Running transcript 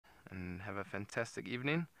and have a fantastic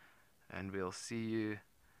evening. And we'll see you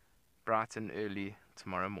bright and early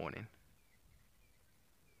tomorrow morning.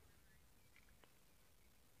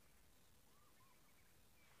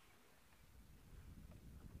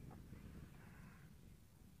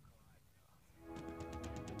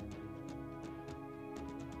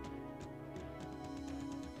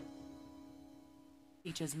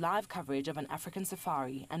 Features live coverage of an African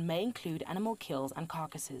safari and may include animal kills and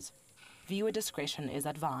carcasses. Viewer discretion is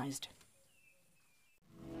advised.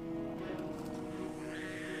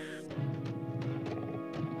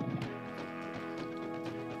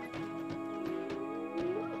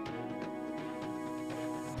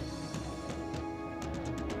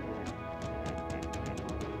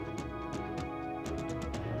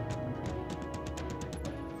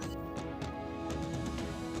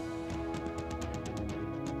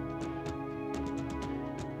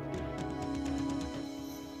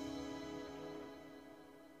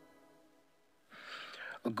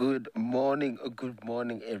 Good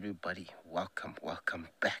morning, everybody. Welcome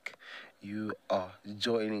back. You are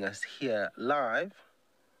joining us here live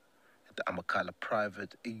at the Amakala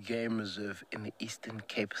Private Game Reserve in the Eastern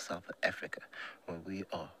Cape, South Africa, where we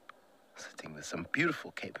are sitting with some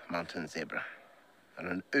beautiful Cape Mountain zebra on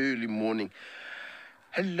an early morning.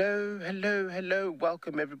 Hello.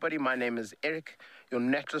 Welcome, everybody. My name is Eric, your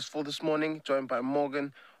naturalist for this morning, joined by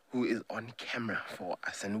Morgan, who is on camera for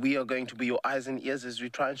us. And we are going to be your eyes and ears as we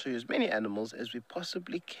try and show you as many animals as we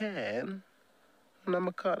possibly can on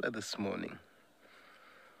Amakala this morning.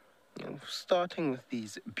 Starting with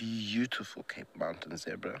these beautiful Cape Mountain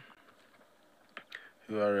zebra,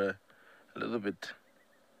 who are a little bit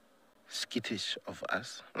skittish of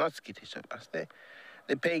us. Not skittish of us, they're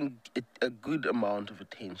paying it a good amount of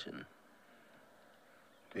attention.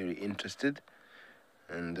 Very interested,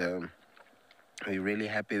 and we're really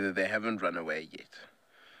happy that they haven't run away yet.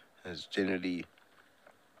 As generally,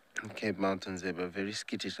 Cape Mountain zebra are very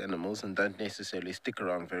skittish animals and don't necessarily stick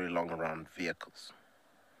around very long around vehicles.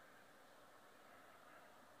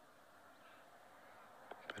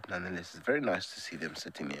 But nonetheless, it's very nice to see them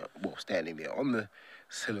sitting there, well, standing there on the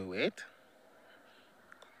silhouette.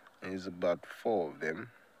 There's about 4 of them.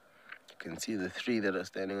 You can see the 3 that are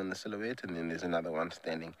standing on the silhouette, and then there's another one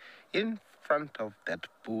standing in front of that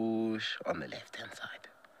bush on the left-hand side.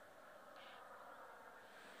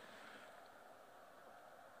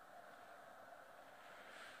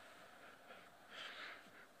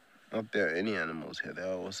 Not there are any animals here. There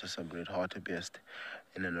are also some red hartebeest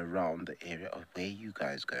in and around the area. Oh, where are you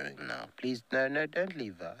guys going now? Please, no, don't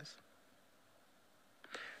leave us.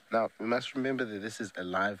 Now, we must remember that this is a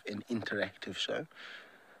live and interactive show,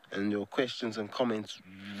 and your questions and comments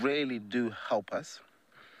really do help us,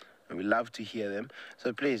 and we love to hear them.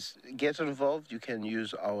 So please, get involved. You can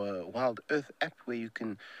use our WildEarth app, where you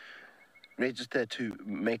can register to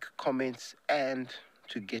make comments and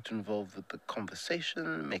to get involved with the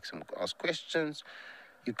conversation, ask questions.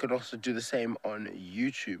 You can also do the same on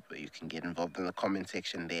YouTube, where you can get involved in the comment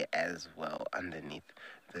section there as well, underneath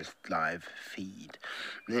this live feed.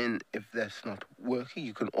 Then, if that's not working,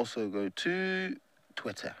 you can also go to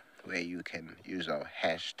Twitter, where you can use our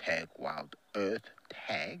hashtag WildEarth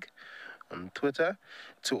tag on Twitter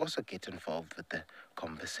to also get involved with the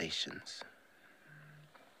conversations.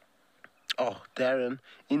 Oh, Darren,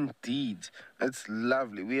 indeed, it's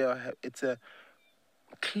lovely. It's a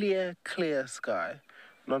clear sky,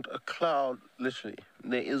 not a cloud, literally.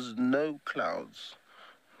 There is no clouds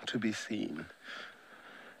to be seen.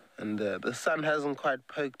 And the sun hasn't quite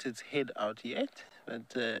poked its head out yet,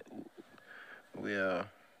 but we are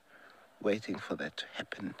waiting for that to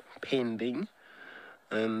happen, pending.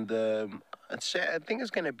 And I think it's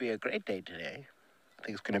going to be a great day today. I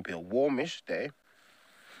think it's going to be a warmish day.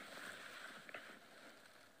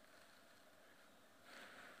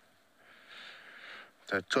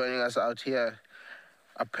 So joining us out here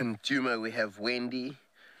up in Duma, we have Wendy,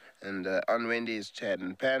 and on Wendy is Chad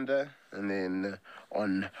and Panda, and then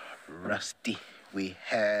on Rusty we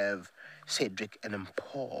have Cedric and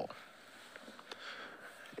Paul.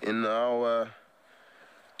 In our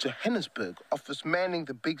Johannesburg office, manning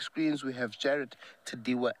the big screens, we have Jared,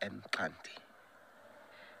 Tadiwa, and Kanti.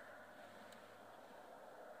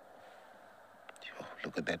 Oh,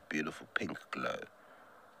 look at that beautiful pink glow.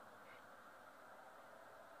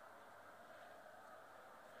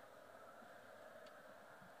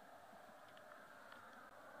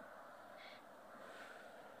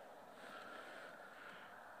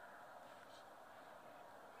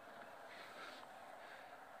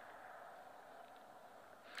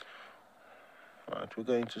 Right, we're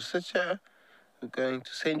going to sit here. We're going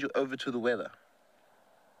to send you over to the weather.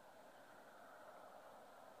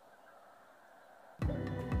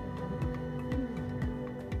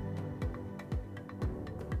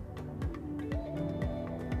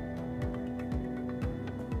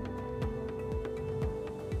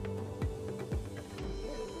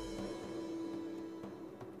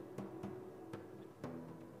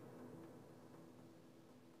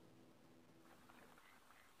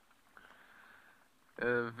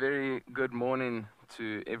 A very good morning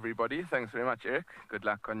to everybody. Thanks very much, Eric. Good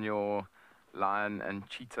luck on your lion and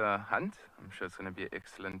cheetah hunt. I'm sure it's going to be an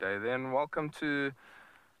excellent day there. And welcome to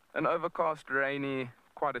an overcast, rainy,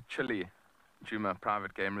 quite a chilly Djuma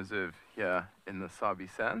Private Game Reserve here in the Sabi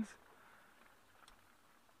Sands.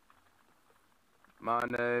 My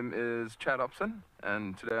name is Chad Hobson,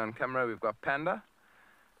 and today on camera we've got Panda,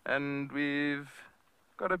 and we've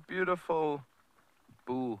got a beautiful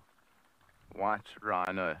bull white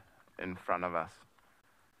rhino in front of us.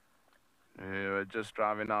 We were just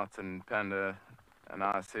driving out, and Panda and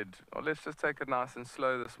I said, well, let's just take it nice and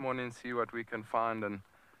slow this morning, see what we can find. And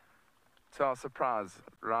to our surprise,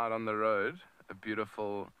 right on the road, a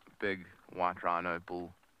beautiful big white rhino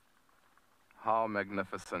bull. How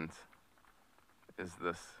magnificent is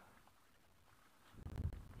this?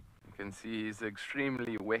 You can see he's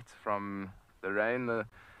extremely wet from the rain.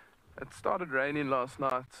 It started raining last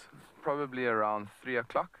night, probably around 3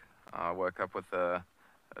 o'clock. I woke up with a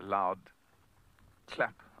loud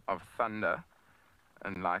clap of thunder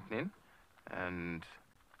and lightning, and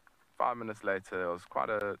 5 minutes later it was quite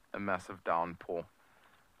a massive downpour.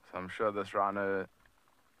 So I'm sure this rhino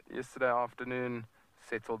yesterday afternoon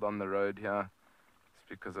settled on the road here. It's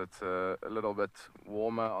because it's a little bit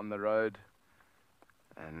warmer on the road,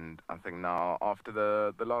 and I think now after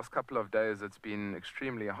the last couple of days it's been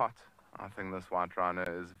extremely hot. I think this white rhino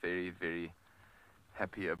is very, very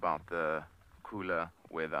happy about the cooler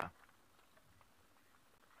weather.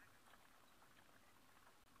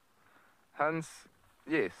 Hans,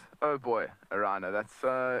 yes, oh boy, a rhino. That's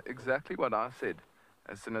exactly what I said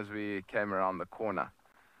as soon as we came around the corner.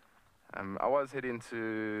 I was heading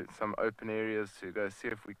to some open areas to go see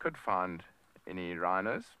if we could find any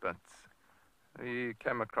rhinos, but we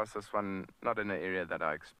came across this one not in an area that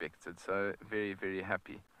I expected, so very, very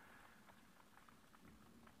happy.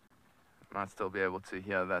 Might still be able to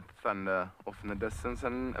hear that thunder off in the distance,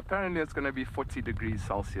 and apparently it's going to be 40 degrees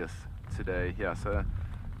Celsius today here, so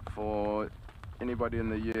for anybody in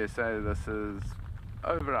the USA this is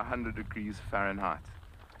over 100 degrees Fahrenheit.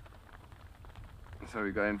 So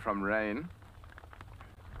we're going from rain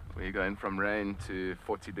to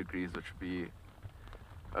 40 degrees, which would be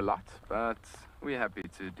a lot, but we're happy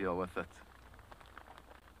to deal with it.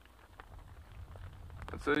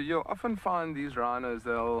 So you'll often find these rhinos,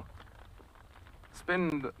 they'll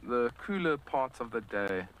spend the cooler parts of the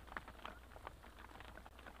day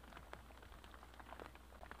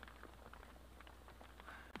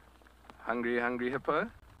hungry hippo,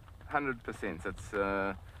 100%. It's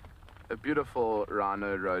a beautiful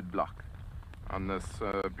rhino roadblock on this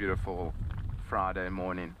beautiful Friday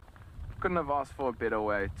morning. Couldn't have asked for a better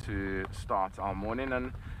way to start our morning,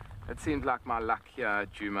 and it seems like my luck here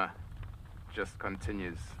at Djuma just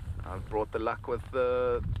continues. I've brought the luck with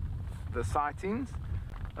the sightings,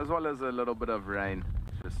 as well as a little bit of rain,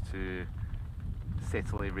 just to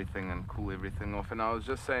settle everything and cool everything off. And I was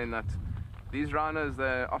just saying that these rhinos,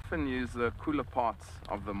 they often use the cooler parts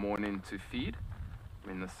of the morning to feed. I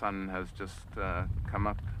mean, the sun has just come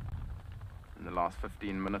up in the last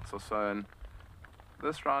 15 minutes or so, and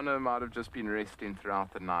this rhino might have just been resting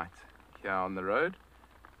throughout the night here on the road.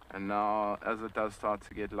 And now, as it does start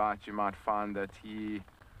to get light, you might find that he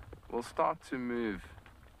will start to move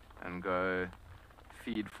and go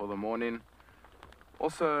feed for the morning.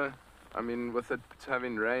 Also, I mean, with it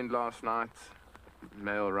having rained last night,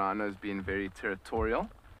 male rhinos being very territorial,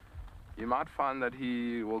 you might find that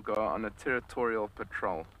he will go on a territorial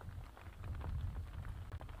patrol.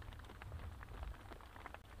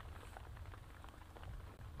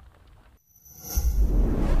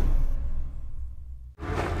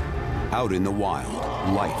 Out in the wild,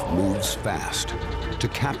 life moves fast. To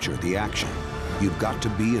capture the action, you've got to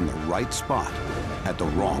be in the right spot at the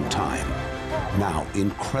wrong time. Now,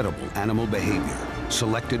 incredible animal behavior,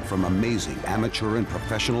 selected from amazing amateur and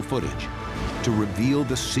professional footage, to reveal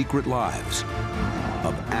the secret lives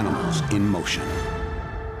of animals in motion.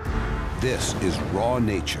 This is raw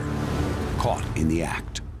nature, caught in the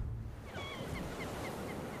act.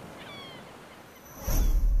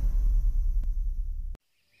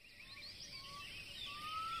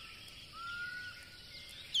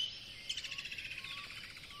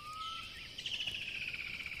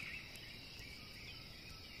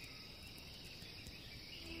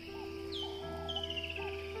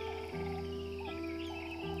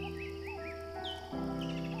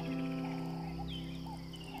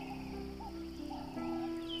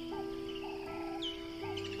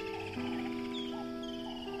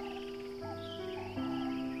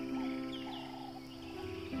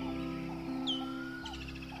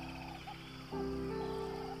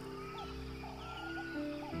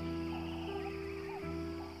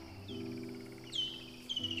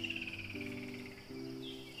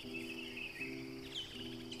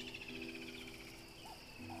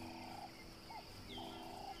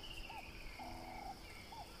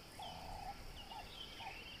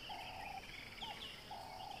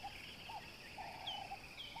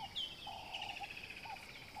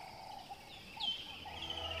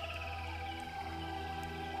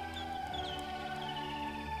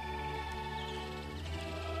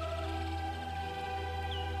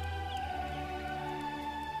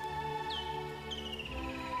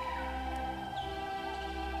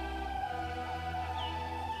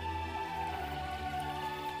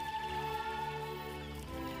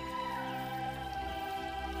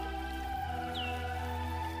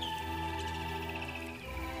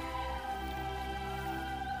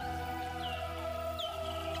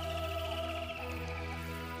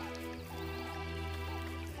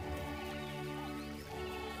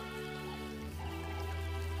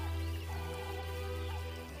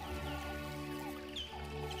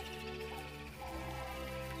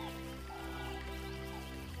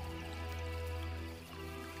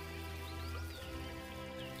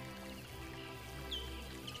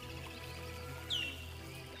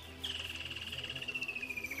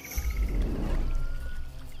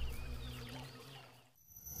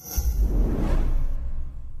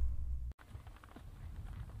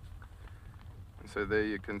 So there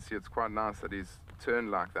you can see it's quite nice that he's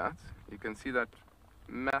turned like that. You can see that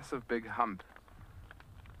massive big hump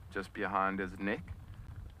just behind his neck.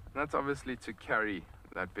 And that's obviously to carry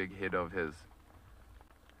that big head of his.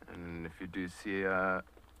 And if you do see a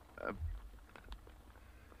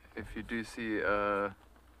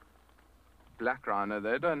black rhino,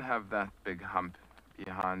 they don't have that big hump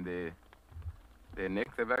behind their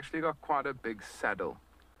neck. They've actually got quite a big saddle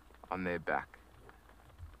on their back.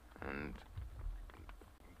 And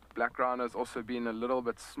black rhino's also been a little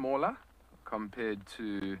bit smaller compared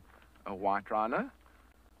to a white rhino.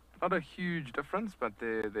 Not a huge difference, but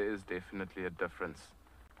there is definitely a difference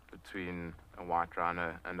between a white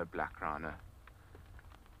rhino and a black rhino.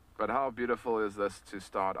 But how beautiful is this to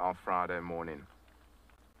start our Friday morning?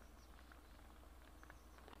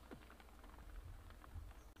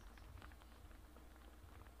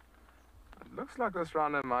 It looks like this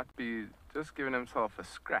rhino might be just giving himself a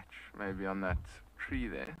scratch, maybe on that tree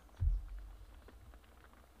there.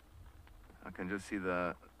 I can just see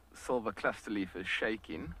the silver cluster leaf is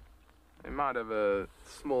shaking. He might have a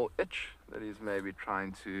small itch that he's maybe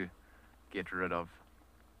trying to get rid of.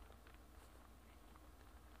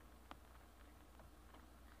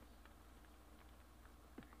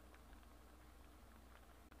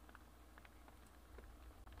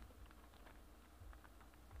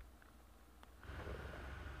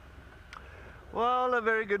 Well, a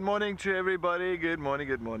very good morning to everybody. Good morning,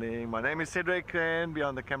 good morning. My name is Cedric, and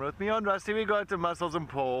behind the camera with me on Rusty, we got Muscles and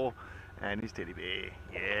Paul and his teddy bear.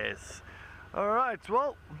 Yes. Alright,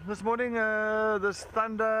 well, this morning this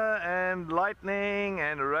thunder and lightning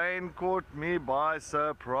and rain caught me by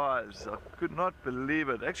surprise. I could not believe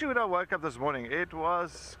it. Actually, when I woke up this morning, it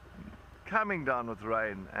was coming down with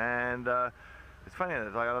rain. And it's funny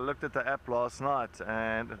that I looked at the app last night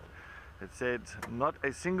and it said not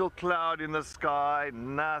a single cloud in the sky,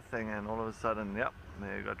 nothing, and all of a sudden, yep,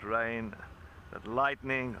 there you got rain, got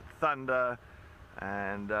lightning, thunder,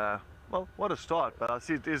 and well, what a start. But I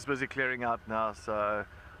see it is busy clearing out now, so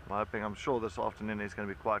I'm sure this afternoon is going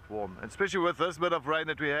to be quite warm, and especially with this bit of rain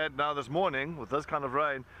that we had now this morning, with this kind of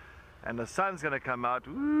rain, and the sun's going to come out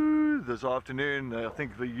this afternoon. I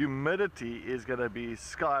think the humidity is going to be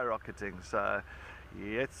skyrocketing, so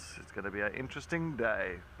yes, it's going to be an interesting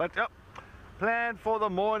day. But yep, plan for the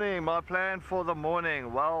morning, my plan for the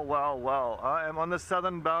morning. Well, I am on the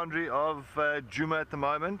southern boundary of Djuma at the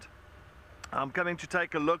moment. I'm coming to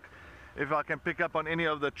take a look if I can pick up on any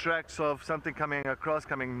of the tracks of something coming across,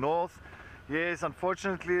 coming north. Yes,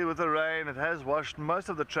 unfortunately with the rain it has washed most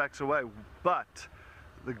of the tracks away, but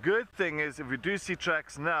the good thing is if you do see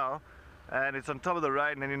tracks now and it's on top of the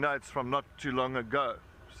rain, and you know it's from not too long ago.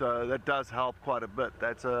 So that does help quite a bit.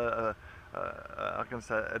 That's I can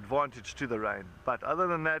say advantage to the rain. But other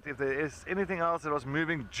than that, if there is anything else that was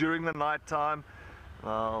moving during the night time,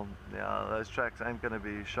 well, yeah, those tracks ain't going to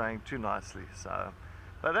be showing too nicely. So,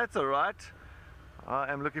 but that's all right.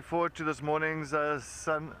 I am looking forward to this morning's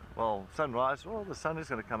sunrise. Well, the sun is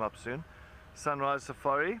going to come up soon. Sunrise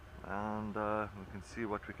safari, and we can see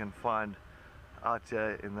what we can find out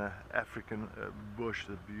here in the African bush,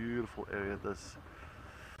 the beautiful area. This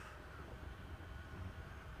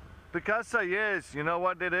Picasso, yes, you know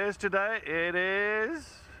what it is today? It is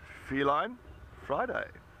Feline Friday.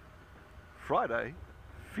 Friday,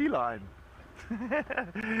 feline.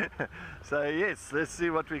 So yes, let's see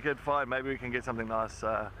what we can find. Maybe we can get something nice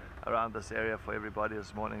around this area for everybody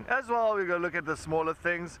this morning. As well, we're going to look at the smaller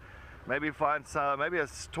things. Maybe find some, maybe a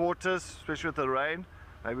tortoise, especially with the rain.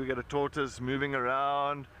 Maybe we get a tortoise moving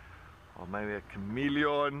around, or maybe a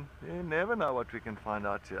chameleon. You never know what we can find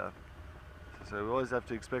out here. So we always have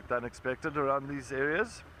to expect the unexpected around these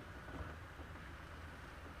areas.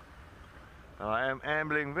 I am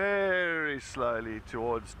ambling very slowly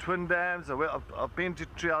towards Twin Dams. I've been to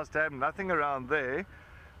Treehouse Dam, nothing around there.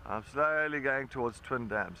 I'm slowly going towards Twin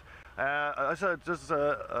Dams. Also, just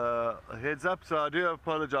a heads up, so I do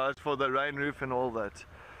apologize for the rain roof and all that.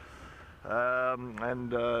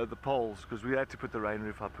 And the poles, because we had to put the rain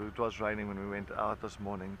roof up. It was raining when we went out this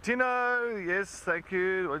morning. Tino, yes, thank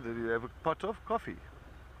you. What, did you have a pot of coffee?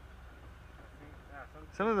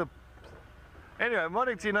 Some of the... Anyway,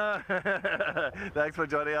 morning Tino. Thanks for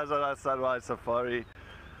joining us on our sunrise safari.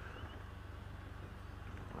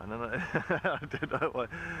 I don't know. I don't know what.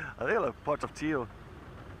 I think a pot of tea.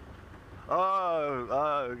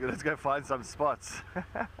 Oh, let's go find some spots.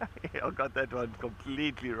 I got that one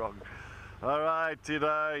completely wrong. Alright,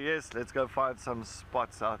 Tino, yes, let's go find some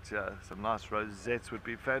spots out here. Some nice rosettes would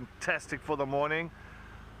be fantastic for the morning.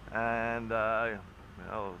 And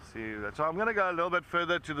we'll see. So I'm going to go a little bit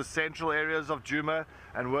further to the central areas of Djuma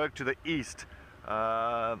and work to the east.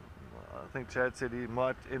 I think Chad said he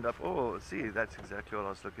might end up. Oh, see, that's exactly what I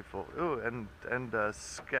was looking for. Oh, and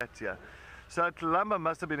scat, yeah. So Tulamba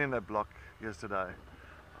must have been in that block yesterday.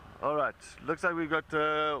 All right, looks like we got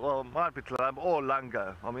well, might be Tulamba or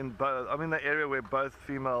Lunga. I'm in the area where both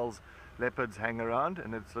females leopards hang around,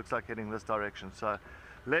 and it looks like heading this direction. So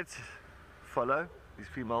let's follow these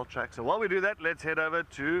female tracks. So while we do that, let's head over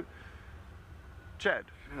to Chad.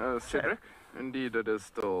 Cedric, indeed it is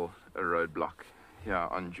still a roadblock here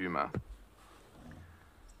on Juma.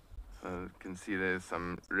 So you can see there's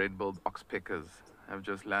some red-billed oxpeckers have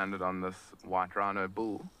just landed on this white rhino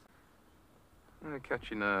bull. They're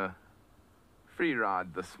catching a free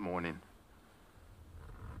ride this morning.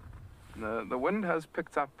 The wind has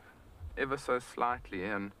picked up ever so slightly,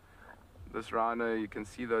 and this rhino, you can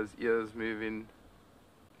see those ears moving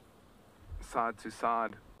side to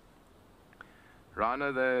side.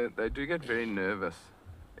 Rhino, they do get very nervous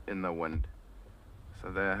in the wind. So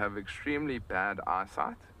they have extremely bad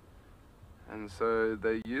eyesight. And so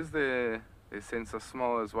they use their sense of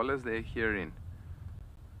smell as well as their hearing.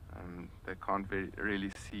 They can't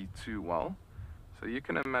really see too well. So you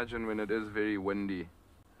can imagine when it is very windy,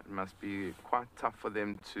 it must be quite tough for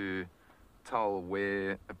them to tell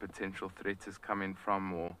where a potential threat is coming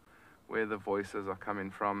from or where the voices are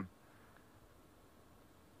coming from.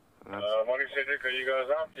 Morning, Cedric. Are you guys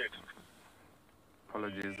out yet?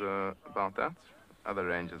 Apologies about that. Other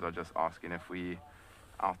rangers are just asking if we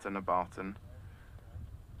out and about, and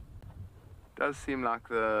it does seem like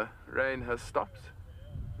the rain has stopped.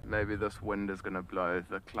 Maybe this wind is going to blow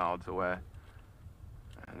the clouds away,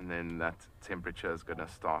 and then that temperature is going to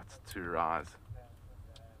start to rise.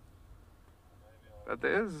 But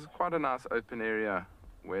there is quite a nice open area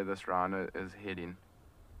where this rhino is heading.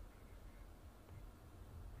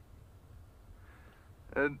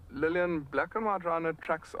 Lillian, black and white rhino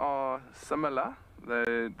tracks are similar.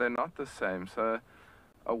 They're not the same. So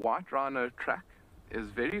a white rhino track is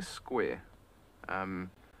very square.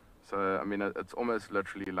 So I mean, it's almost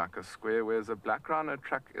literally like a square, whereas a black rhino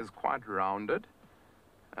track is quite rounded.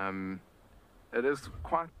 It is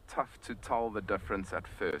quite tough to tell the difference at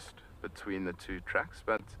first between the two tracks,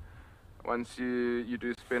 but once you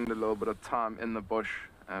do spend a little bit of time in the bush,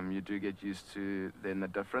 you do get used to then the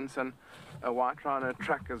difference. And a white rhino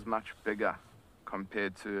track is much bigger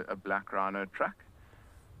compared to a black rhino track,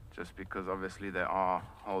 just because obviously they are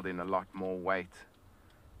holding a lot more weight,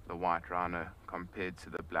 the white rhino compared to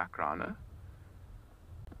the black rhino.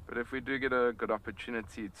 But if we do get a good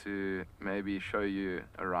opportunity to maybe show you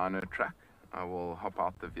a rhino track, I will hop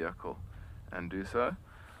out the vehicle and do so.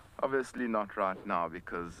 Obviously not right now,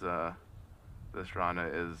 because this rhino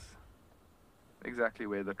is exactly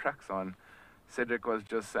where the tracks are. And Cedric was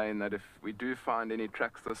just saying that if we do find any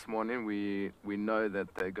tracks this morning, we know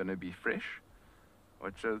that they're going to be fresh,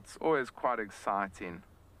 which is always quite exciting.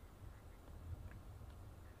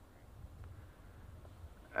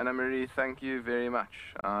 Anna Marie, thank you very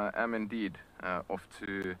much. I am indeed off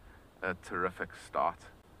to a terrific start,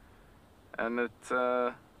 and it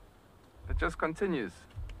just continues.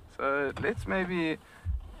 So let's maybe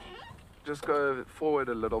just go forward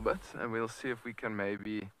a little bit, and we'll see if we can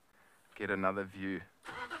maybe get another view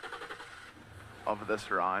of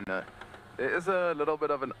this rhino. There is a little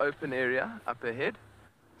bit of an open area up ahead,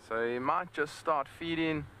 so he might just start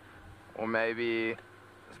feeding, or maybe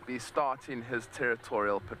be starting his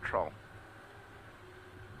territorial patrol.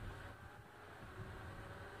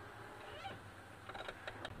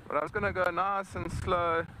 But I was going to go nice and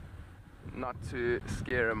slow, not to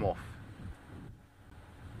scare him off.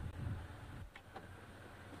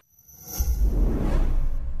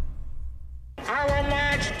 Our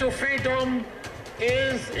march to freedom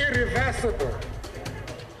is irreversible.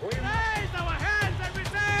 We raise our hands and we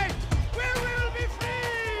say, we will be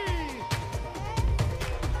free!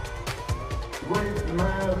 Great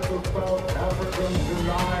mass of South Africans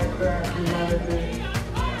denied their humanity.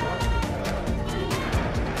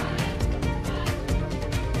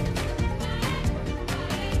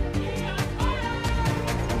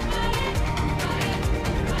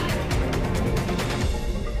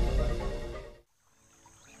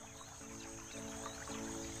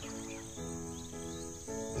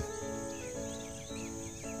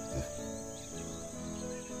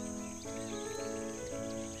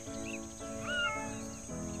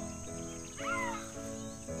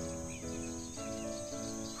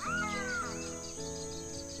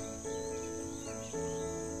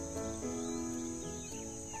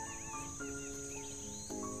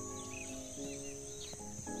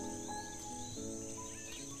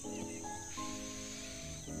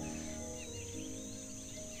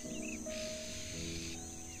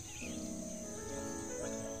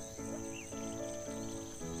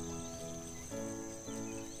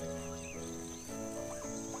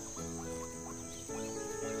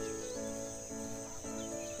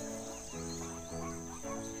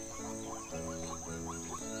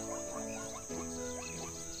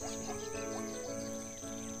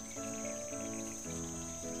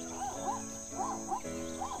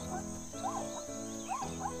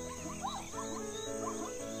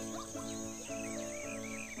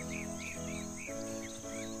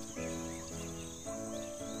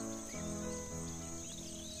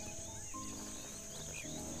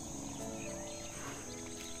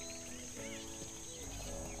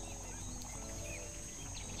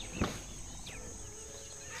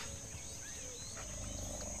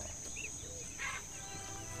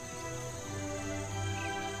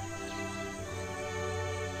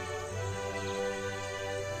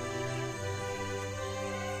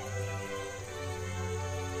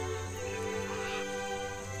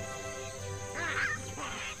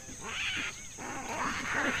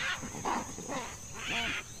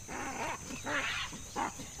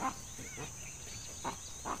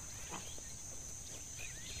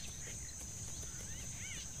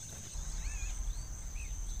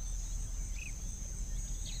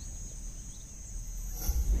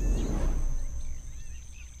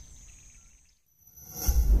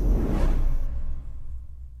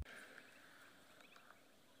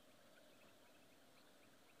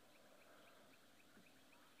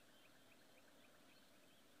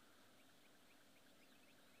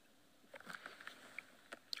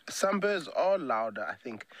 Some birds are louder, I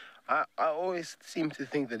think. I always seem to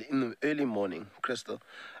think that in the early morning, Crystal,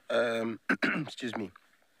 excuse me,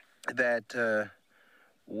 that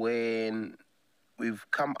when we've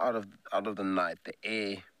come out of the night, the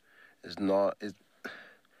air is not as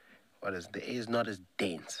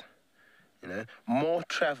dense. You know, more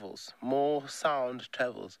travels, more sound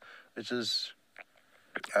travels, which is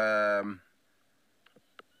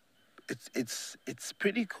it's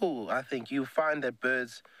pretty cool. I think you find that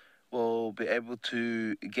birds will be able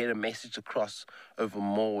to get a message across over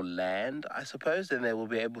more land, I suppose, than they will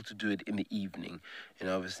be able to do it in the evening. You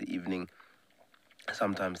know, obviously evening,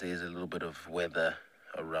 sometimes there's a little bit of weather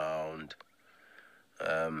around.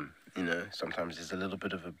 You know, sometimes there's a little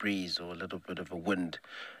bit of a breeze or a little bit of a wind,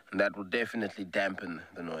 and that will definitely dampen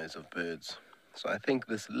the noise of birds. So I think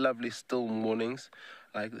this lovely still mornings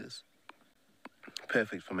like this,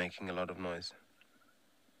 perfect for making a lot of noise.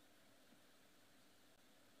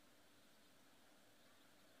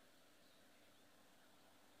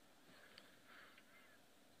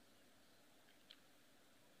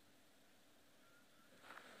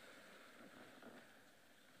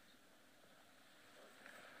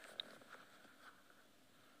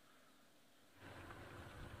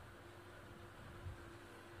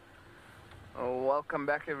 Welcome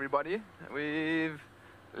back, everybody. We've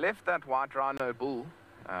left that white rhino bull.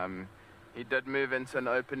 He did move into an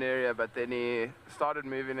open area, but then he started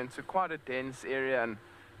moving into quite a dense area, and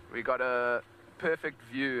we got a perfect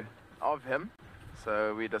view of him.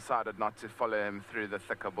 So we decided not to follow him through the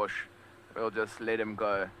thicker bush. We'll just let him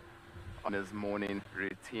go on his morning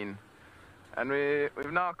routine. And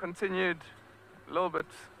we've now continued a little bit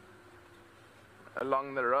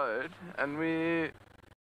along the road, and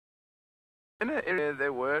in an area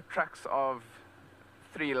there were tracks of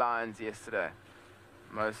 3 lions yesterday,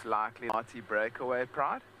 most likely Marty breakaway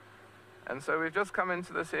pride. And so we've just come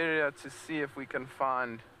into this area to see if we can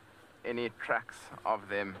find any tracks of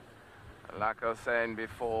them. Like I was saying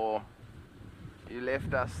before you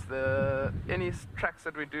left us, any tracks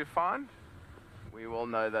that we do find, we will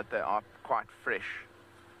know that they are quite fresh.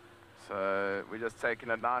 So we're just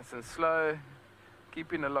taking it nice and slow,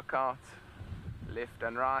 keeping a lookout left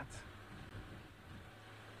and right.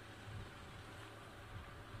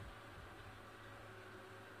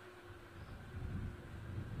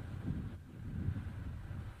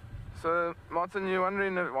 So, Martin, you're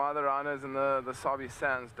wondering why the rhinos in the Sabi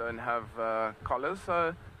Sands don't have collars.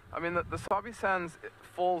 So, I mean, the Sabi Sands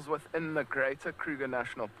falls within the Greater Kruger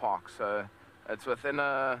National Park. So, it's within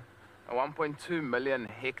a 1.2 million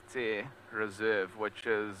hectare reserve, which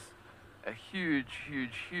is a huge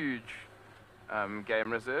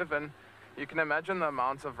game reserve. And you can imagine the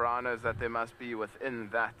amount of rhinos that there must be within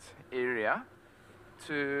that area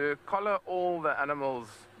to collar all the animals,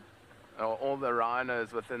 or all the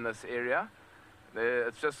rhinos within this area.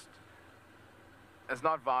 It's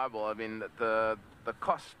not viable. I mean, the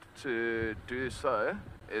cost to do so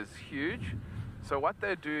is huge. So what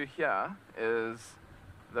they do here is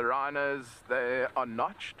the rhinos, they are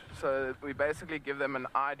notched. So we basically give them an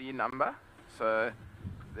ID number. So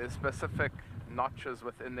there's specific notches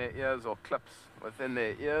within their ears or clips within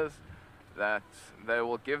their ears that they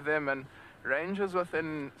will give them, and rangers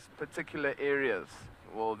within particular areas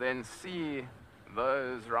will then see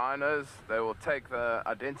those rhinos. They will take the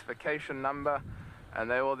identification number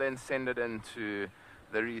and they will then send it into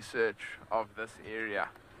the research of this area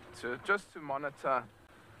just to monitor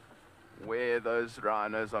where those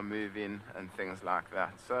rhinos are moving and things like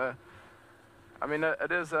that. So, I mean,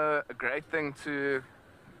 it is a great thing to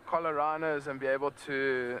collar rhinos and be able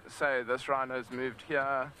to say this rhino's moved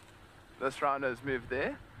here, this rhino's moved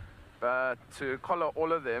there, but to collar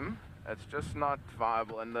all of them, it's just not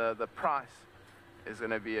viable, and the price is going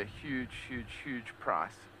to be a huge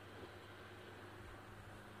price.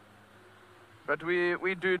 But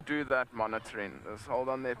we do that monitoring. Just hold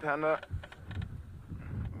on there, Panda.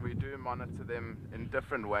 We do monitor them in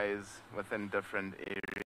different ways within different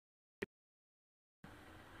areas.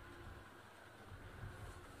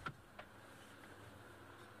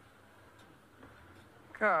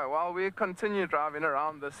 Okay, while we continue driving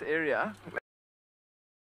around this area,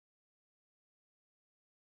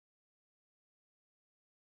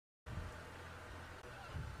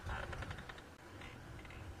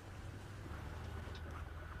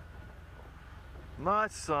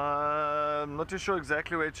 nice. I'm not too sure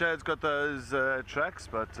exactly where Chad's got those tracks,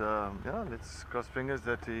 but yeah, let's cross fingers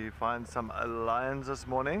that he finds some lions this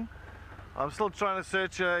morning. I'm still trying to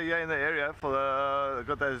search here in the area for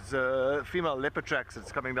got those female leopard tracks that's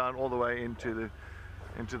coming down all the way into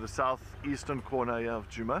the southeastern corner here of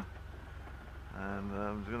Djuma. And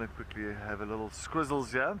I'm just going to quickly have a little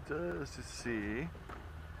squizzles here just to see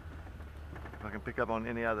if I can pick up on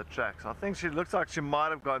any other tracks. I think she looks like she might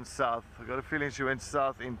have gone south. I've got a feeling she went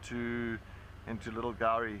south into Little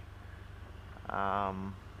Gowrie. But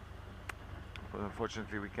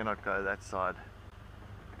unfortunately we cannot go that side.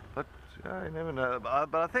 But yeah, you never know.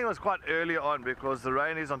 But I think it was quite early on because the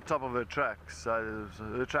rain is on top of her tracks. So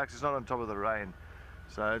her tracks is not on top of the rain.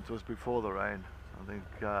 So it was before the rain. I think,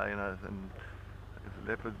 you know, and if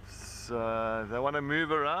leopards, if they want to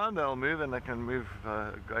move around, they'll move, and they can move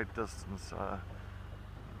a great distance.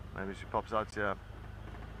 Maybe she pops out here.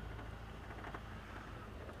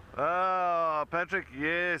 Oh, Patrick,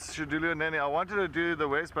 yes, Shadulu and Nene. I wanted to do the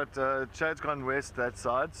west, but Chad's gone west that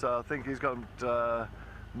side, so I think he's got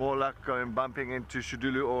more luck going bumping into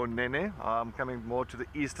Shadulu or Nene. I'm coming more to the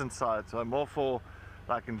eastern side, so more for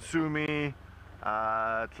like in Sumi,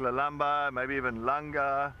 Tlalamba, maybe even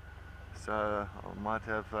Langa. So I might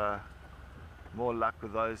have more luck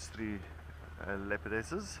with those three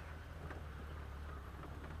leopardesses.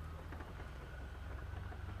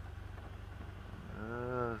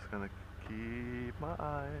 Just gonna keep my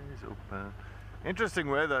eyes open. Interesting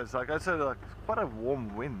weather. It's like I said, like quite a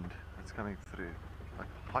warm wind that's coming through, like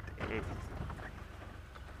hot air.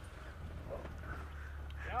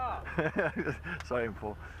 Yeah. Sorry,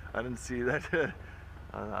 Paul. I didn't see that. I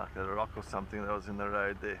don't know, like a rock or something that was in the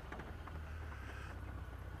road there.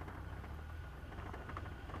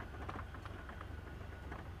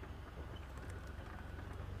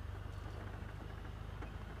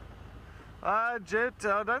 Jet,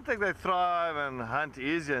 I don't think they thrive and hunt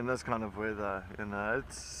easy in this kind of weather. You know,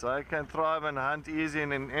 they can thrive and hunt easy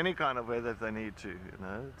in any kind of weather if they need to. You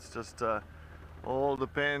know, it's just all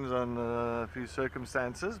depends on a few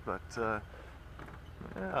circumstances. But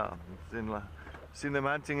yeah, seen them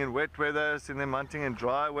hunting in wet weather, seen them hunting in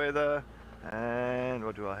dry weather. And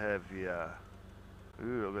what do I have here?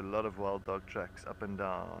 Ooh, I've got a lot of wild dog tracks up and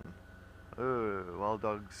down. Oh, wild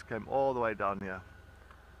dogs came all the way down here.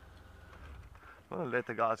 I want to let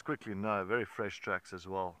the guys quickly know, very fresh tracks as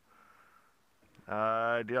well.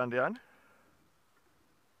 Dion? No,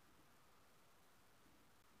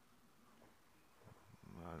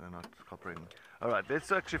 they're not coppering. Alright,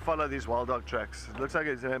 let's actually follow these wild dog tracks. It looks like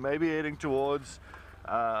it's maybe heading towards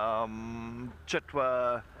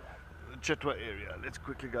Chitwa area. Let's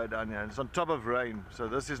quickly go down here. It's on top of rain, so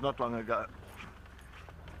this is not long ago.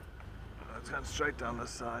 It's going straight down this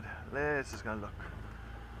side. Let's just go look.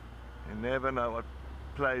 You never know what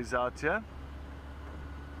plays out here.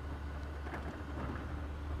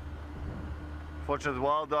 Fortunate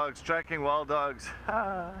wild dogs, tracking wild dogs.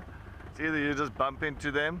 It's either you just bump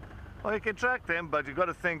into them, or you can track them, but you've got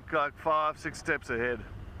to think like 5-6 steps ahead.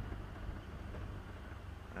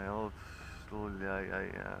 They all still,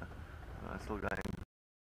 yeah. Still going.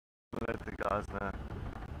 Let the guys know.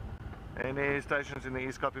 Any stations in the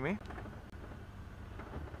east copy me?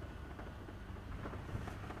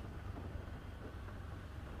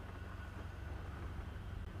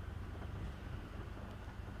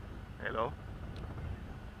 Hello.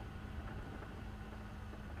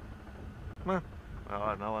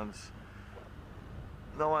 Oh, no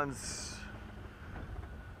one's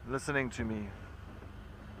listening to me.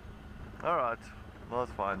 All right, well,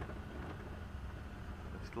 that's fine.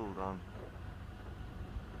 It's still down.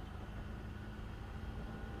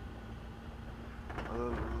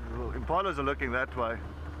 Impalas are looking that way.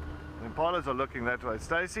 Impalas are looking that way.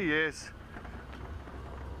 Stacy, yes.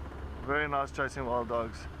 Very nice chasing wild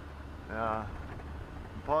dogs. Yeah,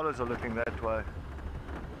 impalas are looking that way.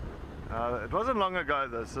 It wasn't long ago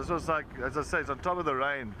this was like, as I say, it's on top of the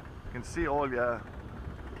rain. You can see all here.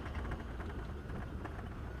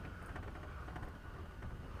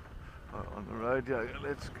 On the road, yeah,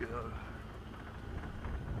 let's go.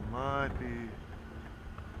 Might be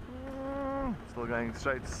still going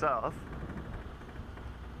straight south.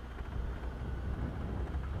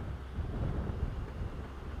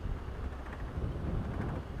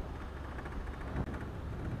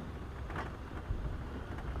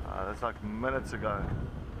 That's like minutes ago.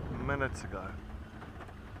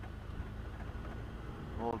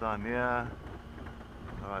 All down here.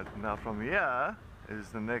 Alright, now from here is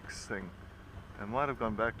the next thing. They might have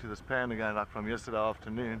gone back to this pan again, like from yesterday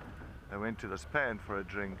afternoon. They went to this pan for a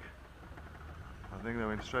drink. I think they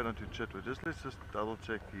went straight onto Chitwa. Let's just double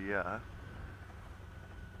check here.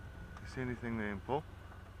 You see anything there, Paul?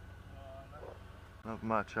 Not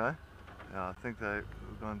much, eh? Yeah, I think they've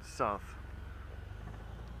gone south.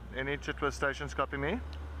 Any Chitwa stations copy me?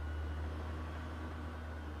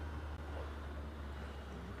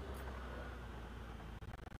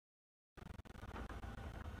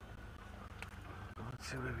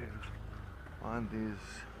 see where we find these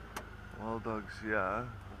wild dogs here. I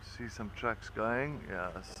see some tracks going. Yeah,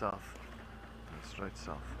 south. Straight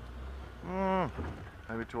south.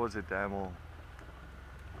 Maybe towards the dam or...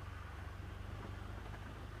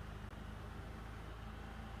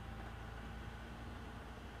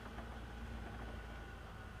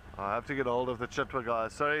 I have to get hold of the Chitwa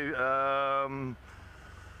guys. Sorry,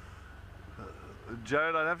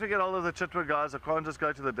 Jared, I'd have to get hold of the Chitwa guys. I can't just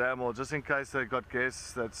go to the dam or just in case they got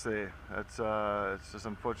guests that's there. It's just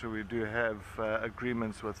unfortunate we do have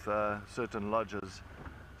agreements with certain lodges.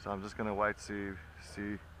 So I'm just going to wait to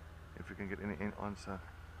see if we can get any answer.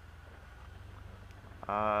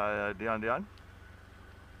 Dion?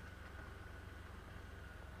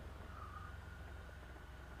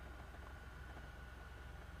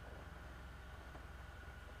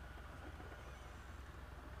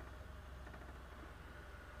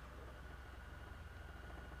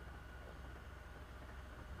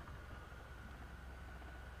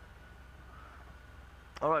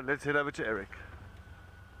 Alright, let's head over to Eric.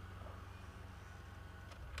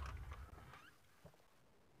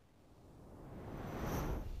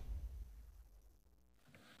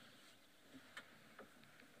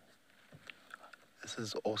 This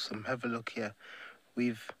is awesome. Have a look here.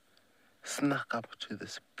 We've snuck up to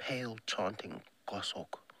this pale chanting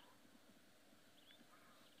goshawk.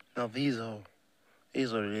 Now these are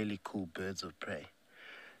really cool birds of prey.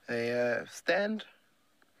 They stand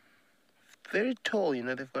very tall, you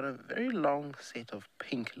know, they've got a very long set of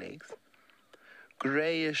pink legs,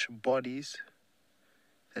 grayish bodies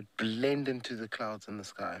that blend into the clouds in the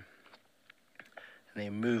sky. And they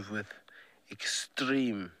move with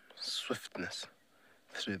extreme swiftness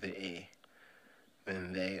through the air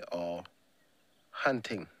when they are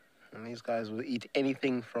hunting. And these guys will eat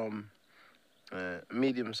anything from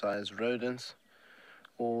medium-sized rodents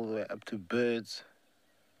all the way up to birds.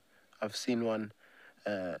 I've seen one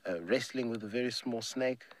wrestling with a very small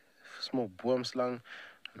snake, small boomslang.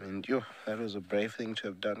 I mean, that was a brave thing to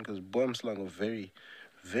have done because boomslang are very,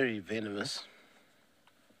 very venomous.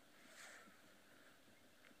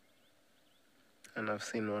 And I've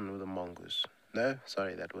seen one with a mongoose. No,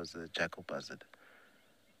 sorry, that was the jackal buzzard.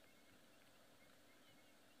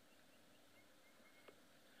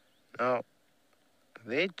 Now,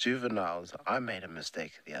 they're juveniles. I made a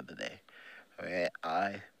mistake the other day. Okay,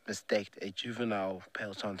 I mistaked a juvenile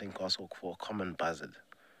pale chanting goshawk for a common buzzard.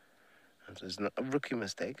 And so it's not a rookie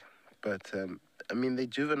mistake, but I mean, the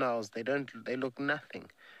juveniles, they look nothing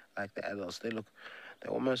like the adults.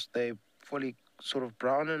 They're fully sort of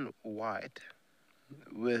brown and white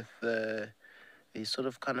with these sort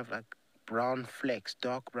of kind of like brown flecks,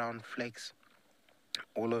 dark brown flecks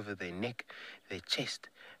all over their neck, their chest,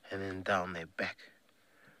 and then down their back.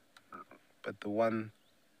 But the one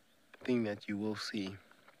thing that you will see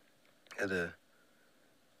that a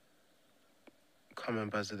common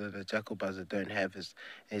buzzard that a jackal buzzard don't have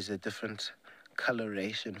is a different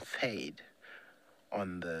coloration fade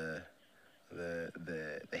on the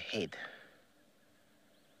head.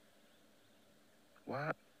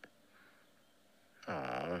 What?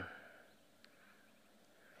 Oh,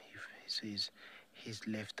 he's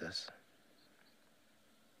left us.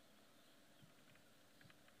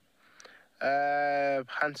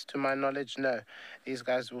 Hunts, to my knowledge, no. These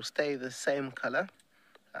guys will stay the same color.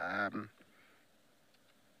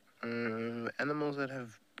 Animals that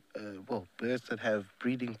have, birds that have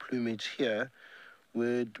breeding plumage here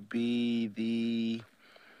would be the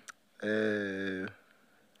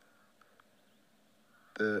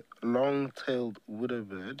long-tailed widow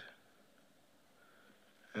bird.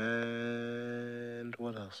 And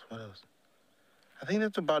what else? I think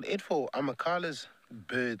that's about it for Amakala's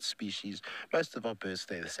bird species. Most of our birds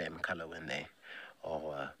stay the same color when they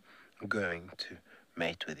are going to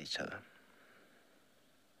mate with each other,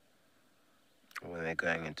 when they're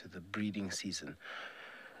going into the breeding season.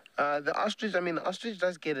 The ostrich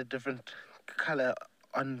does get a different color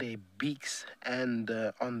on their beaks and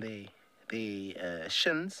on their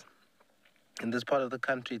shins. In this part of the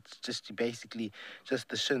country, it's just basically just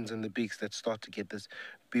the shins and the beaks that start to get this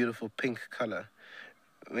beautiful pink color.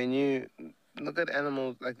 When you look at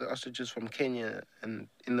animals like the ostriches from Kenya and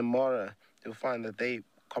in the Mara, you'll find that they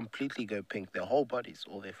completely go pink. Their whole bodies,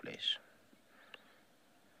 all their flesh.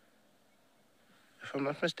 If I'm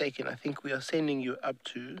not mistaken, I think we are sending you up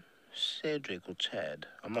to Cedric or Chad.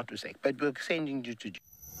 I'm not mistaken, but we're sending you to...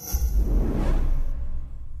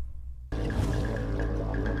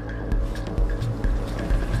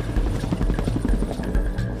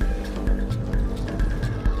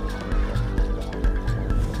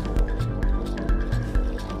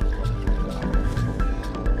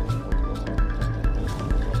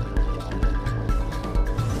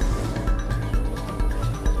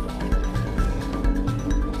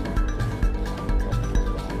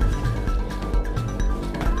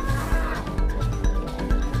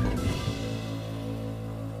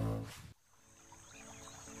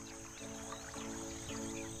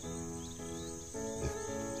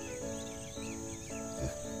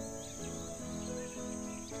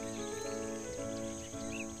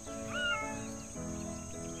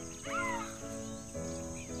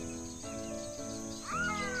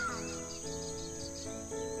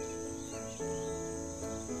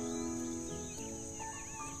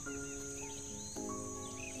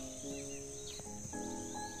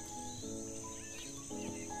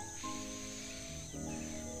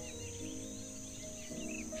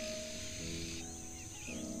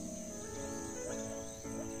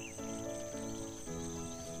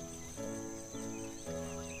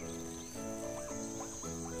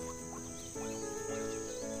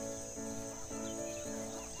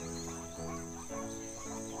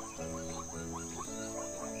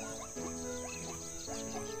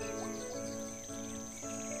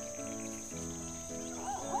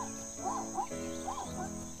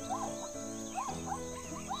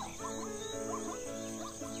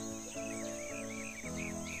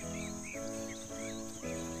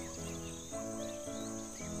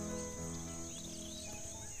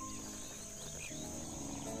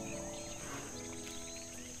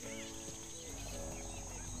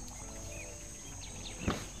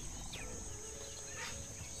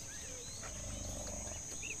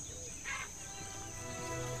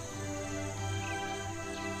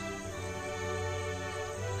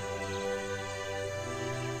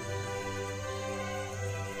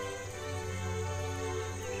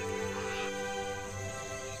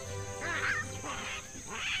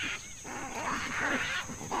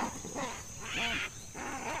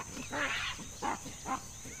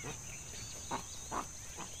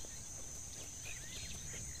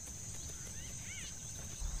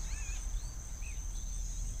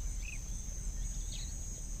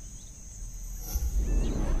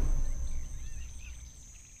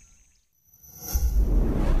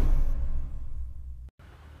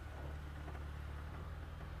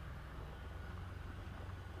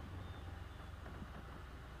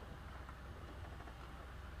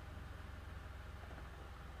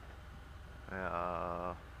 They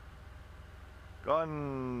are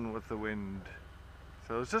gone with the wind.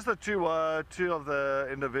 So it's just the two of the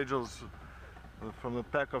individuals from the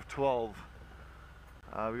pack of 12.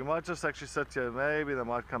 We might just actually sit here. Maybe they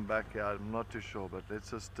might come back here. I'm not too sure, but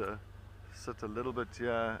let's just sit a little bit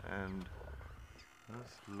here and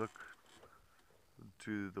just look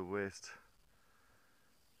to the west.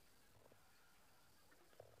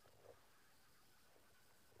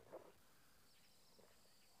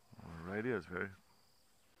 The radio is very...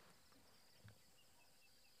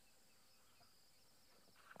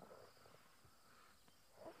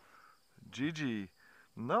 Gigi,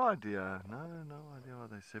 no idea. No idea why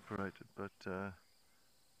they separated, but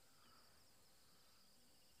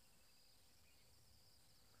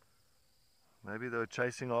maybe they were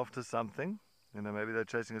chasing after something. You know, maybe they're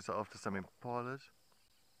chasing us after some impalas.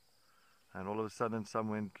 And all of a sudden some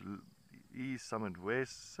went east, some went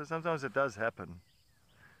west. So sometimes it does happen.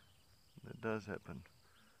 It does happen.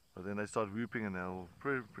 But then they start whooping and they'll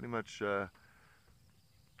pretty much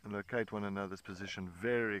locate one another's position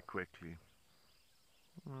very quickly.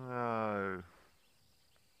 No.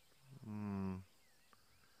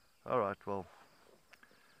 Alright, well.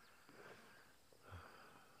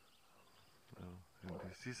 Do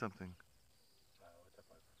you see something?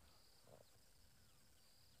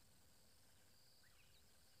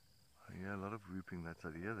 Yeah, a lot of whooping that's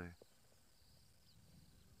out here there.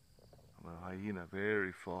 A hyena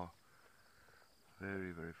very far.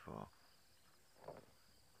 Very, very far.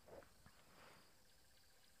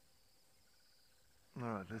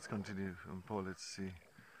 Alright, let's continue. Paul, let's see.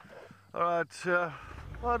 Alright,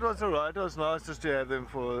 well, it was alright. It was nice just to have them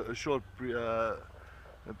for a short period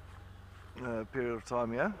of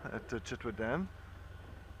time here at Chitwa Dam.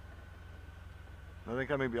 Nothing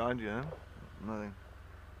coming behind you, huh? Nothing.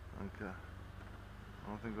 Okay.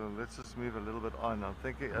 I think, well, let's just move a little bit on. I'm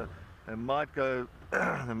thinking they might go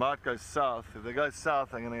they might go south. If they go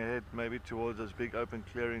south, I'm going to head maybe towards those big open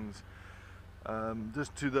clearings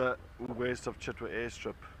just to the west of Chitwa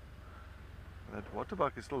airstrip. That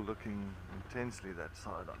waterbuck is still looking intensely that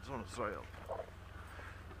side. I just want to throw it up.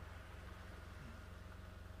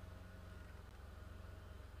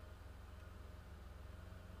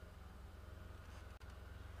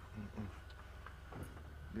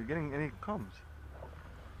 You getting any comms?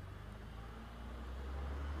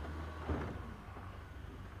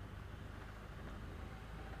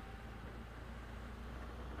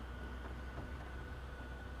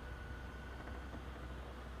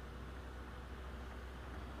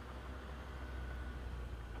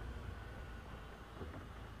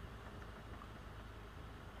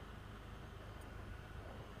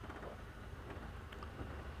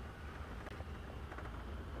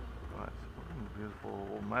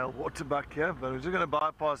 Beautiful male waterbuck here, but we're just going to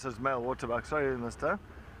bypass this male waterbuck. Sorry, mister.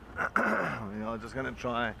 We are just going to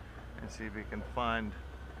try and see if we can find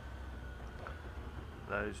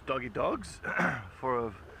those doggy dogs for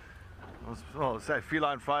a, well, say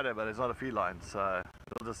Feline Friday, but it's not a feline, so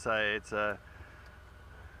we'll just say it's a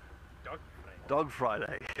Dog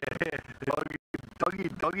Friday.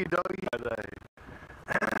 Doggy Friday.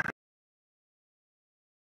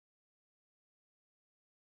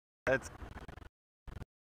 That's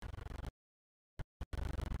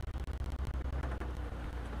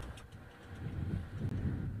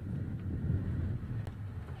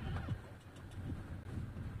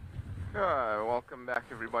welcome back,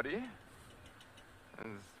 everybody.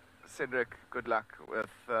 And Cedric, good luck with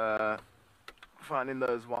finding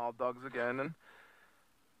those wild dogs again. And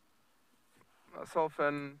myself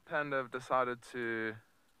and Panda have decided to...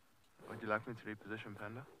 Would you like me to reposition,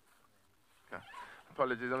 Panda? Okay.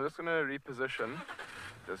 Apologies, I'm just going to reposition.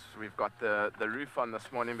 We've got the roof on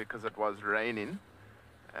this morning because it was raining.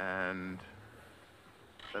 And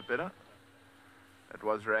is that better? It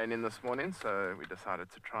was raining this morning, so we decided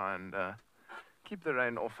to try and keep the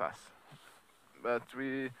rain off us. But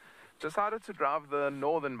we decided to drive the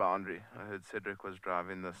northern boundary. I heard Cedric was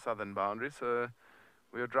driving the southern boundary, so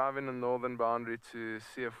we were driving the northern boundary to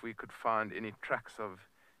see if we could find any tracks of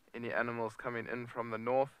any animals coming in from the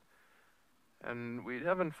north. And we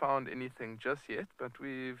haven't found anything just yet, but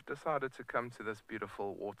we've decided to come to this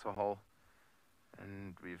beautiful waterhole.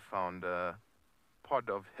 And we've found a pod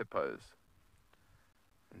of hippos.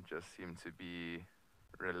 And just seem to be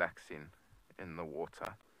relaxing in the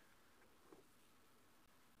water.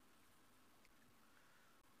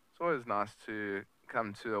 It's always nice to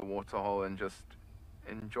come to a waterhole and just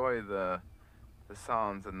enjoy the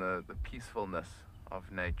sounds and the peacefulness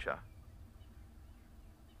of nature.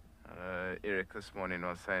 Eric this morning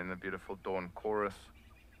was saying the beautiful dawn chorus.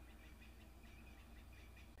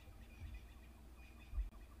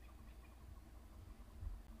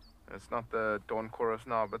 It's not the dawn chorus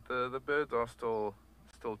now, but the birds are still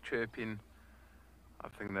chirping. I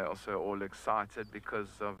think they're also all excited because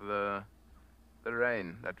of the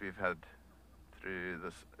rain that we've had through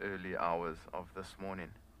this early hours of this morning.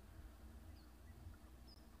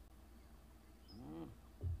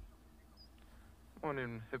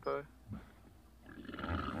 Morning, hippo.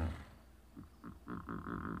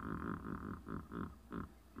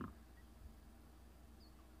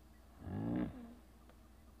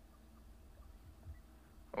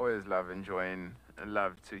 Always love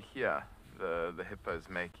to hear the hippos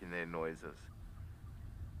making their noises.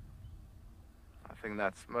 I think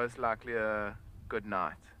that's most likely a good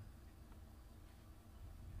night.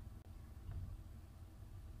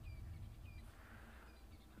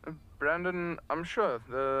 Brandon, I'm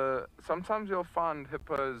sure sometimes you'll find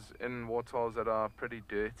hippos in waterholes that are pretty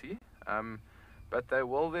dirty, but they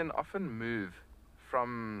will then often move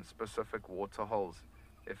from specific waterholes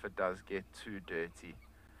if it does get too dirty.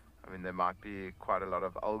 I mean, there might be quite a lot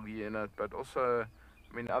of algae in it, but also,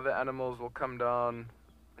 I mean, other animals will come down.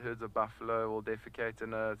 Herds of buffalo will defecate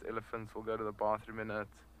in it. Elephants will go to the bathroom in it.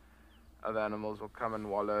 Other animals will come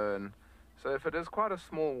and wallow. And so if it is quite a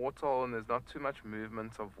small waterhole and there's not too much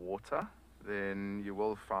movement of water, then you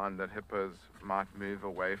will find that hippos might move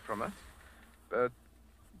away from it. But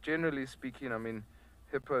generally speaking, I mean,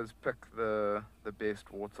 hippos pick the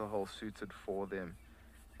best waterhole suited for them.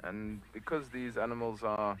 And because these animals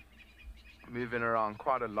are moving around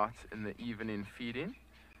quite a lot in the evening feeding,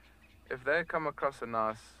 if they come across a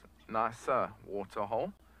nicer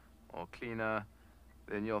waterhole or cleaner,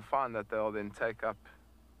 then you'll find that they'll then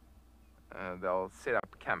they'll set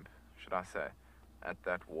up camp, should I say, at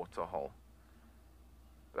that waterhole.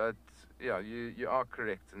 But yeah, you are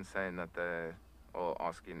correct in saying that or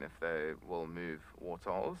asking if they will move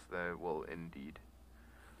waterholes. They will indeed.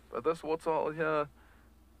 But this waterhole here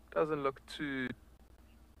doesn't look too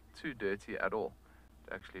dirty at all.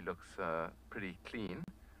 It actually looks pretty clean.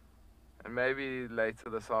 And maybe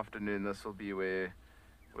later this afternoon, this will be where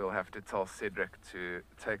we'll have to tell Cedric to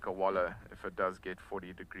take a wallow if it does get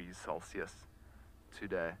 40 degrees Celsius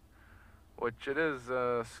today, which it is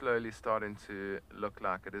slowly starting to look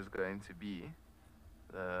like it is going to be.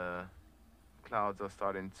 The clouds are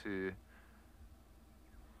starting to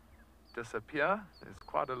disappear. There's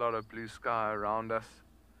quite a lot of blue sky around us,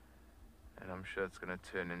 and I'm sure it's going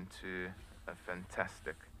to turn into a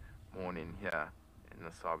fantastic morning here in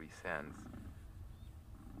the Sabi Sands.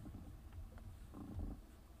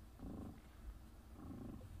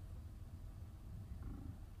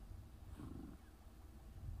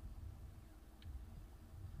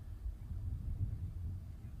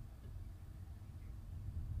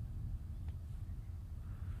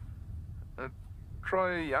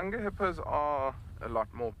 Troy, younger hippos are a lot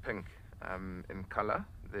more pink in color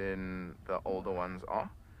than the older ones are.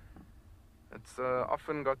 It's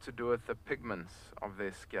often got to do with the pigments of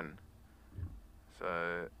their skin. So,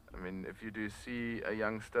 I mean, if you do see a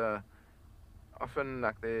youngster, often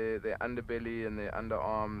like their underbelly and their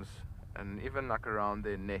underarms and even like around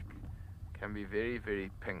their neck can be very,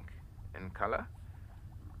 very pink in color.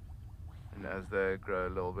 And as they grow a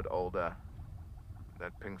little bit older,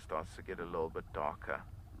 that pink starts to get a little bit darker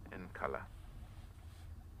in color.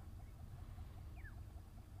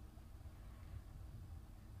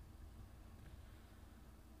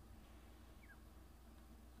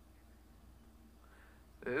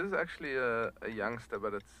 There is actually a youngster,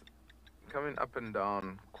 but it's coming up and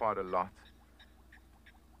down quite a lot.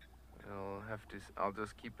 I'll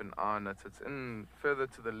just keep an eye on it. It's in further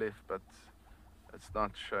to the left, but it's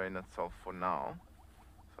not showing itself for now.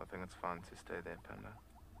 So I think it's fine to stay there, Panda.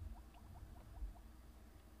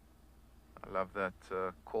 I love that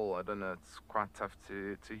call. I don't know, it's quite tough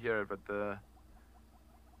to hear it, but the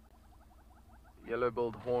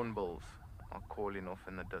yellow-billed hornbills are calling off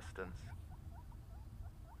in the distance.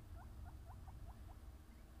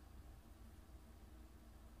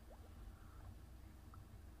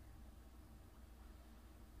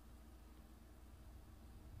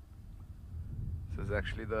 This is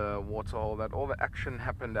actually the waterhole that all the action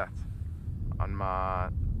happened at on my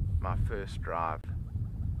first drive,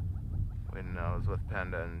 when I was with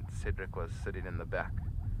Panda and Cedric was sitting in the back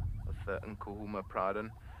with the Nkuhuma pride.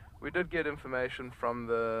 And we did get information from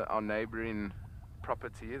our neighboring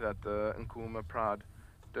property that the Nkuhuma pride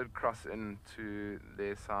did cross into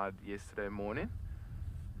their side yesterday morning,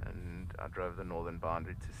 and I drove the northern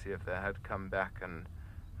boundary to see if they had come back, and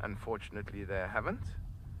unfortunately they haven't.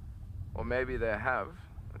 Or maybe they have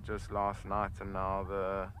just last night, and now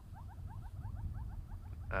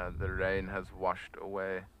the rain has washed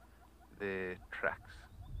away their tracks.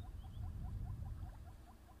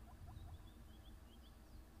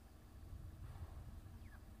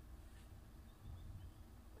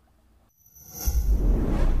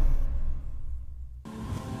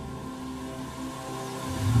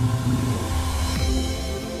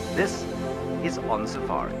 on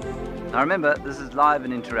safari. Now remember, this is live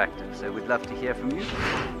and interactive, so we'd love to hear from you.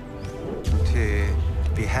 To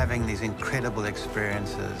be having these incredible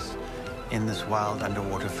experiences in this wild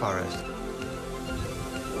underwater forest.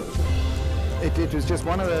 It was just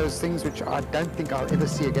one of those things which I don't think I'll ever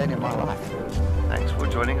see again in my life. Thanks for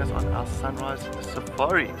joining us on our sunrise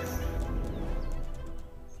safari.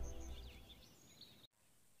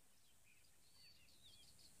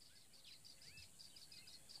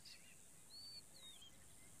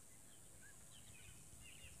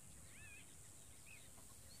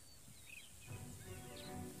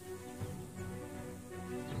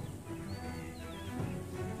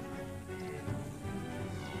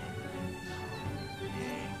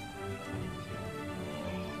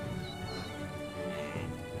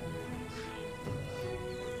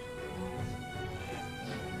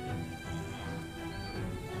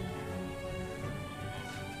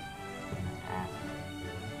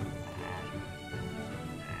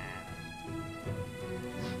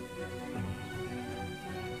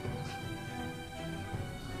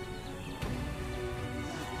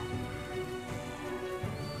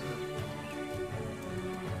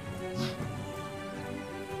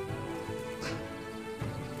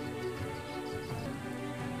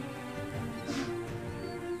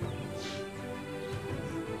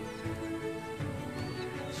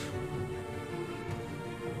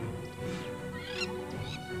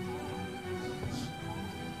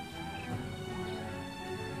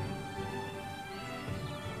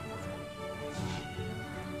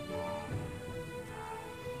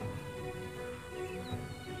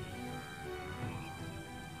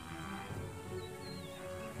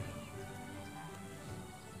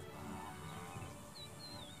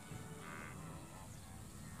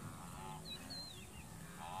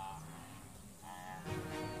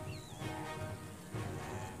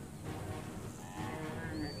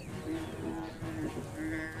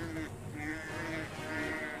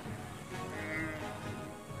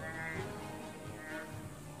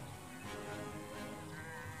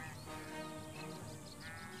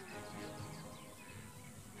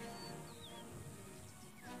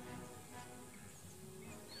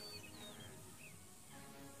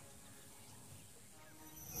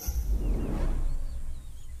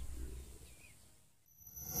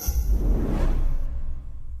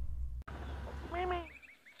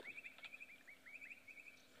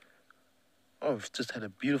 Oh, we've just had a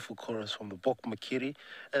beautiful chorus from the Bok Makiri,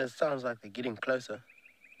 and it sounds like they're getting closer.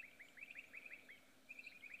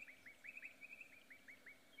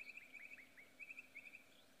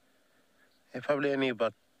 They're probably only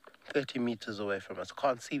about 30 meters away from us.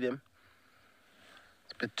 Can't see them.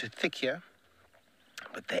 It's a bit too thick here,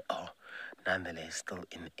 but they are nonetheless still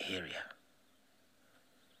in the area.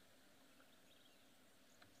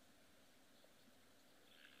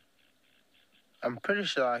 I'm pretty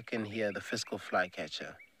sure I can hear the fiscal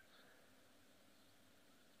flycatcher.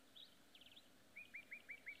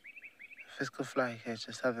 Fiscal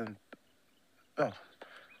flycatcher, southern... Oh,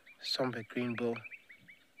 somber greenbill.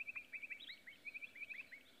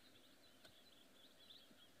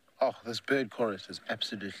 Oh, this bird chorus is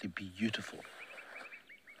absolutely beautiful.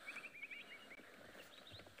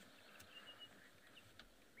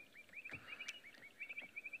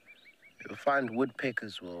 You'll find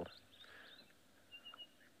woodpeckers will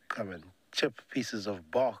come and chip pieces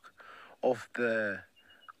of bark off the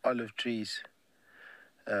olive trees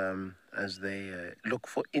as they look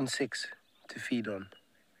for insects to feed on.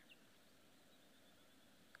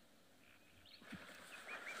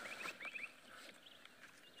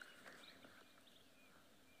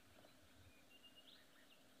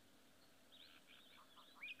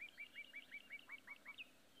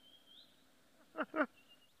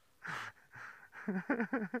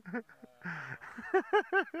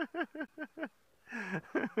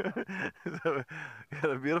 So we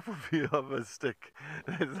got a beautiful view of a stick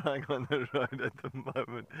that's lying on the road at the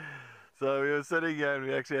moment. So we were sitting here and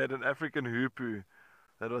we actually had an African hoopoe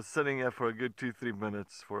that was sitting here for a good 2-3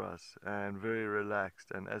 minutes for us and very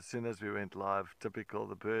relaxed. And as soon as we went live, typical,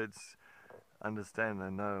 the birds understand, they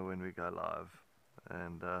know when we go live.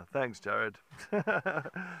 And thanks, Jared.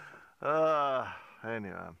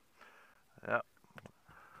 Anyway, yeah.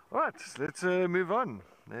 Alright, let's move on.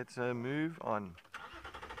 Let's move on.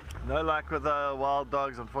 No luck with the wild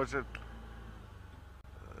dogs, unfortunately.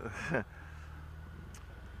 The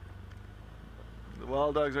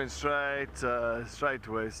wild dogs went straight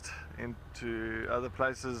west into other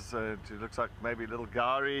places. It looks like maybe Little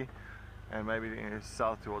Gowrie and maybe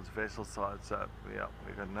south towards Vessel side. So yeah,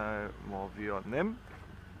 we got no more view on them.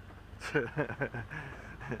 So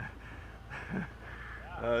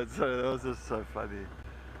that was just so funny.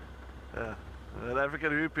 Yeah. An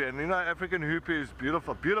African hoopie, and you know, African hoopie is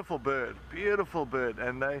beautiful, beautiful bird,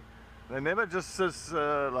 and they never just sit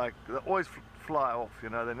like, they always fly off, you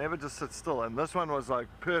know, they never just sit still, and this one was like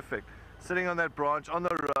perfect, sitting on that branch on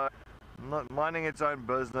the road, not minding its own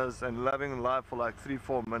business and loving life for like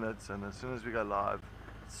 3-4 minutes, and as soon as we go live,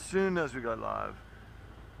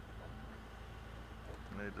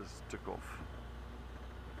 they just took off.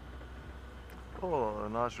 Oh, a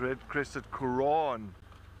nice red-crested Quran.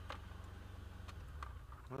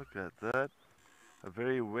 Look at that. A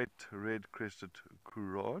very wet red-crested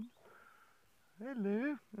Quran.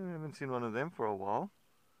 Hello. I haven't seen one of them for a while.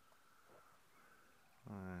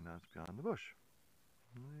 And now it's behind the bush.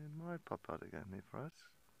 It might pop out again there for us.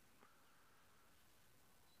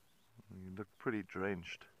 You look pretty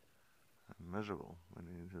drenched and miserable when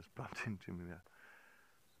you just bumped into me there.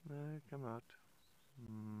 No, come out.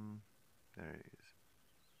 There he is.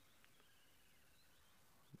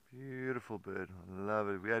 Beautiful bird. I love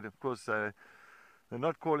it. We had, of course, they're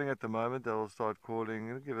not calling at the moment. They will start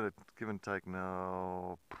calling. I'll give it a give and take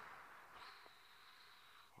now.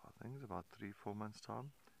 I think it's about 3-4 months'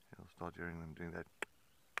 time. You'll start hearing them doing that.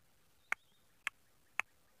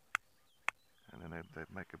 And then they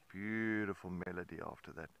make a beautiful melody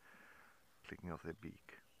after that, clicking off their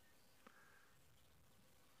beak.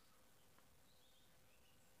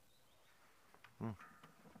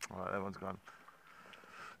 Alright, that one's gone.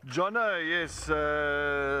 Jono, yes,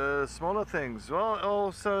 smaller things. Well,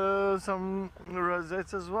 also some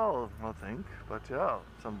rosettes as well, I think. But yeah,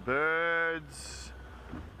 some birds.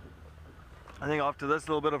 I think after this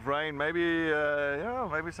little bit of rain, maybe, yeah,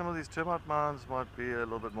 maybe some of these termite mounds might be a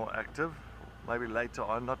little bit more active. Maybe later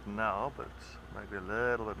on, not now, but maybe a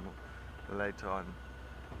little bit more later on.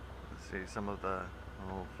 Let's see some of the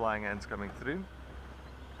little flying ants coming through.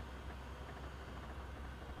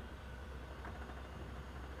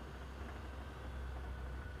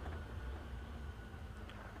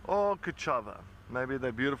 Or Kuchava, maybe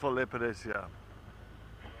the beautiful leopardess here.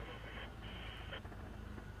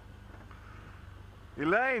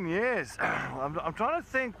 Elaine, yes. I'm trying to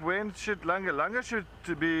think, when should Langa should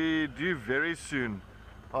be due very soon,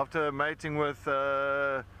 after mating with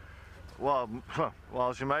well,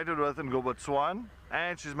 she mated with Ngubut Swan,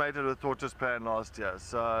 and she's mated with Tortoise Pan last year,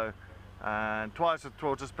 so, and twice with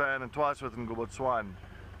Tortoise Pan and twice with Ngubut Swan,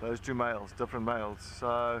 those two males, different males,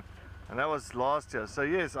 so, and that was last year. So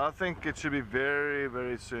yes, I think it should be very,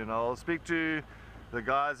 very soon. I'll speak to the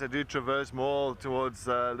guys that do traverse more towards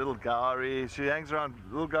Little Gowrie. She hangs around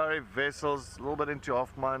Little Gowrie, Vessels, a little bit into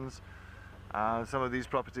Hoffman's, some of these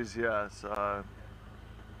properties here. So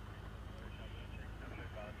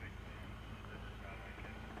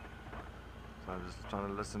I'm just trying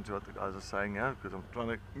to listen to what the guys are saying here, because I'm trying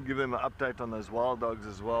to give them an update on those wild dogs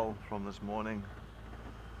as well from this morning.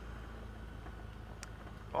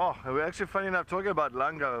 Oh, we're actually, funny enough, talking about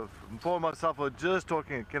Langa. Paul and myself were just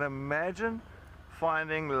talking. Can you imagine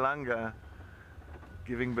finding Langa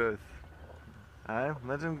giving birth?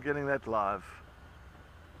 Imagine getting that live.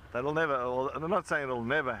 That'll never, I'm not saying it'll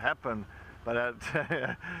never happen, but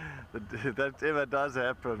that ever does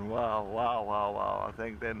happen, wow, wow, wow, wow. I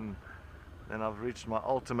think then I've reached my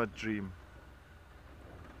ultimate dream.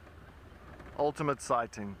 Ultimate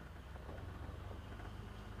sighting.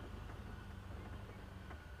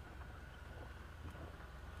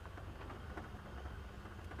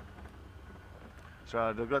 So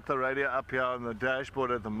I've got the radio up here on the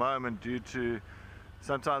dashboard at the moment due to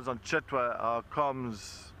sometimes on Chitwa our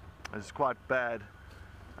comms is quite bad,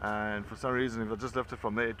 and for some reason if I just lift it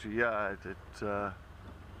from there to here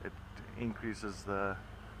it increases the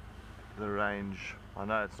range. I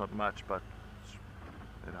know it's not much, but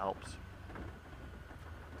it helps.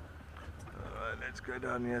 Alright, let's go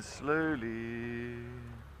down here slowly.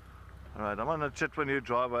 Alright, I'm on a Chitwa new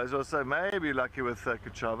driveway, as I say, maybe lucky with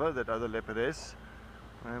Kuchava, that other leopardess.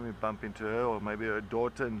 Maybe bump into her, or maybe her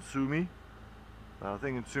daughter Nsumi. I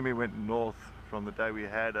think Nsumi went north from the day we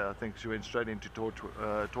had her. I think she went straight into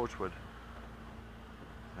Torchwood.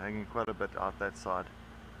 Hanging quite a bit out that side.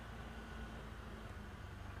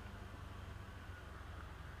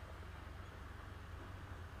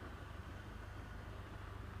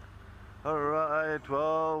 Alright,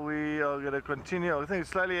 well, we are going to continue. I think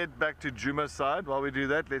slowly head back to Juma's side. While we do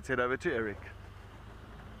that, let's head over to Eric.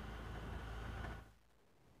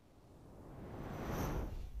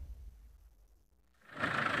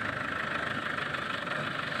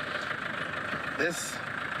 This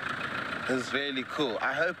is really cool.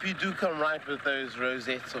 I hope you do come right with those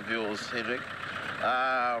rosettes of yours, Cedric.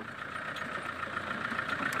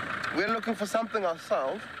 We're looking for something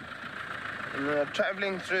ourselves. And we're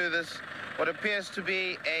traveling through this what appears to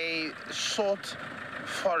be a short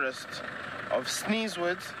forest of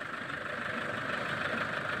sneezewood,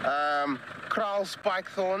 kraal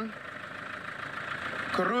spikethorn,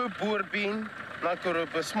 karoo boerbean, not karoo,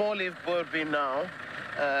 but small leaf boerbean now,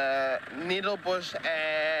 needlebush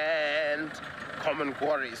and common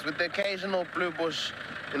quarries, with the occasional blue bush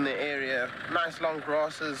in the area. Nice long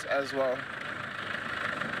grasses as well.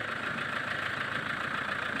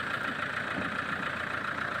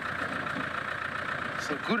 It's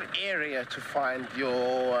a good area to find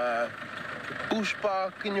your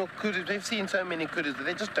bushbuck and your kudus. We've seen so many kudus, but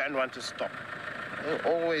they just don't want to stop. They're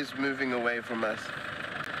always moving away from us.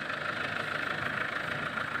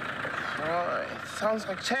 Right, sounds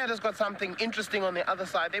like Chad has got something interesting on the other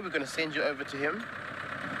side there. We're going to send you over to him.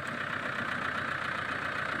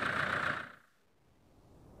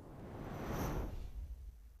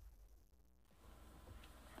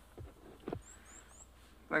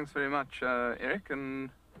 Thanks very much, Eric, and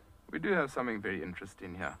we do have something very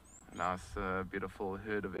interesting here. A nice, beautiful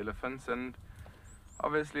herd of elephants, and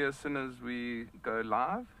obviously as soon as we go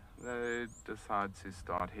live, they decide to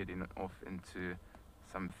start heading off into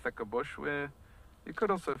some thicker bush where you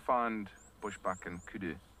could also find bushbuck and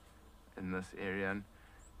kudu in this area. And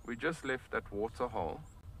we just left that water hole,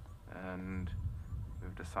 and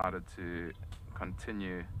we've decided to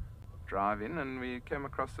continue driving, and we came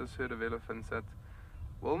across this herd of elephants that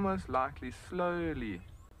will most likely slowly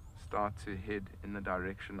start to head in the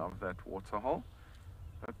direction of that water hole.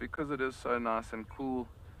 But because it is so nice and cool,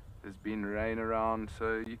 there's been rain around,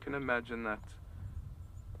 so you can imagine that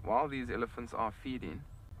while these elephants are feeding,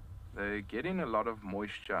 they're getting a lot of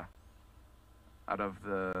moisture out of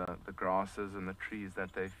the grasses and the trees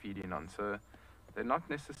that they're feeding on. So they're not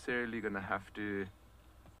necessarily going to have to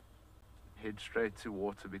head straight to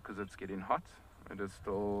water because it's getting hot. It is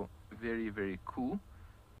still very, very cool.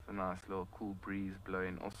 It's a nice little cool breeze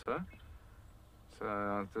blowing also. So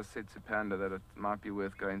I just said to Panda that it might be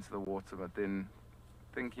worth going to the water, but then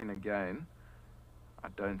thinking again, I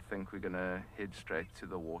don't think we're going to head straight to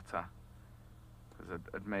the water, because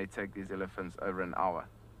it may take these elephants over an hour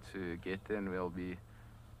to get there, and we'll be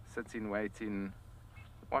sitting, waiting,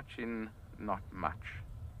 watching not much.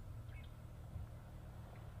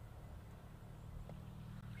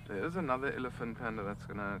 There is another elephant, Panda, that's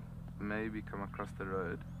going to maybe come across the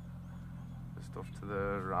road, just off to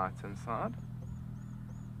the right hand side.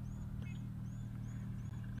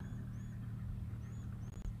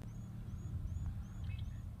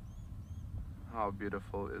 How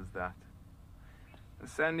beautiful is that?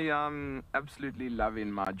 Sandy, I'm absolutely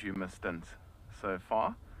loving my Djuma stint so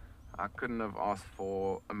far. I couldn't have asked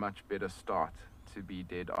for a much better start, to be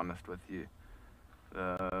dead honest with you.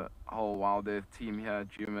 The whole WildEarth team here at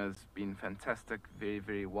Djuma has been fantastic, very,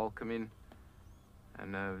 very welcoming,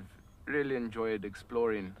 and I've really enjoyed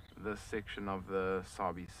exploring this section of the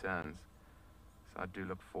Sabi Sands. So I do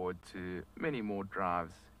look forward to many more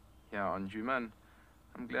drives here on Djuma, and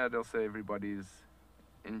I'm glad also everybody's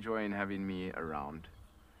enjoying having me around.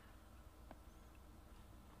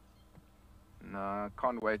 And I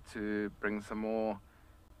can't wait to bring some more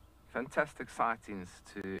fantastic sightings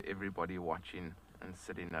to everybody watching and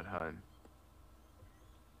sitting at home.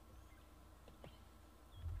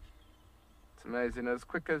 It's amazing, as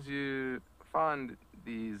quick as you find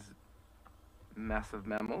these massive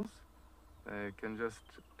mammals, they can just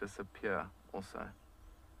disappear also.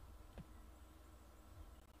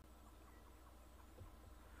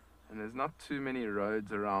 And there's not too many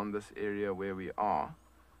roads around this area where we are,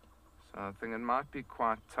 so I think it might be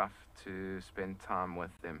quite tough to spend time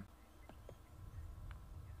with them.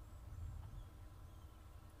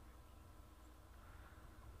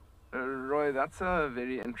 Roy, that's a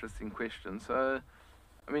very interesting question. So,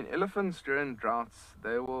 I mean, elephants during droughts,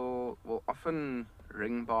 they will often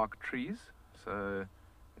ring bark trees. So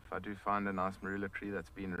if I do find a nice marula tree that's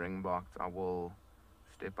been ring barked, I will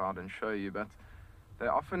step out and show you. But they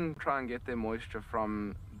often try and get their moisture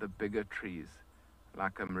from the bigger trees,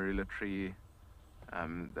 like a marula tree.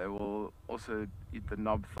 They will also eat the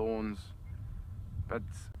knob thorns, but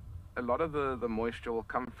a lot of the moisture will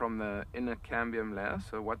come from the inner cambium layer.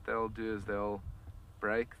 So what they'll do is they'll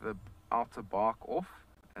break the outer bark off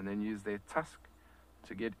and then use their tusk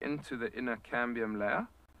to get into the inner cambium layer,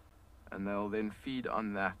 and they'll then feed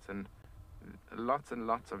on that, and lots and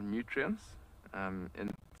lots of nutrients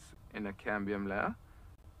in a cambium layer,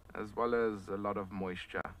 as well as a lot of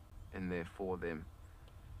moisture in there for them.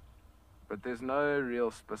 But there's no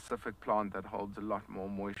real specific plant that holds a lot more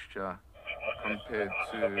moisture compared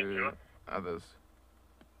to others.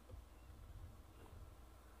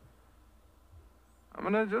 I'm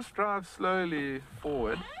gonna just drive slowly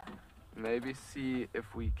forward maybe see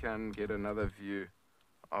if we can get another view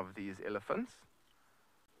of these elephants.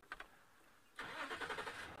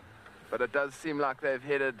 But it does seem like they've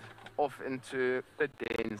headed off into the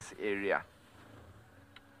dense area.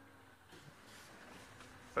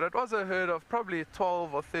 But it was a herd of probably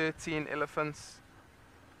 12 or 13 elephants.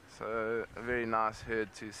 So a very nice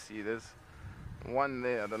herd to see. There's one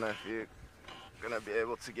there. I don't know if you're going to be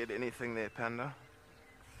able to get anything there, Panda.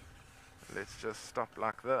 Let's just stop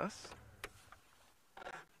like this.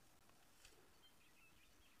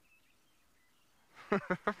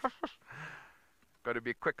 Got to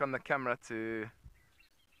be quick on the camera to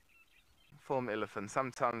film elephants.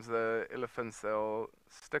 Sometimes the elephants, they'll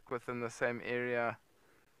stick within the same area.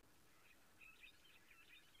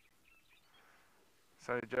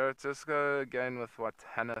 Sorry, Jared, just go again with what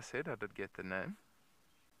Hannah said. I did get the name.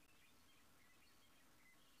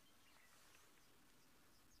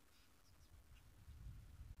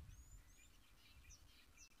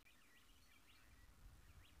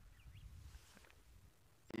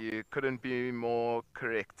 You couldn't be more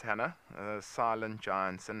correct, Hannah. Silent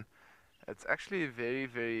giants. And it's actually very,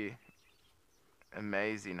 very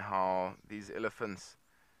amazing how these elephants,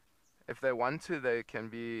 if they want to, they can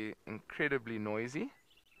be incredibly noisy.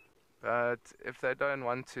 But if they don't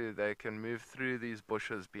want to, they can move through these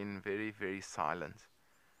bushes being very, very silent.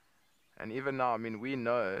 And even now, I mean, we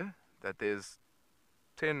know that there's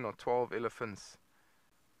 10 or 12 elephants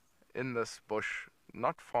in this bush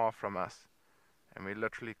not far from us, and we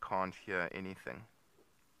literally can't hear anything.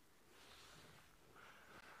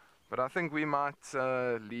 But I think we might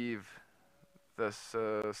leave this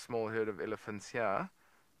small herd of elephants here.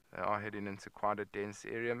 They are heading into quite a dense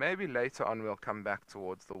area. Maybe later on we'll come back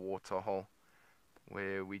towards the water hole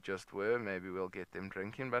where we just were. Maybe we'll get them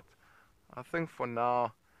drinking. But I think for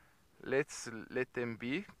now, let's let them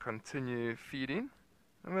be, continue feeding,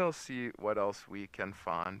 and we'll see what else we can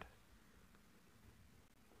find.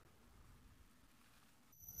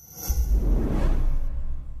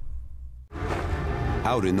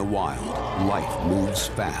 Out in the wild, life moves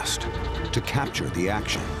fast. To capture the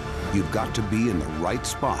action, you've got to be in the right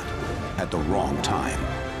spot at the wrong time.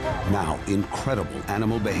 Now, incredible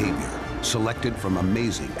animal behavior, selected from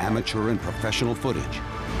amazing amateur and professional footage,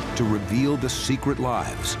 to reveal the secret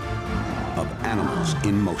lives of animals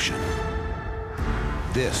in motion.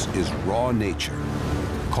 This is raw nature,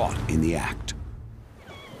 caught in the act.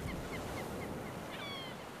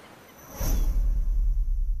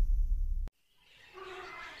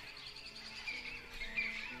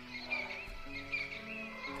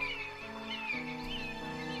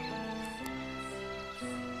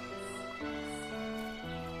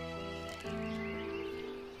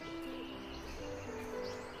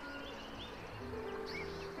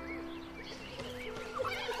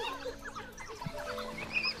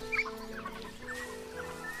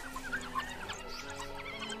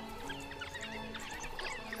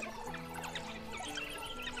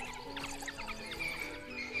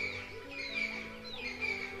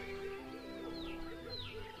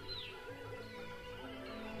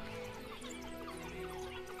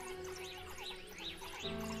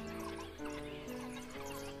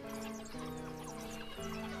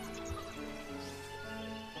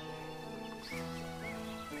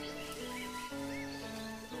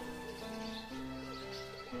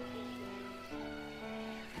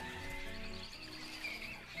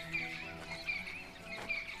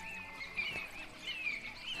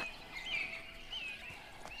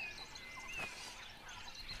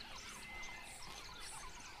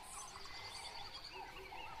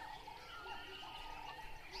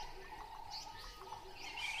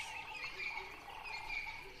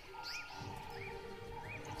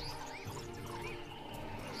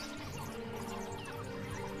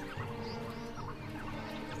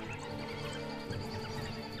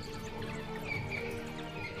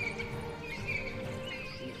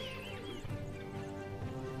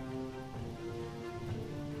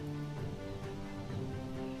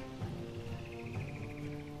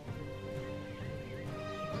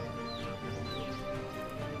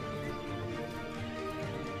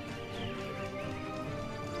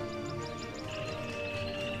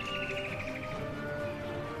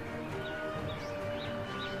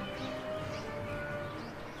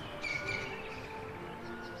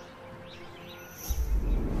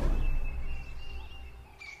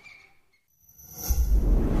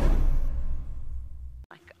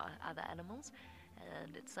 Other animals,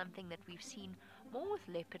 and it's something that we've seen more with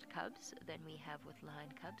leopard cubs than we have with lion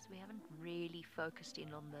cubs. We haven't really focused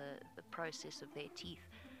in on the process of their teeth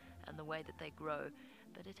and the way that they grow,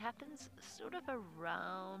 but it happens sort of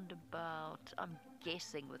around about, I'm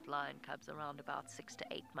guessing with lion cubs, around about 6 to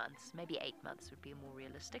 8 months, maybe 8 months would be more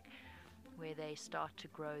realistic, where they start to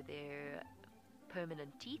grow their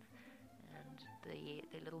permanent teeth, and their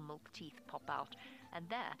little milk teeth pop out, and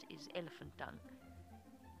that is elephant dung.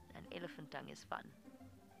 And elephant dung is fun.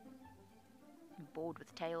 I'm bored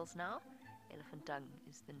with tails now. Elephant dung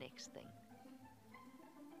is the next thing.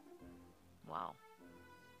 Wow.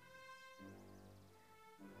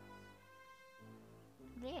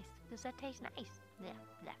 Yes, does that taste nice? Yeah,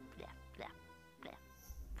 blah, blah, blah, blah.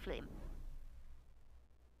 Phlegm.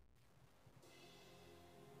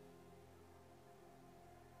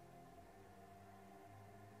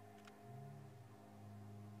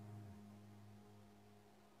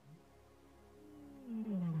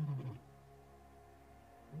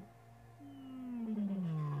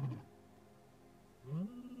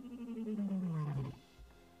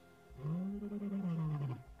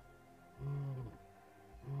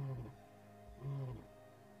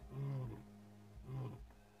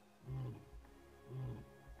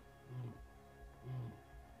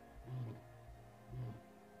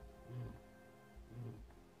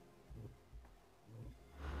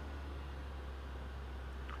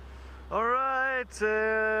 Alright,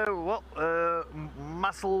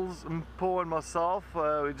 Muscles, Paul and myself,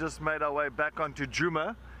 we just made our way back onto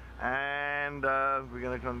Djuma, and we're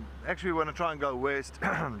going to actually we want to try and go west,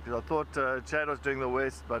 because I thought Chad was doing the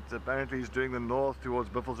west, but apparently he's doing the north towards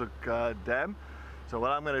Buffelshoek Dam. So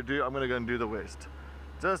what I'm going to do, I'm going to go and do the west.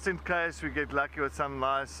 Just in case we get lucky with some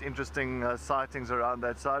nice, interesting sightings around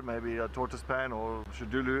that side, maybe Tortoisepan or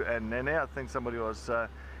Shidulu and Nene. I think somebody was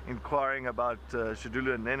inquiring about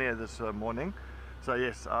Shidulu and Nene this morning. So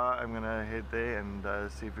yes, I'm going to head there and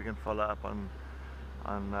see if we can follow up on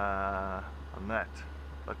that.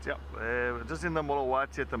 But yeah, we're just in the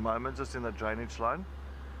Molowati at the moment, just in the drainage line.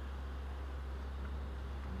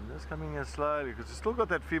 I'm just coming here slowly because we've still got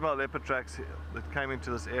that female leopard tracks that came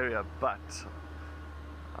into this area, but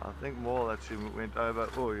I think more that she went over.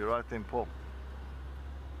 Oh, you're right then, Paul.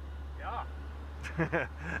 Yeah.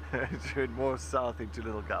 She went more south into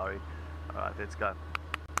Little Gowrie. Alright, let's go.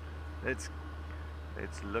 Let's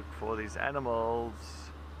look for these animals.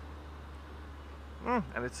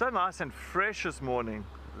 And it's so nice and fresh this morning.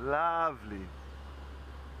 Lovely.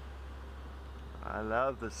 I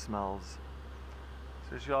love the smells.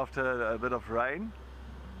 Especially after a bit of rain.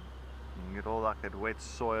 You get all like that wet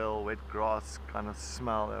soil, wet grass kind of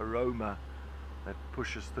smell, aroma that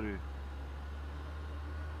pushes through.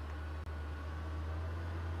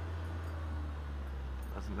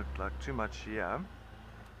 Doesn't look like too much here.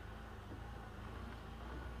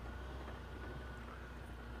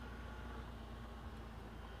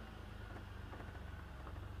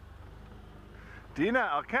 Dina,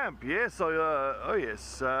 our camp, yes, oh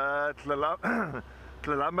yes, Tlalamba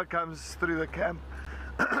comes through the camp.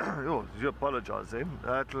 Oh, you apologize then.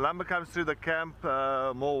 Tlalamba comes through the camp,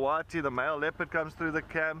 Molowati, the male leopard, comes through the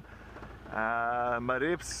camp.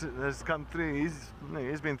 Marips has come through, he's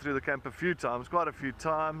been through the camp a few times, quite a few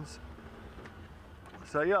times.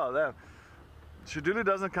 So yeah, Shidulu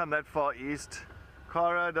doesn't come that far east.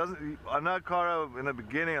 Cara doesn't, I know Cara in the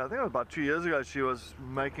beginning, I think it was about 2 years ago, she was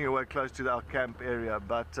making her way close to our camp area,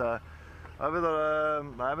 but I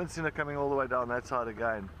haven't seen her coming all the way down that side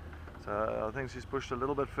again. So I think she's pushed a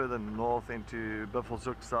little bit further north into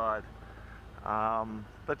Buffelshoek side.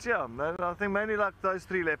 But yeah, I think mainly like those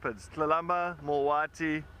three leopards, Tlalamba,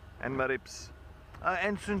 Molowati and Marips.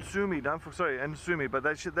 And Sunsumi, and Sumi,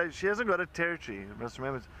 but she hasn't got a territory, you must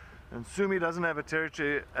remember. And Sumi doesn't have a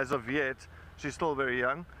territory as of yet. She's still very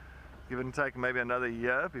young. Give and take maybe another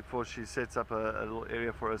year before she sets up a little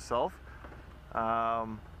area for herself.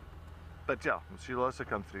 But yeah, she'll also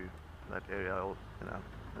come through that area, you know.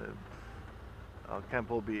 Our camp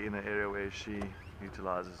will be in an area where she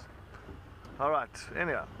utilizes. Alright,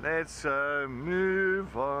 anyhow, let's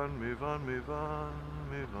move on.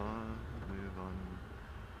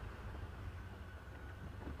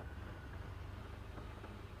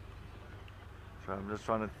 So I'm just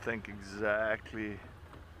trying to think exactly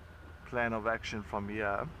plan of action from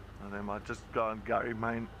here, and then I might just go on Gowrie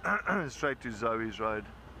Main straight to Zoe's Road.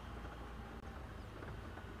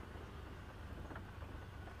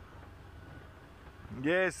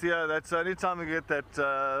 Yes, yeah, that's the only time we get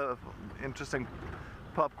that interesting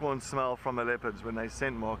popcorn smell from the leopards when they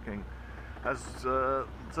scent marking. So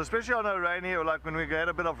especially on a rainy, or like when we get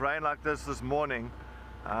a bit of rain like this morning,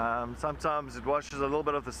 sometimes it washes a little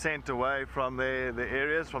bit of the scent away from the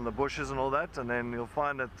areas, from the bushes and all that, and then you'll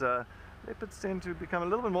find that leopards tend to become a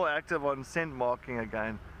little bit more active on scent marking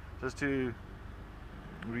again, just to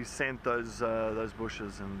rescent those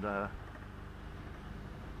bushes and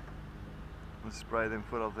spray them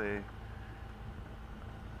full of their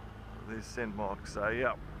scent marks. So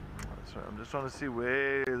yeah, so I'm just trying to see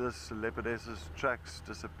where this leopardess's tracks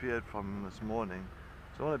disappeared from this morning.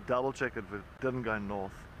 So I want to double check it if it didn't go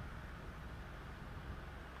north.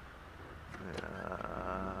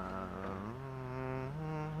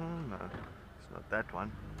 No, it's not that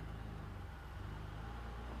one.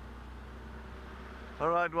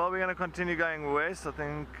 Alright, well, we're going to continue going west. I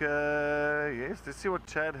think, yes, let's see what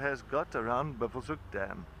Chad has got around Buffelshoek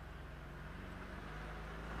Dam.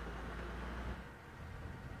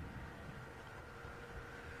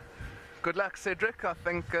 Good luck, Cedric. I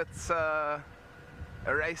think it's a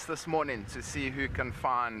race this morning to see who can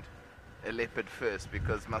find a leopard first,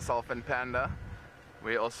 because myself and Panda,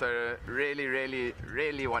 we also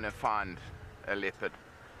really want to find a leopard.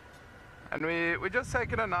 And we just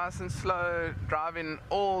take it a nice and slow, driving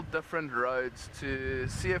all different roads to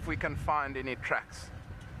see if we can find any tracks.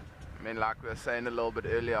 I mean, like we were saying a little bit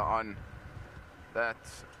earlier on, that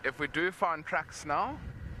if we do find tracks now,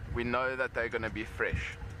 we know that they're going to be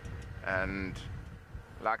fresh. And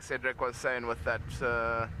like Cedric was saying, with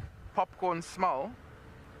that popcorn smell,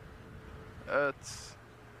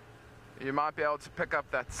 you might be able to pick up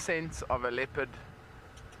that scent of a leopard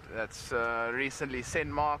that's recently scent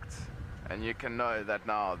marked, and you can know that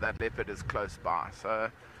now that leopard is close by. So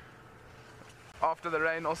after the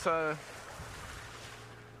rain also,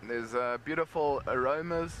 there's beautiful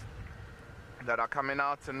aromas that are coming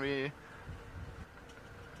out, and we're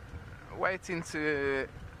waiting to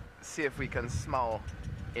see if we can smell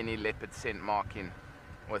any leopard scent marking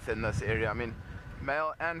within this area. I mean,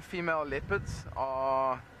 male and female leopards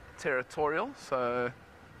are territorial, so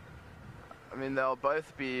I mean they'll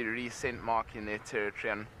both be re-scent marking their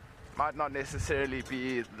territory, and might not necessarily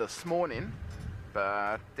be this morning,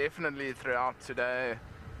 but definitely throughout today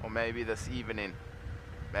or maybe this evening.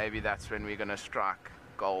 Maybe that's when we're going to strike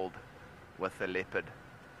gold with the leopard.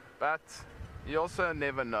 But you also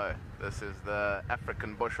never know. This is the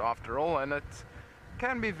African bush after all, and it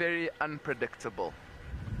can be very unpredictable.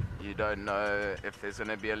 You don't know if there's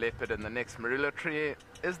going to be a leopard in the next marula tree.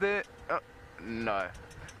 Is there? No.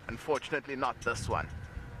 Unfortunately not this one.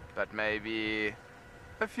 But maybe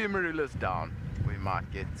a few marulas down, we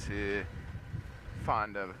might get to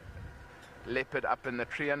find a leopard up in the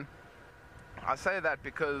tree. And I say that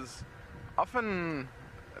because often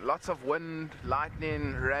lots of wind,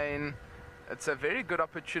 lightning, rain, it's a very good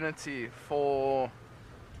opportunity for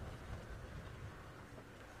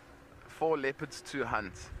leopards to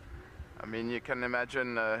hunt. I mean, you can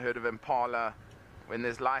imagine a herd of impala, when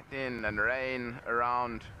there's lightning and rain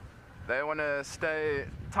around, they want to stay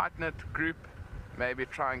tight-knit group, maybe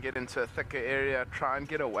try and get into a thicker area, try and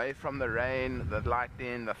get away from the rain, the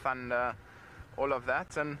lightning, the thunder, all of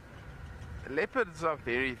that. And leopards are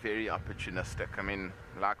very opportunistic. I mean,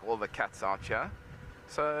 like all the cats out here.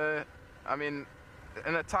 So, I mean,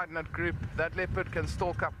 in a tight-knit group, that leopard can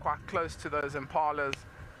stalk up quite close to those impalas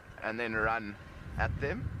and then run at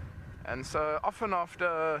them. And so often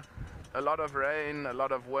after a lot of rain, a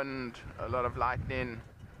lot of wind, a lot of lightning,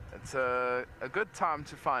 it's a good time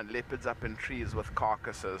to find leopards up in trees with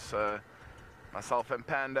carcasses. So myself and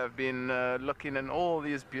Panda have been looking in all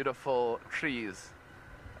these beautiful trees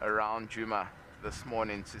around Djuma this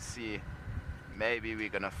morning to see maybe we're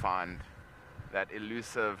going to find that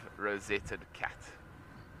elusive rosetted cat.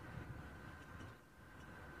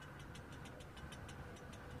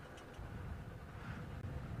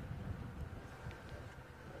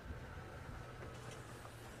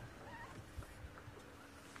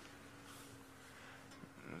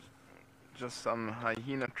 Just some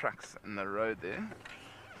hyena tracks in the road there.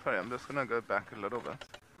 Sorry, I'm just going to go back a little bit.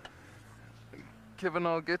 Kevin,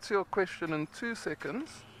 I'll get to your question in 2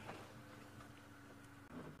 seconds.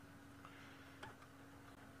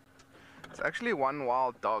 It's actually one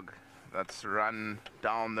wild dog that's run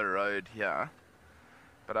down the road here.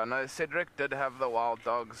 But I know Cedric did have the wild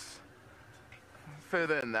dogs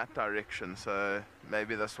further in that direction, so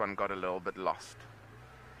maybe this one got a little bit lost.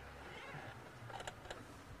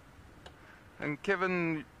 And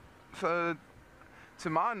Kevin, so to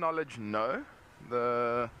my knowledge, no.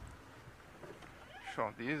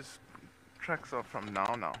 Sure, these tracks are from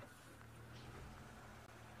now.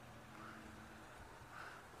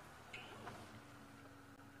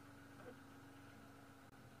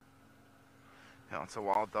 Yeah, it's a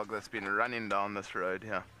wild dog that's been running down this road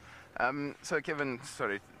here. So Kevin,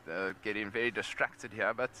 sorry, getting very distracted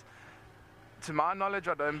here, but to my knowledge,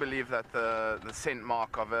 I don't believe that the scent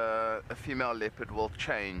mark of a female leopard will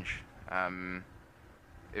change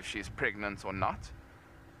if she's pregnant or not.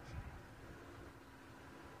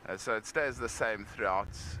 So it stays the same throughout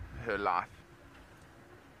her life.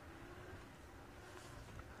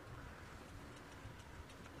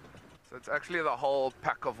 So it's actually the whole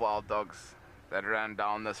pack of wild dogs that ran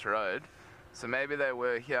down this road. So maybe they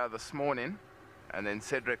were here this morning, and then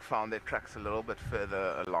Cedric found their tracks a little bit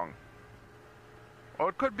further along. Or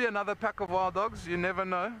it could be another pack of wild dogs, you never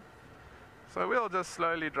know. So we'll just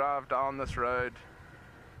slowly drive down this road.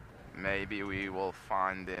 Maybe we will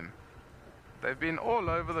find them. They've been all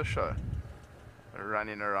over the show,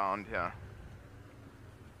 running around here.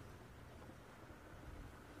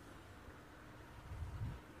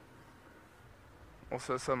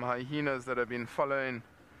 Also some hyenas that have been following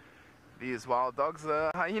these wild dogs.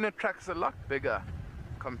 The hyena track's a lot bigger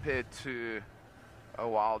compared to a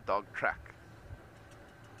wild dog track.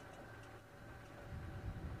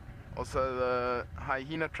 Also the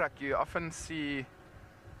hyena track, you often see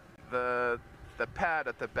the pad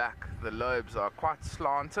at the back, the lobes are quite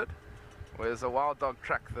slanted, whereas a wild dog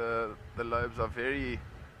track, the lobes are very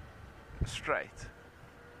straight.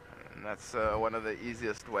 And that's one of the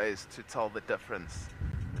easiest ways to tell the difference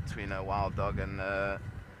between a wild dog and a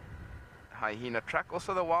hyena track.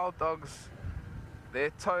 Also the wild dogs, their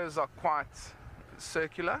toes are quite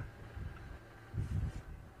circular.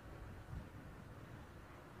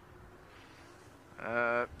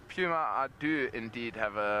 Puma, I do indeed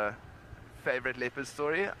have a favorite leopard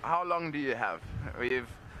story. How long do you have? We've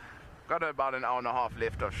got about an hour and a half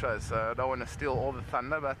left of show, so I don't want to steal all the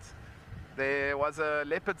thunder, but there was a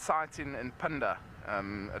leopard sighting in Punda.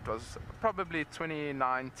 It was probably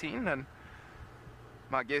 2019, and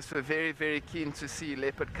my guests were very, very keen to see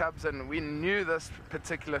leopard cubs, and we knew this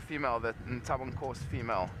particular female, the Ntabonkosi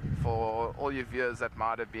female. For all you viewers that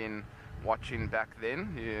might have been watching back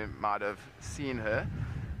then, you might have seen her,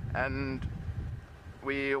 and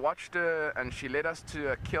we watched her, and she led us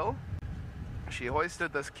to a kill. She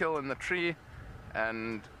hoisted this kill in the tree,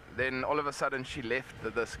 and then all of a sudden she left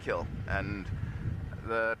this kill. And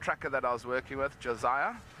the tracker that I was working with,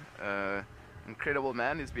 Josiah, incredible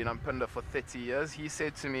man, he's been on Punda for 30 years, he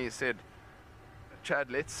said to me, he said,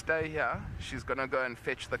 Chad, let's stay here, she's gonna go and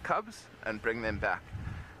fetch the cubs and bring them back.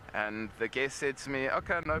 And the guest said to me,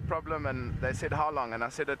 okay, no problem. And they said, how long? And I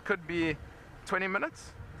said, it could be 20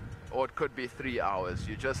 minutes or it could be 3 hours.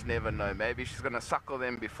 You just never know. Maybe she's going to suckle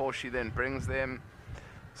them before she then brings them.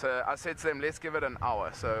 So I said to them, let's give it an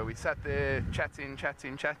hour. So we sat there chatting,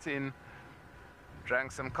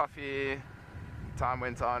 drank some coffee. Time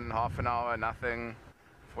went on, half an hour, nothing.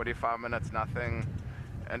 45 minutes, nothing.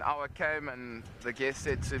 An hour came and the guest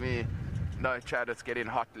said to me, no, Chad, it's getting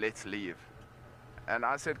hot, let's leave. And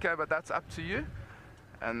I said, okay, but that's up to you.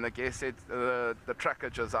 And the guest said, the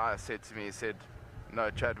tracker Josiah said to me, he said,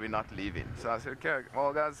 no, Chad, we're not leaving. So I said, okay,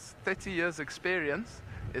 well, guys, 30 years experience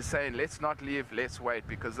is saying, let's not leave, let's wait,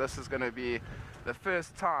 because this is going to be the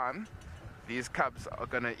first time these cubs are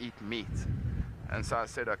going to eat meat. And so I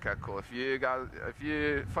said, okay, cool. If you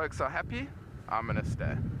folks are happy, I'm going to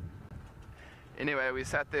stay. Anyway, we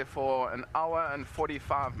sat there for an hour and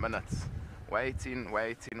 45 minutes, waiting.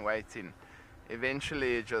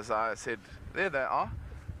 Eventually, Josiah said, there they are.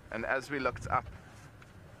 And as we looked up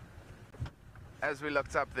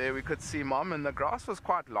there, we could see Mom, and the grass was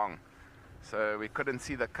quite long. So we couldn't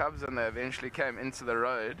see the cubs, and they eventually came into the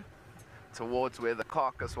road towards where the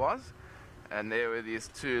carcass was. And there were these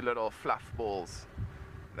two little fluff balls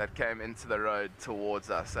that came into the road towards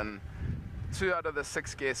us. And 2 out of the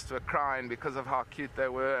 6 guests were crying because of how cute they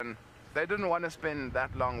were, and they didn't want to spend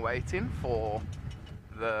that long waiting for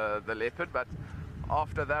the leopard, but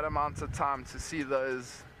after that amount of time to see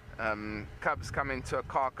those cubs come into a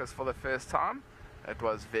carcass for the first time, it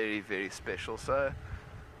was very, very special. So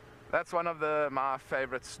that's one of my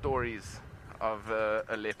favorite stories of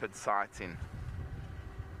a leopard sighting.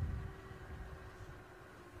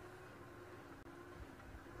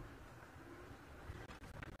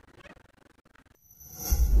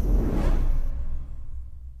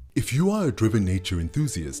 If you are a driven nature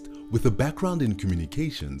enthusiast with a background in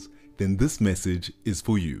communications, then this message is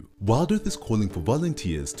for you. WildEarth is calling for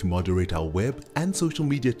volunteers to moderate our web and social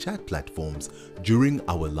media chat platforms during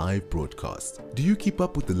our live broadcasts. Do you keep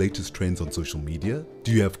up with the latest trends on social media?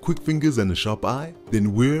 Do you have quick fingers and a sharp eye?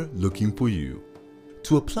 Then we're looking for you.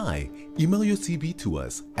 To apply, email your CV to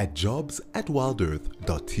us at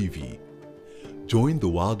jobs@wildearth.tv. Join the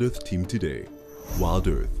WildEarth team today.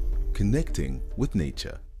 WildEarth, connecting with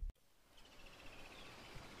nature.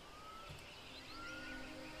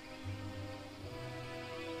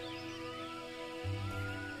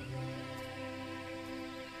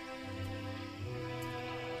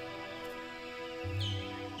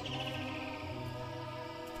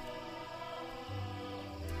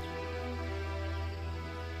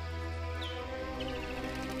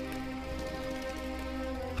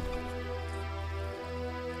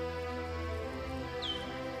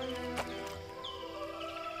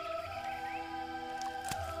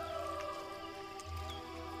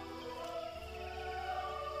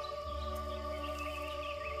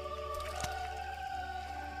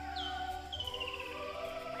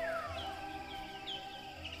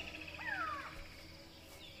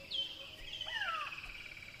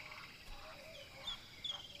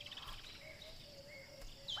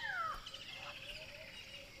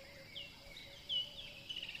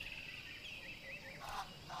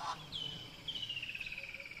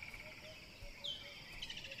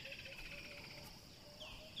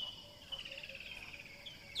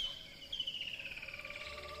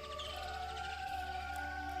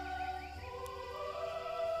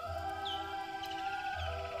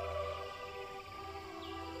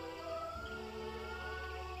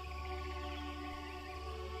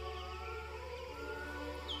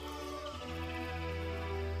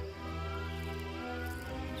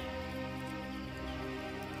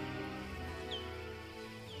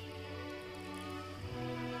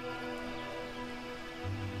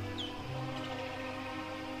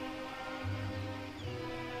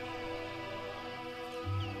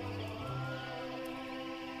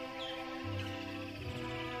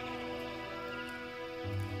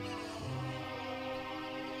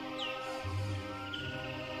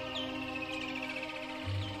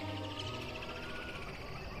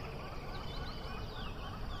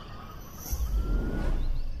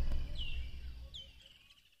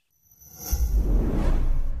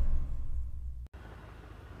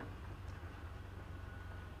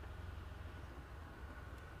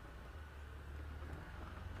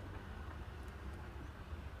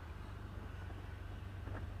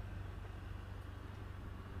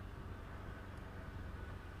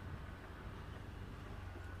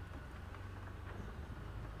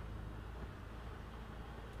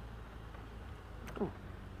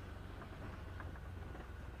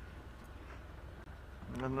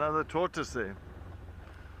 Another tortoise there.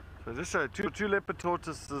 So just two leopard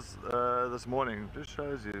tortoises this morning. Just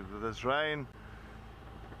shows you with this rain,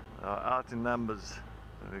 out in numbers.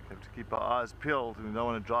 So we have to keep our eyes peeled. We don't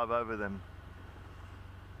want to drive over them.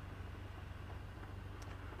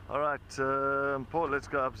 All right, Paul, let's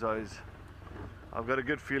go up Zoe's. I've got a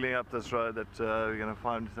good feeling up this road that we're going to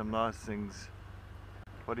find some nice things.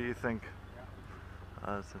 What do you think?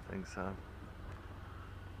 Yeah. I think so.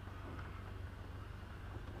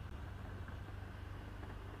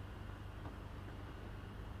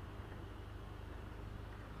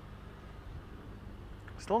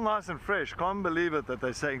 Still nice and fresh. Can't believe it that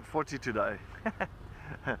they're saying 40 today.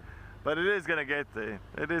 But it is going to get there.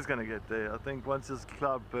 It is going to get there. I think once this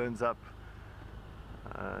cloud burns up,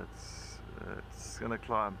 it's going to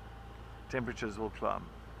climb. Temperatures will climb.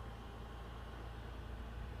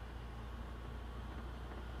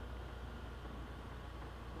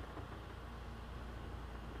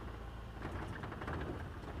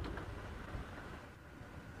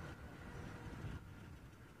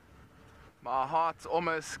 My heart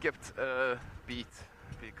almost skipped a beat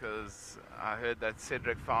because I heard that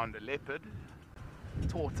Cedric found a leopard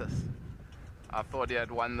tortoise. I thought he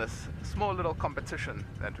had won this small little competition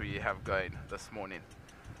that we have going this morning.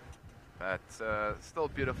 But still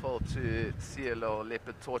beautiful to see a little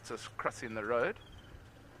leopard tortoise crossing the road.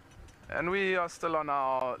 And we are still on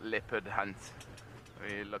our leopard hunt.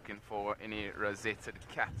 We're looking for any rosetted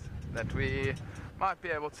cat that we might be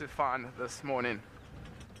able to find this morning.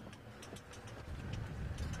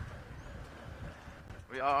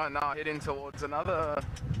 We are now heading towards another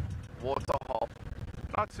waterhole,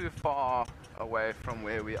 not too far away from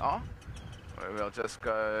where we are. We'll just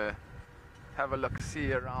go have a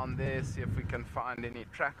look-see around there, see if we can find any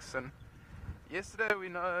tracks. And yesterday we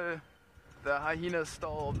know the hyenas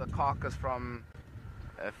stole the carcass from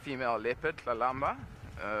a female leopard, Lalamba,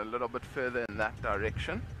 a little bit further in that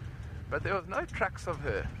direction. But there was no tracks of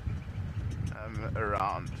her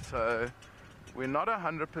around, so we're not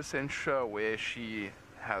 100% sure where she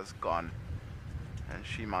has gone, and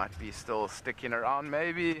she might be still sticking around.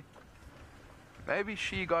 Maybe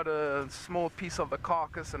she got a small piece of the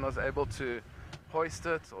carcass and was able to hoist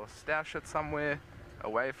it or stash it somewhere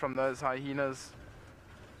away from those hyenas.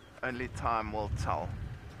 Only time will tell.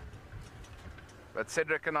 But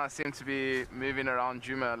Cedric and I seem to be moving around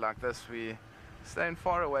Djuma like this. We staying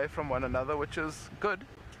far away from one another, which is good,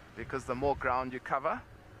 because the more ground you cover,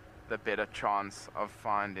 the better chance of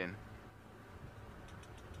finding.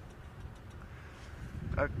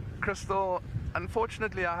 Crystal,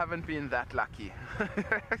 unfortunately I haven't been that lucky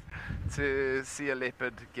to see a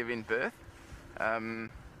leopard giving birth,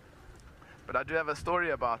 but I do have a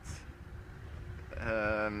story about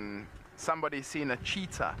somebody seeing a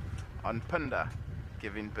cheetah on Punda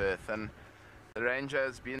giving birth, and the ranger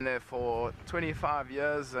has been there for 25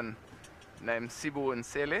 years and named Sibu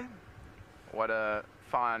Nsele. What a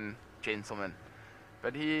fine gentleman.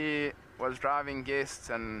 But he was driving guests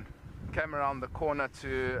and came around the corner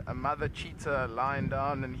to a mother cheetah lying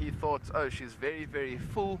down, and he thought, oh, she's very, very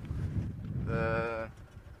full.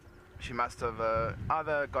 She must have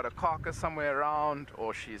either got a carcass somewhere around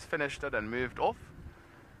or she's finished it and moved off.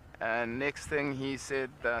 And next thing he said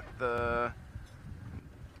that the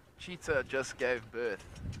cheetah just gave birth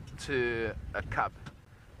to a cub,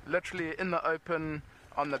 literally in the open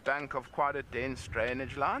on the bank of quite a dense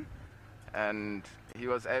drainage line, and he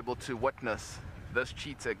was able to witness this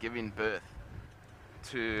cheetah giving birth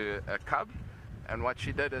to a cub. And what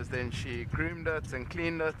she did is then she groomed it and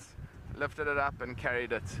cleaned it, lifted it up and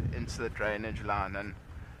carried it into the drainage line. And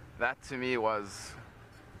that to me was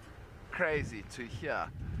crazy to hear,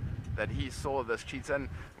 that he saw this cheetah. And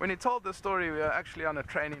when he told the story, we were actually on a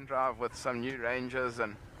training drive with some new rangers,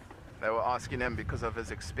 and they were asking him, because of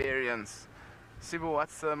his experience, Sibu,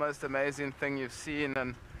 what's the most amazing thing you've seen?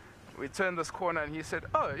 And we turned this corner and he said,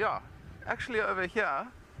 oh yeah, actually over here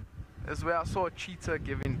is where I saw a cheetah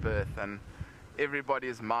giving birth. And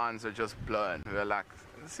everybody's minds are just blown. We were like,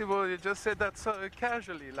 Sibu, you just said that so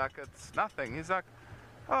casually, like it's nothing. He's like,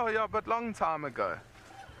 oh yeah, but long time ago.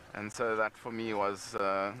 And so that for me was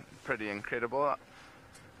pretty incredible.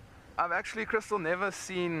 I've actually, Crystal, never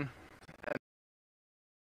seen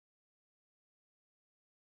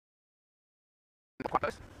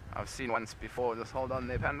I've seen once before, just hold on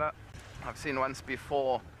there, Panda. I've seen once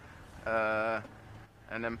before an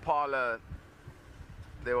impala.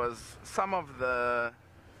 There was some of the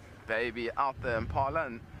baby out the impala,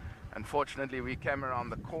 and unfortunately we came around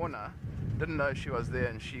the corner, didn't know she was there,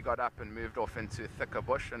 and she got up and moved off into thicker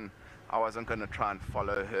bush, and I wasn't going to try and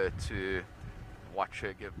follow her to watch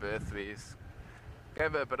her give birth. We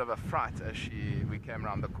Gave her a bit of a fright as we came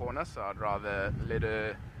around the corner, so I'd rather let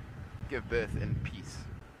her give birth in peace.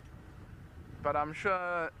 But I'm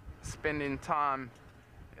sure spending time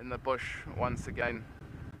in the bush once again,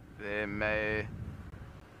 there may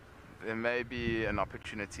be an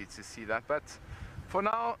opportunity to see that. But for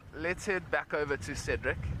now, let's head back over to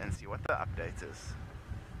Cedric and see what the update is.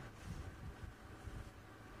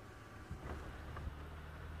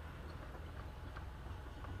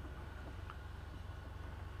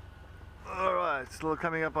 Alright, still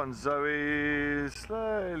coming up on Zoe,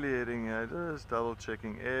 slowly heading out, just double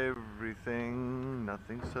checking everything,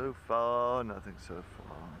 nothing so far, nothing so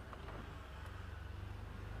far.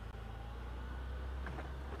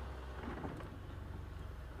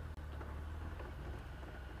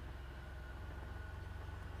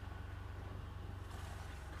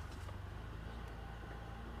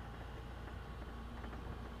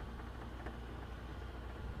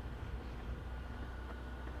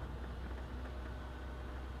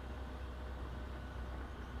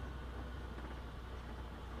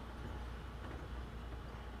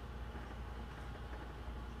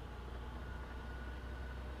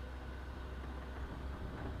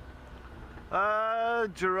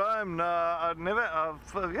 Jerome, no, I've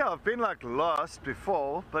been like lost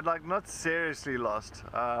before, but like not seriously lost.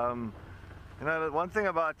 You know, one thing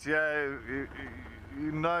about, you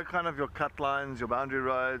know kind of your cut lines, your boundary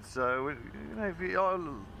roads, so, you know, if you're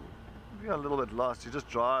a little bit lost, you just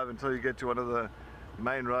drive until you get to one of the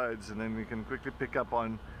main roads, and then you can quickly pick up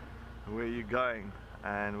on where you're going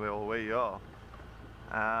and where you are.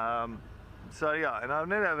 So yeah, and I've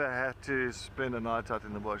never ever had to spend a night out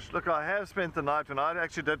in the bush. Look, I have spent the night when I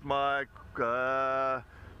actually did my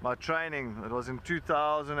my training. It was in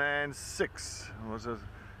 2006. It was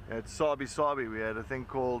at Sabi. We had a thing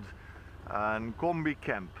called Nkombi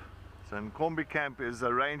Camp. So Nkombi Camp is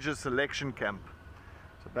a ranger selection camp.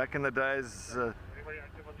 So back in the days,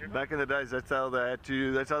 that's how they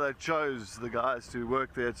chose the guys to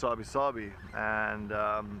work there at Sabi. And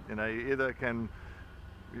you know, you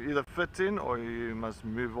either fit in or you must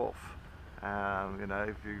move off. You know,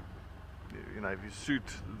 if you suit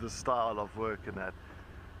the style of work and that.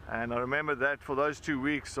 And I remember that for those 2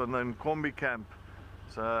 weeks on the Nkombi camp,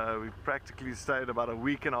 so we practically stayed about a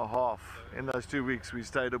week and a half. In those 2 weeks, we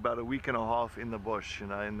stayed about a week and a half in the bush. You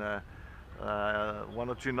know, in the 1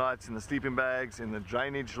 or 2 nights in the sleeping bags, in the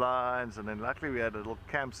drainage lines, and then luckily we had a little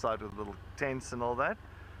campsite with little tents and all that.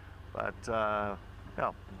 But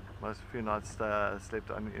yeah. A few nights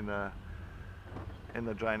slept in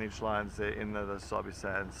the drainage lines there in the Sabi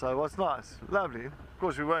sand. So it was nice, lovely. Of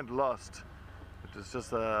course, we weren't lost. It was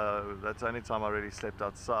just that's the only time I really slept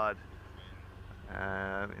outside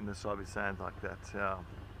in the Sabi sand like that. Yeah.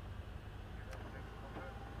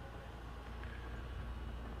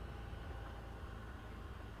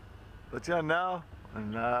 But yeah, now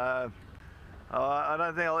and. I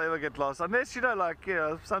don't think I'll ever get lost, unless, you know, like, you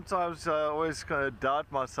know, sometimes I always kind of doubt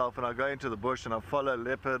myself when I go into the bush and I follow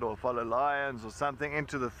leopard or follow lions or something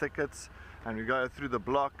into the thickets and we go through the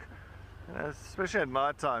block, you know, especially at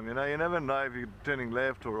night time. You know, you never know if you're turning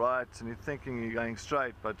left or right and you're thinking you're going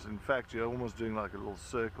straight, but in fact you're almost doing like a little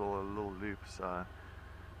circle or a little loop. So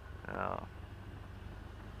yeah.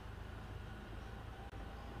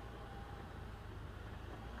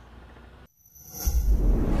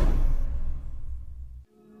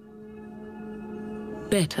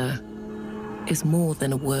 Better is more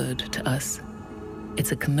than a word to us.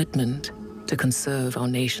 It's a commitment to conserve our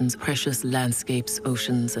nation's precious landscapes,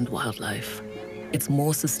 oceans, and wildlife. It's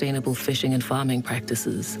more sustainable fishing and farming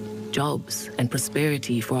practices, jobs and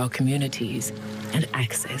prosperity for our communities, and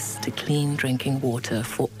access to clean drinking water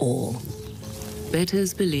for all. Better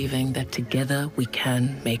is believing that together we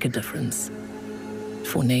can make a difference.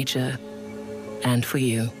 For nature and for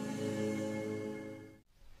you.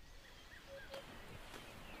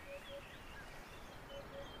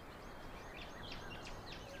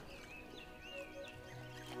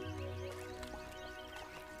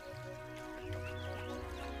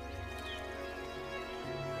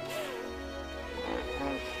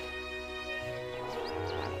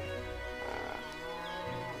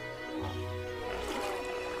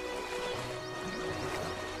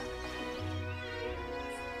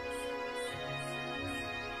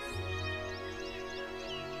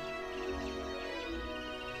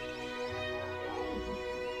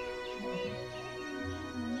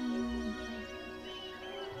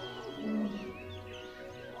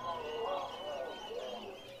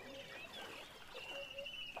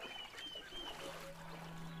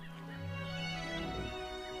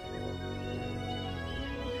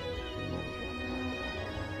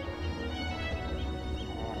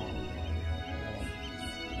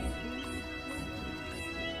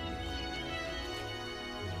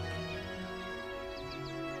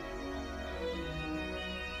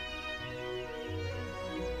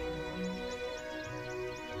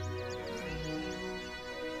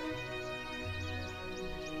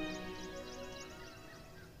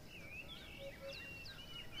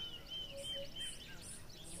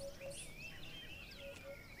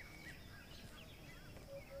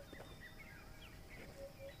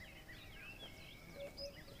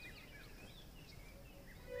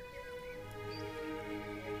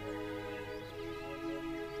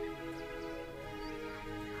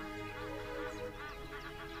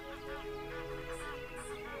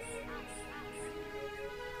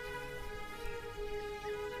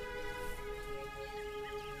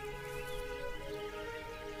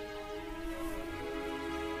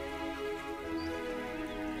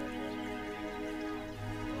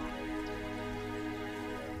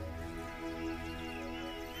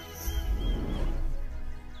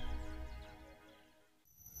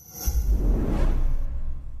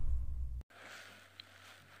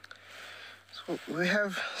 We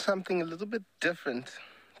have something a little bit different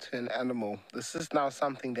to an animal. This is now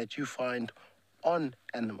something that you find on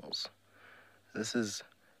animals. This is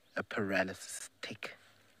a paralysis tick.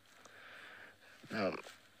 Now,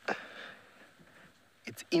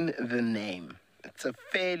 it's in the name. It's a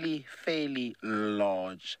fairly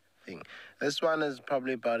large thing. This one is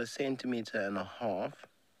probably about 1.5 centimeters.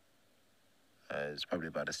 It's probably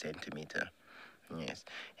about 1 centimeter. Yes,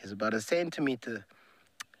 it's about 1 centimeter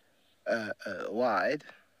wide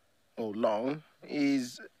or long.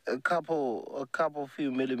 He's a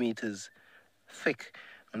few millimeters thick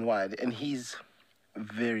and wide, and he's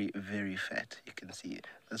very fat. You can see it.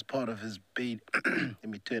 That's part of his belly. Let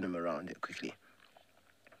me turn him around here quickly.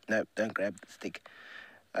 No, don't grab the stick.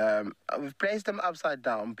 We've placed him upside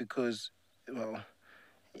down because, well,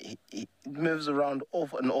 he moves around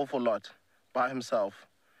an awful lot by himself,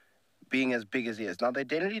 being as big as he is. Now, they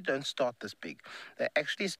generally don't start this big. They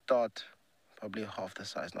actually start probably half the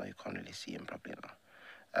size. Now, you can't really see him properly now.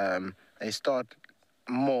 They start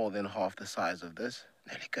more than half the size of this.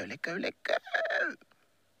 No, let go.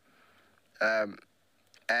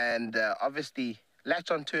 And obviously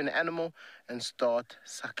latch onto an animal and start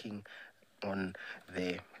sucking on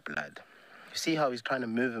their blood. You see how he's trying to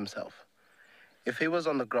move himself? If he was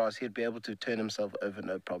on the grass, he'd be able to turn himself over,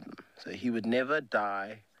 no problem. So he would never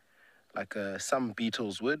die like some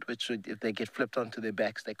beetles would, which would, if they get flipped onto their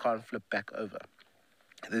backs, they can't flip back over.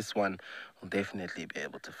 This one will definitely be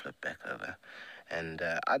able to flip back over. And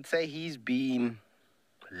I'd say he's been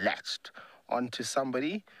latched onto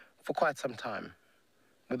somebody for quite some time.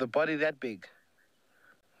 With a body that big,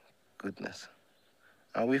 goodness.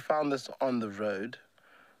 Now, we found this on the road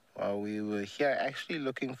while we were here actually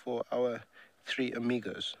looking for our 3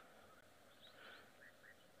 amigos.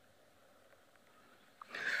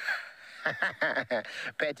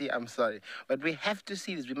 Patty, I'm sorry, but we have to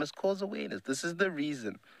see this. We must cause awareness. This is the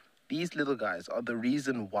reason. These little guys are the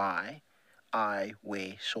reason why I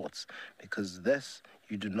wear shorts, because this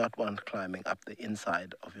you do not want climbing up the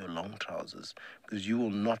inside of your long trousers, because you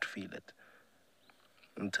will not feel it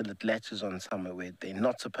until it latches on somewhere where they're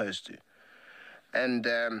not supposed to. And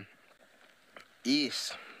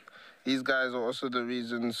yes, these guys are also the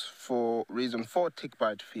reason for tick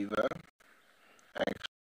bite fever.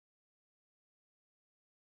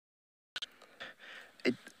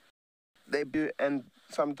 They do, and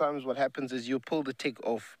sometimes what happens is you pull the tick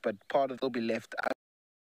off, but part of it will be left out.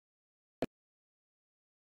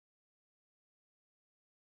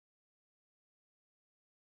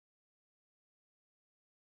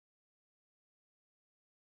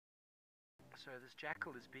 So this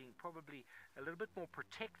jackal is being probably a little bit more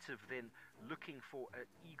protective than looking for an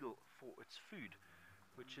eagle for its food,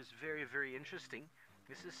 which is very interesting.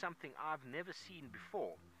 This is something I've never seen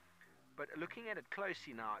before. But looking at it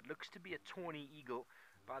closely now, it looks to be a tawny eagle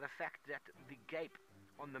by the fact that the gape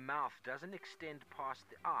on the mouth doesn't extend past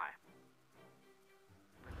the eye.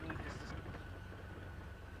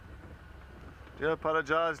 Do you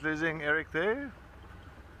apologize losing Eric there?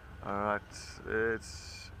 Alright,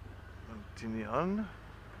 let's continue on.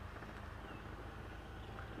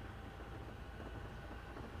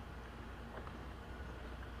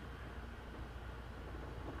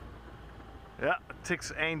 Yeah,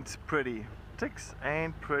 ticks ain't pretty. Ticks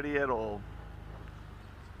ain't pretty at all.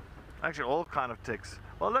 Actually, all kind of ticks.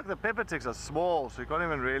 Well, look, the pepper ticks are small, so you can't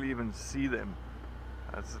even see them.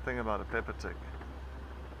 That's the thing about a pepper tick.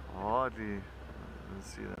 Hardly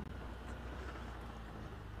see them.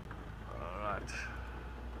 Alright.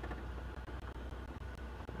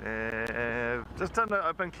 Just on the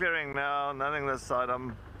open clearing now, nothing this side.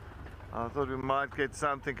 I thought we might get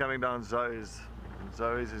something coming down Zoe's.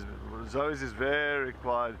 Zoe's is very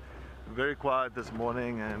quiet this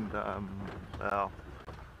morning, and well,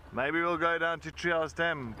 maybe we'll go down to Treehouse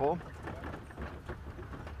Dam, Paul.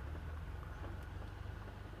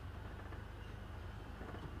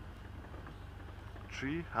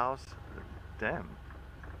 Treehouse Dam.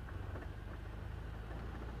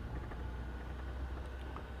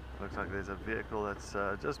 Looks like there's a vehicle that's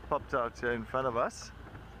just popped out here in front of us.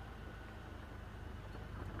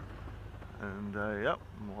 And yep,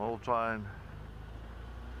 we'll try and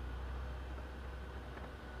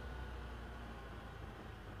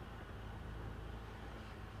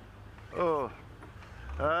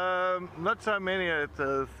not so many at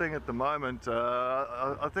the thing at the moment.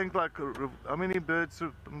 I think like how many birds?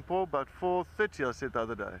 Paul, about 430 I said the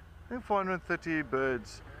other day. I think 430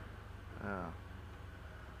 birds. Yeah.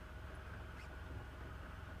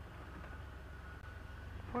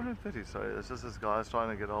 430, sorry, it's just this guy's trying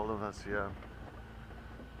to get hold of us here.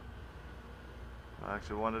 I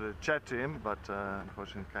actually wanted to chat to him, but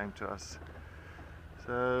unfortunately came to us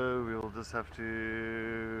So we'll just have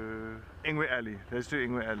to Ingwe Alley. Let's do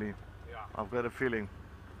Ingwe Alley. Yeah. I've got a feeling.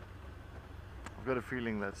 I've got a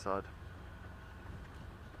feeling that side.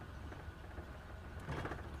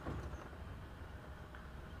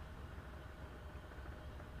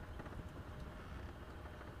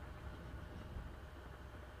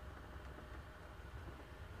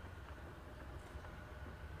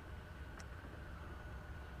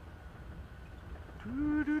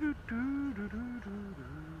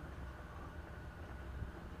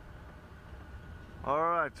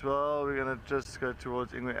 Alright, well, we're gonna just go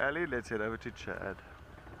towards Ingwe Alley. Let's head over to Chad.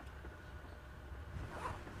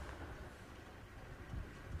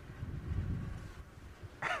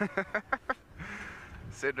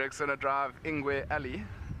 Cedric's gonna drive Ingwe Alley,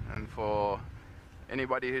 and for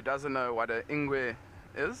anybody who doesn't know what a Ingwe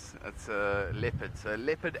is, it's a leopard, so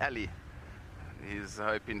Leopard Alley. He's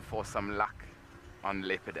hoping for some luck on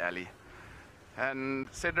Leopard Alley. And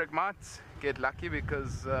Cedric might get lucky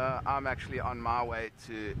because I'm actually on my way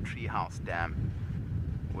to Treehouse Dam,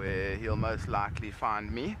 where he'll most likely find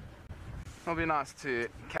me. It'll be nice to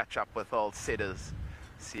catch up with old Sedders,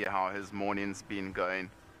 see how his morning's been going.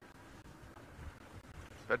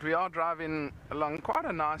 But we are driving along quite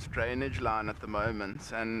a nice drainage line at the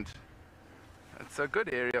moment, and it's a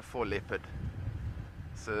good area for leopard.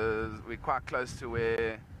 So we're quite close to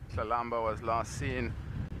where Tlalamba was last seen.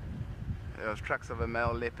 There's tracks of a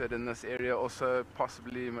male leopard in this area, also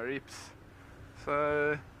possibly Marips.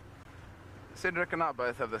 So Cedric and I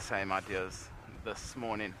both have the same ideas this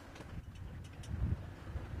morning.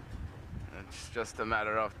 It's just a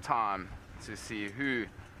matter of time to see who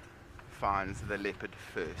finds the leopard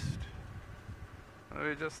first.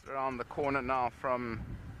 We're just around the corner now from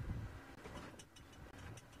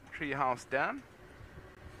Treehouse Dam,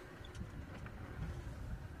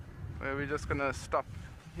 where we're just gonna stop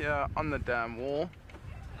here on the dam wall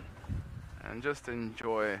and just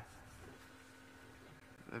enjoy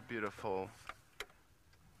this beautiful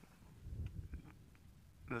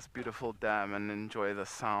dam and enjoy the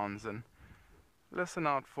sounds and listen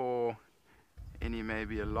out for any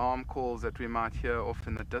maybe alarm calls that we might hear off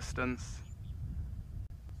in the distance.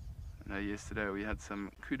 I know yesterday we had some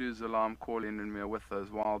kudu's alarm calling when we were with those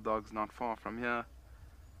wild dogs not far from here.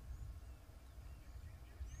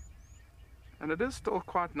 And it is still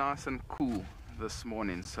quite nice and cool this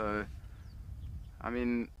morning, so I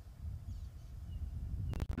mean,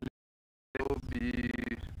 we'll be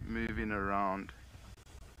moving around.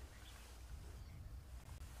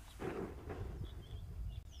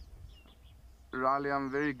 Riley,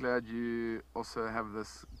 I'm very glad you also have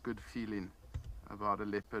this good feeling about a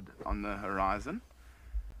leopard on the horizon.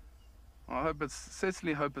 Well,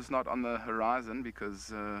 certainly hope it's not on the horizon,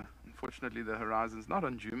 because unfortunately the horizon's not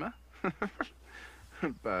on Djuma.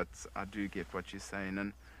 But I do get what you're saying,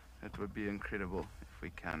 and it would be incredible if we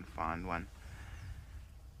can find one.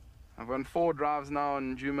 I've gone 4 drives now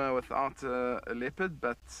on Djuma without a leopard,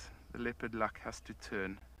 but the leopard luck has to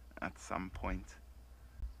turn at some point.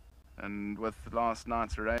 And with last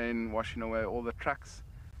night's rain washing away all the tracks,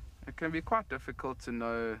 it can be quite difficult to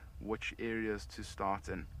know which areas to start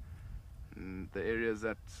in. And the areas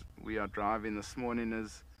that we are driving this morning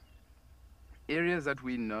is areas that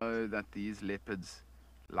we know that these leopards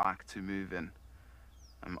like to move in.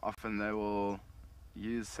 Often they will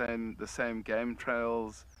use the same game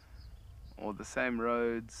trails or the same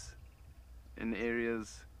roads in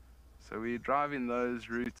areas. So we're driving those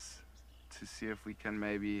routes to see if we can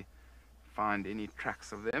maybe find any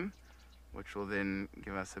tracks of them, which will then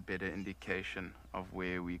give us a better indication of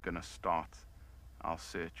where we're going to start our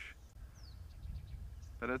search.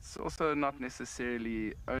 But it's also not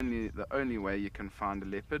necessarily the only way you can find a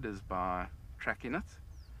leopard is by tracking it.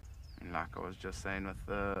 And like I was just saying with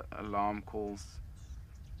the alarm calls.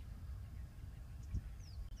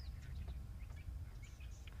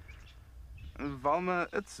 In Valma,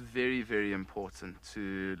 it's very, very important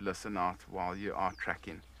to listen out while you are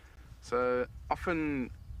tracking. So often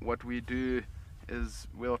what we do is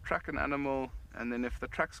we'll track an animal, and then if the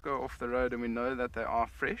tracks go off the road and we know that they are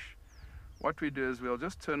fresh, what we do is we'll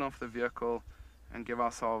just turn off the vehicle and give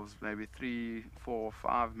ourselves maybe 3, 4,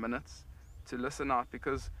 5 minutes to listen out,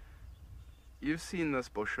 because you've seen this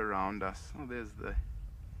bush around us. Oh, there's the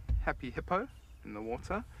happy hippo in the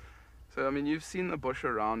water. So, I mean, you've seen the bush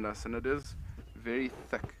around us, and it is very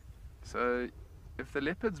thick. So if the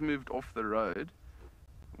leopard's moved off the road,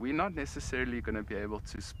 we're not necessarily going to be able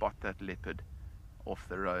to spot that leopard off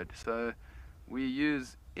the road. So we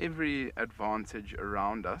use every advantage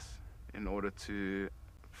around us in order to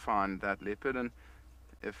find that leopard. And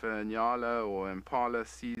if a Nyala or Impala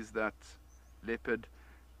sees that leopard,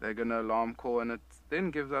 they're going to alarm call, and it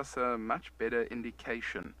then gives us a much better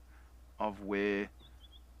indication of where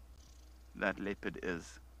that leopard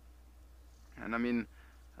is. And I mean,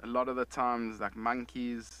 a lot of the times, like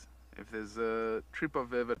monkeys, if there's a troop of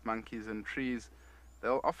vervet monkeys in trees,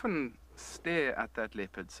 they'll often stare at that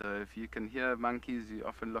leopard. So if you can hear monkeys, you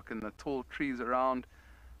often look in the tall trees around,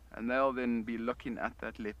 and they'll then be looking at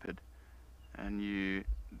that leopard. And you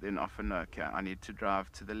then often know, okay, I need to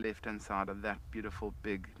drive to the left-hand side of that beautiful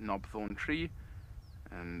big knobthorn tree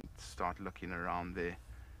and start looking around there.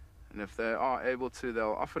 And if they are able to,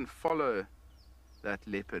 they'll often follow that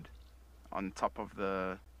leopard on top of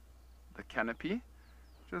the canopy,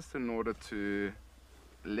 just in order to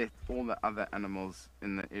let all the other animals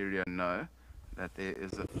in the area know that there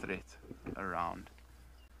is a threat around.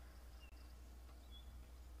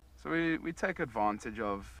 So we take advantage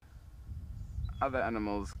of other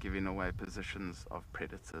animals giving away positions of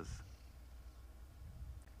predators.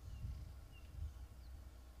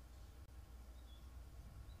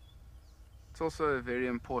 It's also very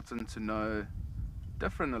important to know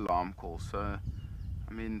different alarm calls. So,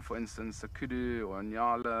 I mean, for instance, the kudu or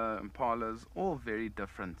nyala, impalas, all very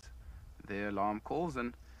different, their alarm calls.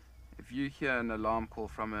 And if you hear an alarm call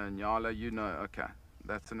from a nyala, you know, okay,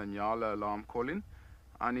 that's an nyala alarm calling.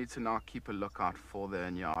 I need to now keep a lookout for the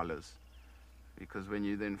nyalas. Because when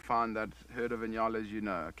you then find that herd of nyalas, you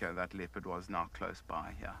know, okay, that leopard was now close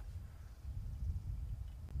by here.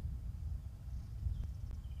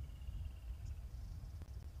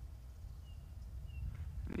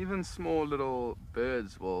 And even small little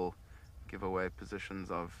birds will give away positions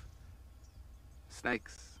of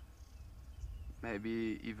snakes,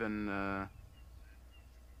 maybe even a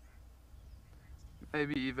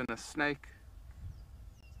snake,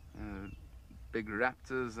 big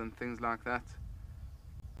raptors and things like that.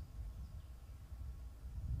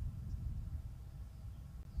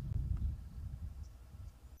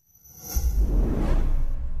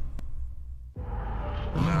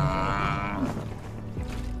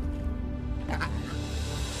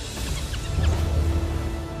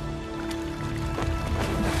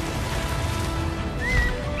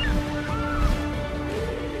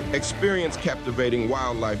 Experience captivating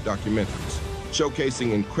wildlife documentaries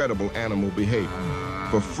showcasing incredible animal behavior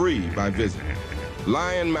for free by visiting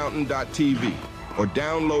lionmountain.tv or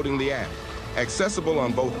downloading the app, accessible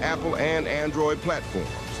on both Apple and Android platforms.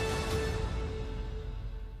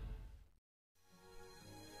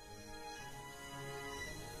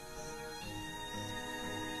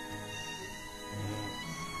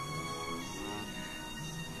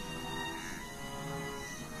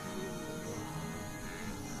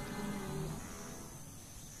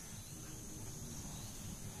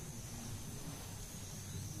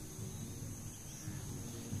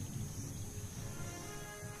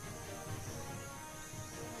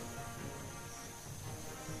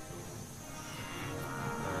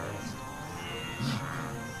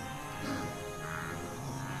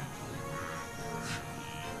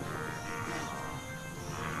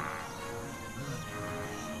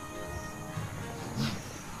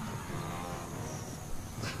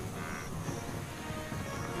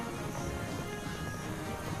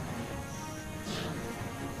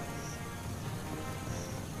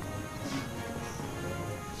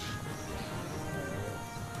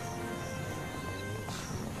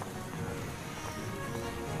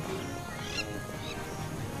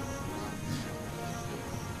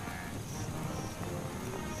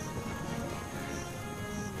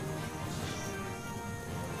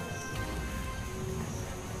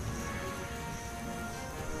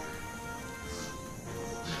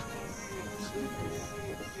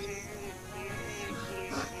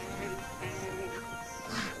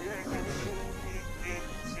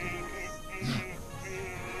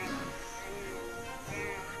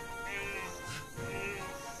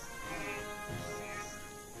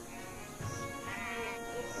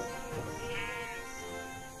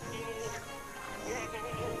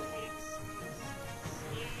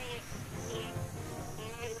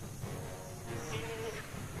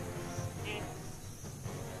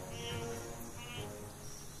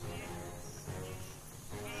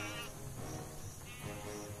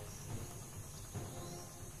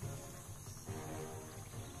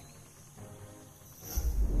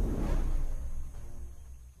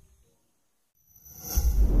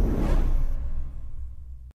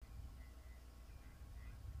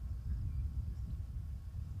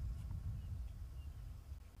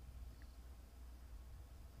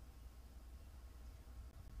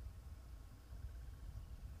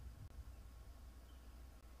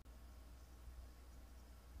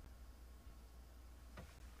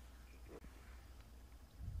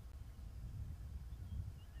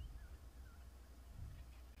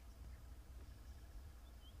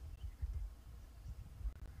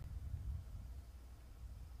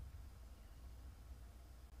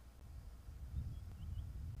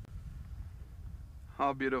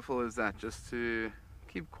 How beautiful is that, just to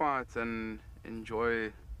keep quiet and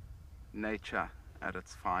enjoy nature at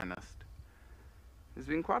its finest. There's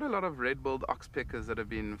been quite a lot of red-billed oxpeckers that have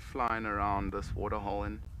been flying around this waterhole,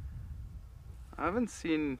 and I haven't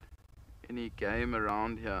seen any game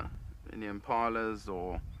around here, any impalas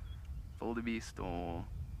or wildebeest or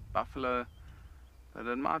buffalo, but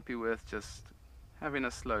it might be worth just having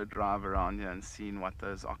a slow drive around here and seeing what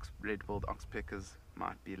those red-billed oxpeckers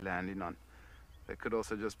might be landing on. They could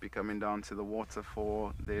also just be coming down to the water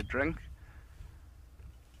for their drink,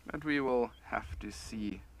 but we will have to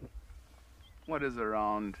see what is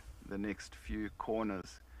around the next few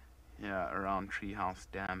corners here around Treehouse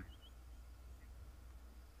Dam.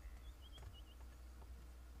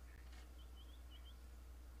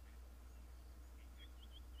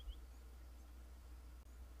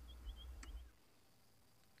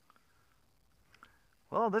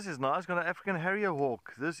 Well, this is nice. Got an African harrier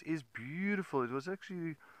hawk. This is beautiful. It was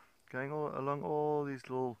actually going along all these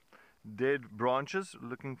little dead branches,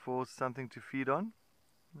 looking for something to feed on.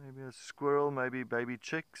 Maybe a squirrel, maybe baby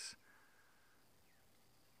chicks.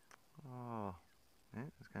 Oh, yeah,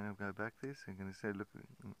 it's going to go back there. So I'm going to say, look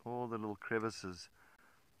in all the little crevices.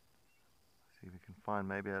 See if we can find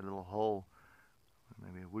maybe a little hole.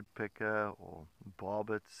 Maybe a woodpecker or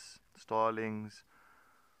barbets, starlings.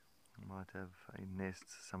 Might have a nest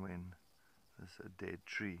somewhere in this dead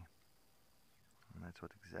tree, and that's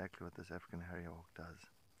exactly what this African harrier hawk does.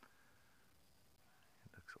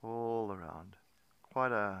 It looks all around.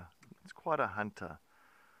 It's quite a hunter.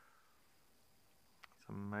 It's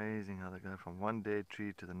amazing how they go from one dead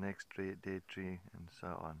tree to the next dead tree and so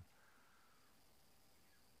on.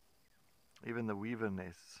 Even the weaver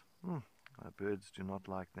nests, birds do not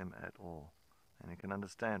like them at all, and you can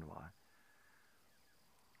understand why.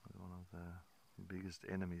 One of the biggest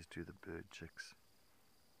enemies to the bird chicks.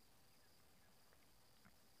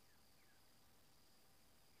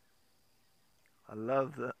 I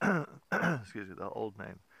love the excuse me, the old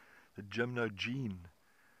name, the gymnogene.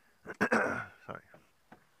 Sorry.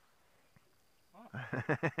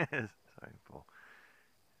 Sorry, Paul.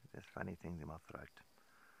 There's funny things in my throat.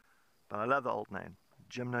 But I love the old name,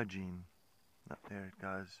 gymnogene. Oh, there it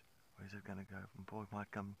goes. Where's it going to go? Paul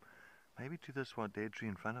might come maybe to this one dead tree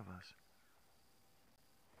in front of us.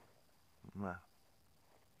 No.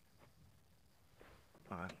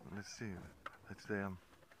 Alright, let's see. That's the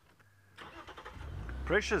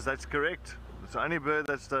Precious, that's correct. It's the only bird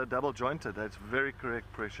that's double jointed. That's very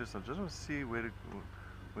correct, Precious. I just want to see where did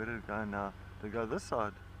it go now. Did it go this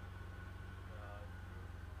side?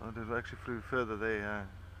 Oh, it actually flew further there,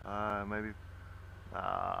 maybe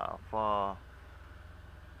far.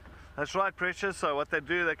 That's right, Precious. So what they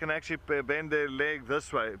do, they can actually bend their leg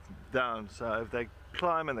this way down. So if they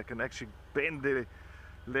climb, and they can actually bend their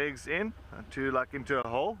legs in to into a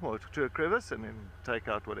hole or to a crevice, and then take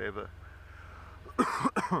out whatever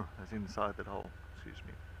is inside that hole. Excuse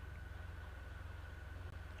me.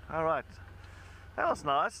 All right, that was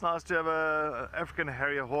nice. Nice to have a African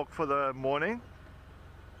harrier hawk for the morning.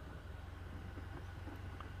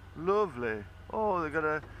 Lovely. Oh, they got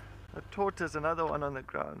a tortoise, another one on the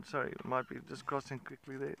ground. Sorry, it might be just crossing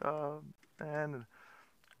quickly there. Oh, and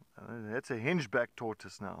that's a hingeback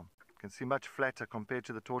tortoise now. You can see much flatter compared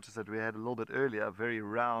to the tortoise that we had a little bit earlier. Very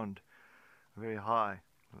round, very high.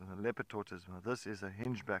 A leopard tortoise. Well, this is a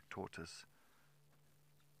hingeback tortoise.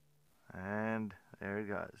 And there it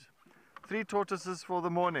goes. 3 tortoises for the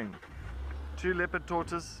morning. 2 leopard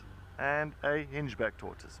tortoise and a hingeback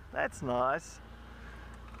tortoise. That's nice.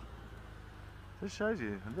 This shows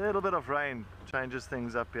you a little bit of rain changes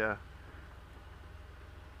things up here.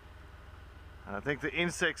 And I think the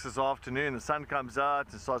insects this afternoon, the sun comes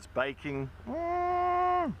out and starts baking.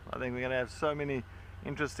 I think we're going to have so many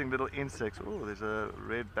interesting little insects. Oh, there's a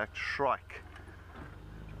red-backed shrike.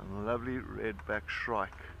 A lovely red-backed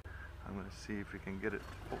shrike. I'm going to see if we can get it.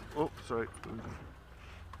 Oh, sorry.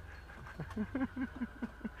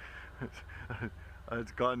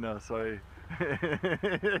 It's gone now, sorry.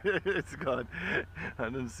 It's gone. I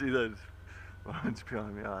didn't see that. Oh, it's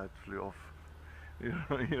behind me. Ah, it flew off. You're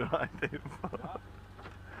right there.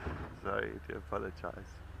 Sorry, I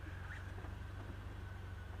apologize.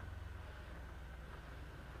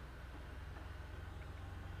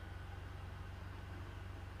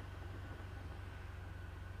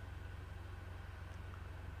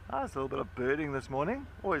 It's a little bit of birding this morning.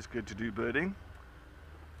 Always good to do birding.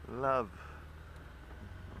 Love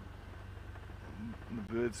the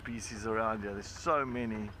bird species around here. There's so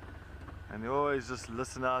many, and you always just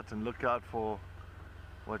listen out and look out for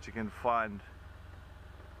what you can find.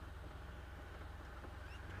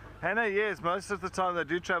 Hannah, yes, most of the time they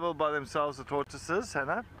do travel by themselves, the tortoises,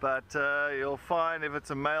 Hannah, but you'll find if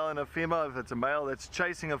it's a male and a female, if it's a male that's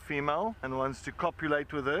chasing a female and wants to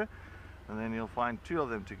copulate with her, and then you'll find two of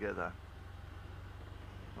them together,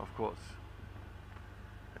 of course.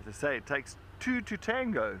 As I say, it takes two to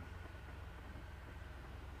tango.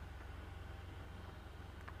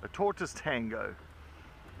 A tortoise tango.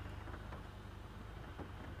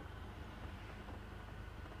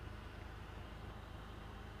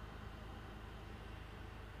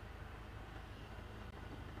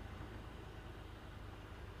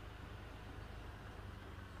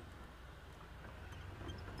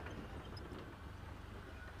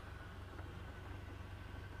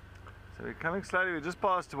 So we're coming slowly. We just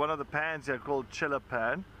passed one of the pans here called Chiller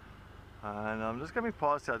Pan, and I'm just coming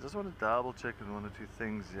past here. I just want to double check on one or two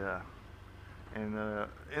things here in the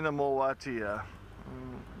Mulwati here.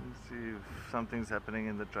 Let's see if something's happening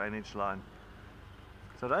in the drainage line.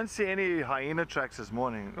 So I don't see any hyena tracks this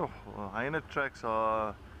morning. Oh, well, hyena tracks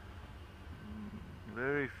are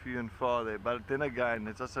very few and far there, but then again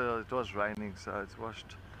it was raining, so it's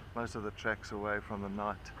washed most of the tracks away from the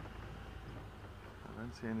night. I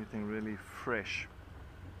don't see anything really fresh.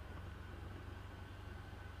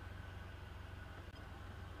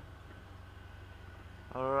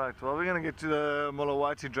 Alright, well, we're going to get to the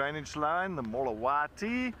Mulawati drainage line, the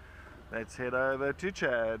Mulawati. Let's head over to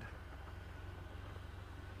Chad.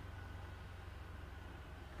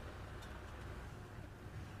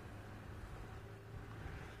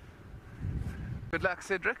 Good luck,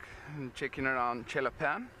 Cedric. I'm checking around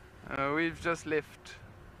Chelapan. We've just left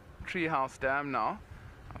Treehouse Dam now.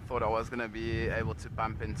 I thought I was going to be able to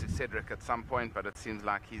bump into Cedric at some point, but it seems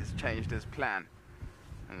like he's changed his plan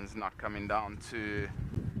and is not coming down to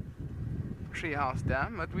Treehouse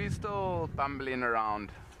Dam. But we're still bumbling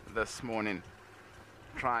around this morning,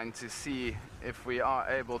 trying to see if we are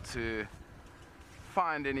able to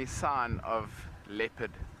find any sign of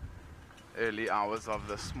leopard early hours of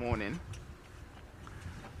this morning.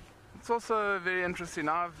 It's also very interesting.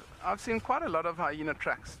 I've seen quite a lot of hyena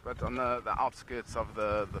tracks, but on the outskirts of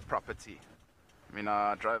the property. I mean,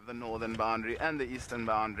 I drove the northern boundary and the eastern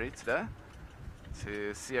boundary today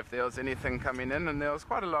to see if there was anything coming in, and there was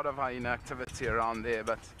quite a lot of hyena activity around there,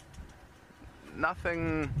 but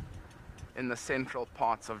nothing in the central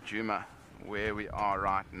parts of Djuma where we are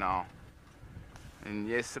right now. And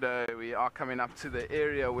yesterday we are coming up to the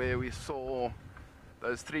area where we saw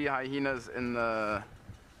those 3 hyenas in the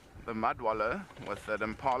mud wallow with that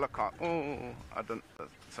impala car.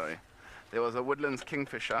 Sorry. There was a woodlands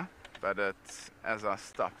kingfisher, but as I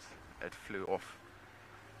stopped, it flew off.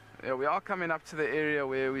 Yeah, we are coming up to the area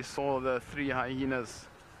where we saw the 3 hyenas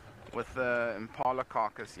with the impala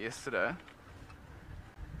carcass yesterday.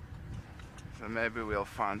 So maybe we'll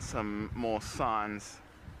find some more signs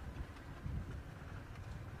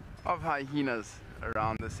of hyenas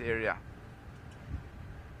around this area.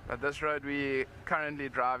 But this road we're currently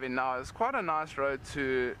driving now is quite a nice road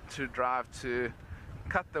to drive to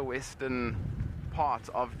cut the western part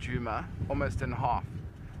of Djuma almost in half.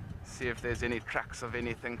 See if there's any tracks of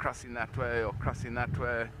anything crossing that way or crossing that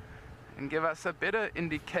way, and give us a better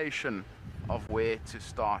indication of where to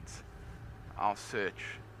start our search.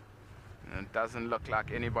 And it doesn't look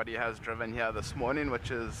like anybody has driven here this morning,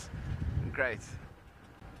 which is great.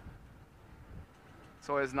 It's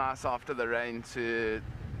always nice after the rain to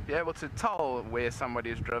be able to tell where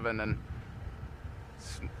somebody's driven, and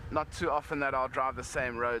it's not too often that I'll drive the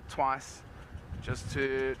same road twice, just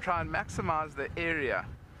to try and maximize the area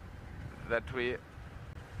that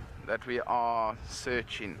we are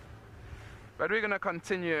searching. But we're going to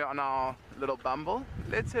continue on our little bumble.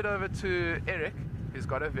 Let's head over to Eric, who's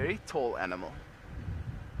got a very tall animal.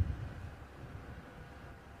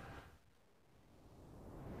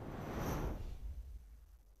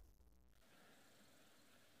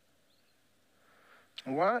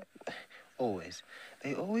 Why?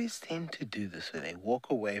 They always tend to do this, where they walk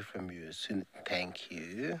away from you as soon. Thank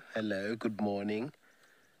you. Hello, good morning.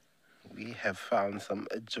 We have found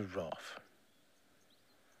a giraffe.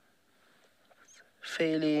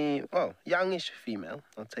 Fairly, well, youngish female.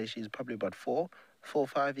 I'd say she's probably about 4 or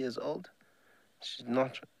 5 years old. She's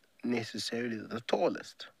not necessarily the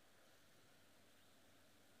tallest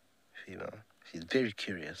female. She's very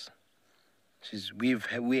curious.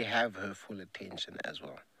 We have her full attention as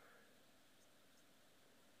well.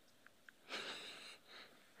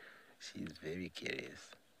 She's very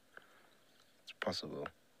curious. It's possible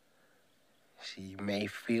she may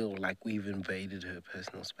feel like we've invaded her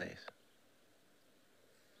personal space.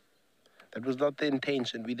 That was not the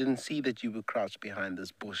intention. We didn't see that you were crouched behind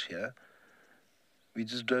this bush here. We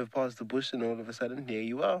just drove past the bush and all of a sudden, here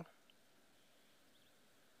you are.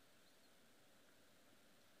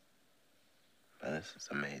 But this is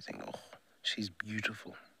amazing. Oh, she's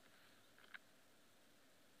beautiful.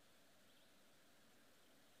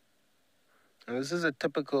 And this is a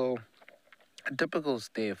typical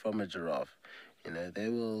stare from a giraffe. You know, they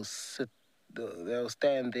will they'll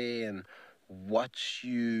stand there and watch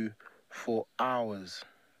you for hours.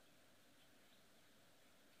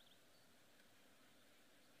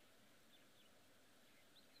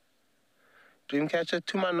 Dreamcatcher,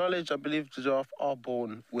 to my knowledge, I believe giraffes are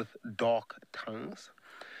born with dark tongues.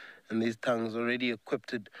 And these tongues are already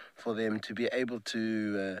equipped for them to be able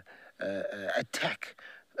to attack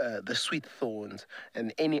the sweet thorns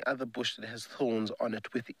and any other bush that has thorns on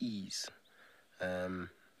it with ease. You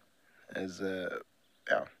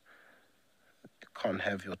can't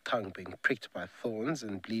have your tongue being pricked by thorns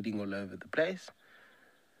and bleeding all over the place.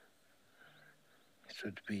 It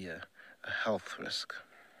would be a health risk.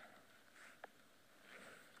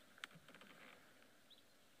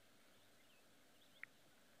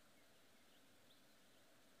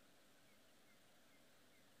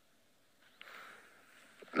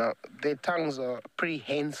 Now, their tongues are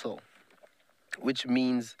prehensile, which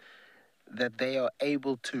means that they are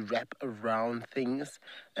able to wrap around things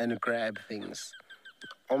and grab things,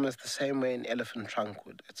 almost the same way an elephant trunk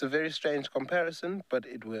would. It's a very strange comparison, but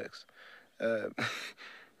it works.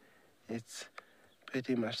 It's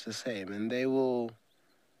pretty much the same, and they will,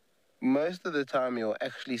 most of the time you'll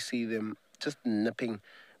actually see them just nipping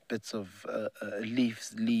bits of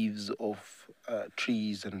leaves off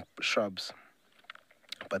trees and shrubs.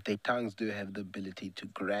 But their tongues do have the ability to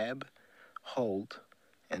grab, hold,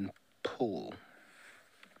 and pull.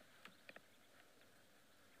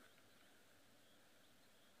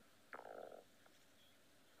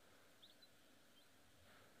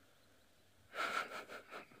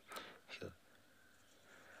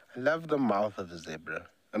 I love the mouth of a zebra.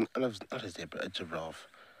 Not a zebra, a giraffe.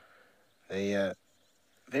 They are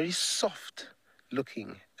very soft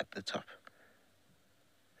looking at the top.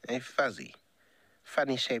 They're fuzzy.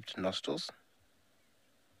 Funny shaped nostrils.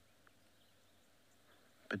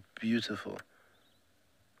 But beautiful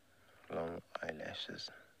long eyelashes.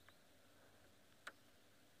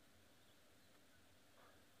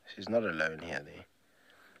 She's not alone here, there.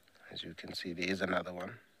 As you can see, there is another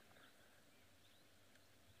one.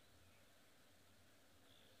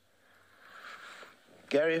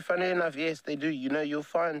 Gary, funny enough, yes, they do. You know, you'll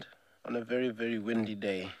find on a very, very windy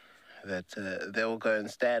day that they'll go and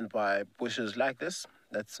stand by bushes like this.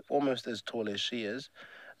 That's almost as tall as she is.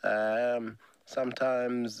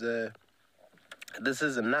 Sometimes this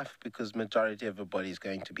is enough because majority of her body is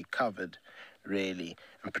going to be covered, really,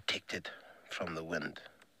 and protected from the wind.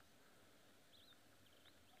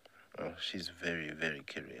 Oh, she's very, very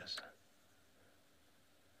curious.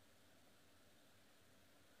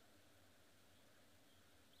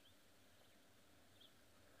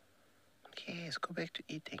 Yes, go back to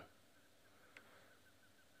eating.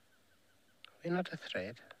 We're not a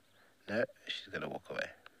threat. No, she's going to walk away.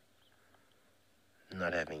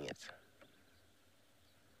 Not having it.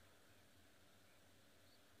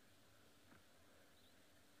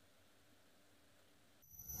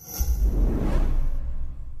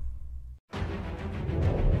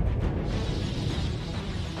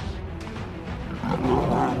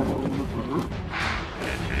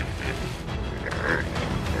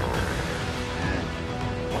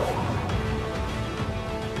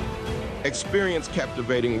 Experience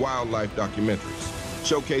captivating wildlife documentaries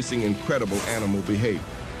showcasing incredible animal behavior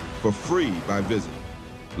for free by visiting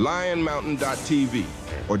lionmountain.tv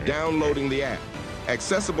or downloading the app,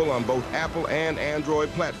 accessible on both Apple and Android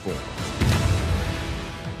platforms.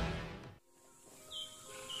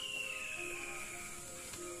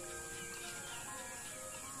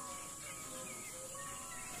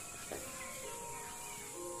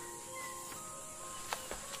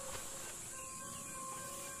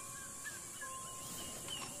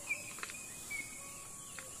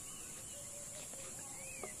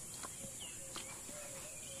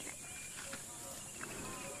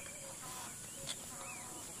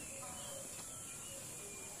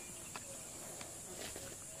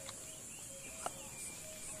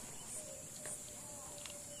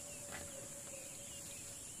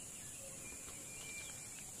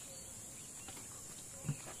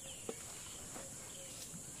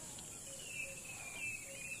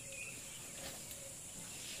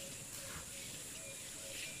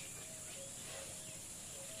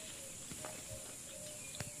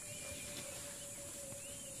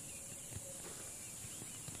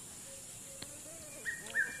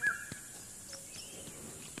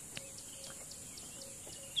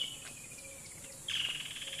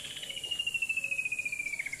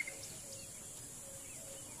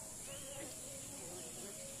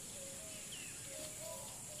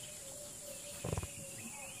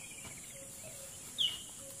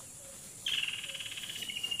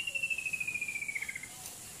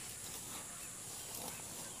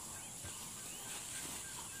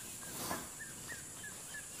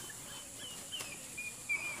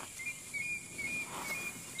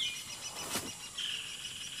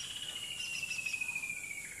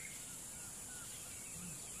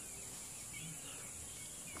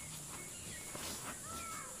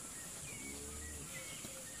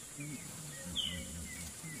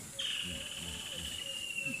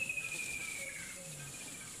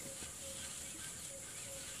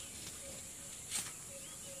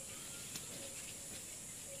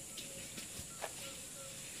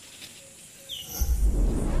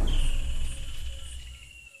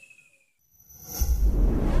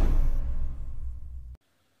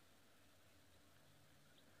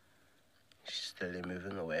 slowly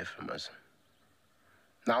moving away from us.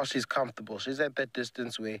 Now she's comfortable. She's at that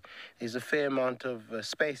distance where there's a fair amount of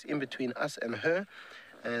space in between us and her,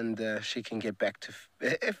 and she can get back to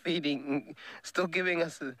feeding, still giving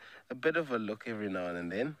us a bit of a look every now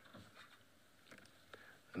and then.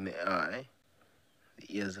 And the eye,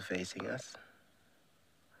 the ears are facing us.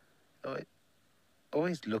 Oh, it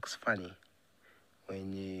always looks funny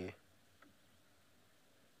when you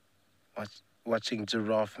watching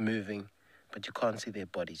giraffe moving, but you can't see their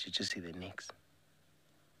bodies, you just see their necks.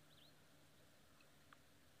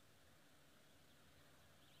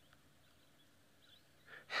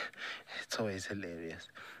 It's always hilarious,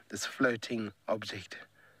 this floating object.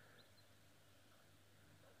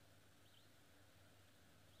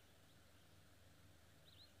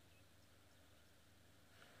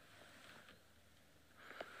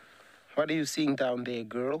 What are you seeing down there,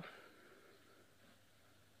 girl?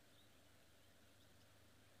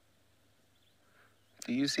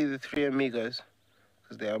 Do you see the three amigos?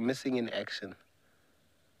 Because they are missing in action.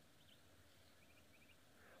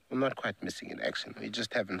 Well, not quite missing in action. We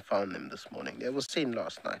just haven't found them this morning. They were seen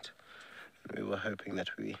last night. We were hoping that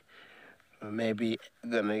we were maybe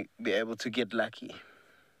going to be able to get lucky.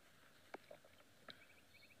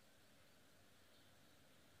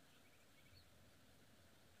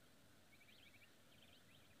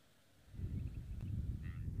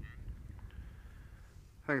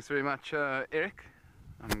 Thanks very much, Eric.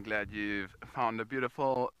 I'm glad you've found a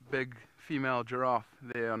beautiful big female giraffe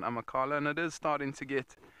there on Amakala, and it is starting to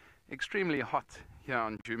get extremely hot here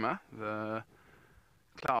on Juma. The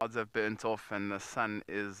clouds have burnt off and the sun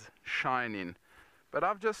is shining. But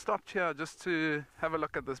I've just stopped here just to have a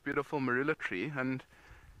look at this beautiful marula tree, and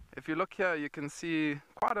if you look here you can see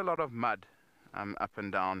quite a lot of mud up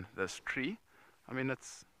and down this tree. I mean,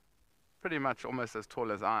 it's pretty much almost as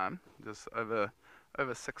tall as I am, just over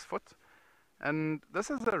 6 foot. And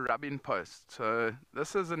this is a rubbing post, so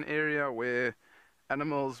this is an area where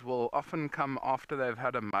animals will often come after they've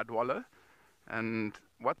had a mud wallow, and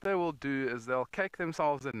what they will do is they'll cake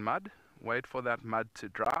themselves in mud, wait for that mud to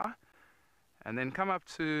dry, and then come up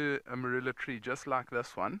to a marula tree just like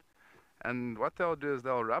this one, and what they'll do is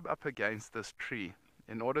they'll rub up against this tree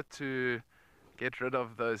in order to get rid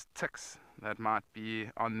of those ticks that might be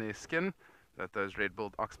on their skin that those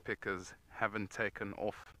red-billed oxpeckers haven't taken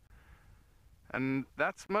off. And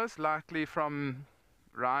that's most likely from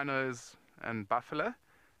rhinos and buffalo.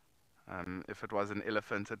 If it was an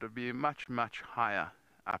elephant, it would be much, much higher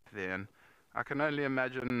up there. And I can only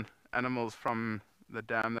imagine animals from the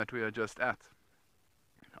dam that we are just at,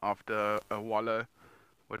 after a wallow,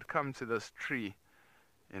 would come to this tree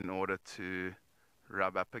in order to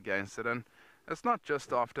rub up against it. And it's not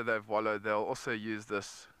just after they've wallowed, they'll also use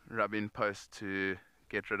this rubbing post to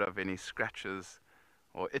get rid of any scratches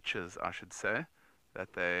or itches, I should say,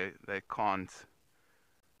 that they can't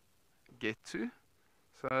get to.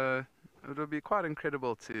 So it would be quite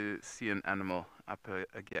incredible to see an animal up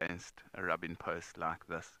against a rubbing post like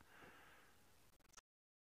this.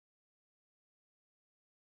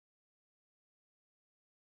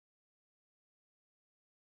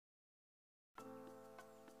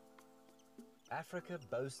 Africa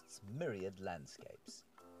boasts myriad landscapes.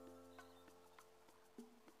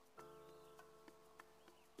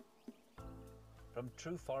 From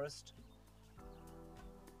true forest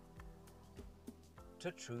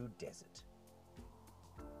to true desert.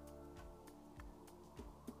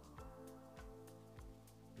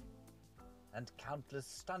 And countless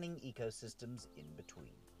stunning ecosystems in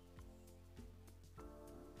between.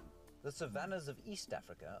 The savannas of East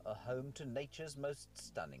Africa are home to nature's most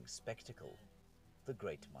stunning spectacle, the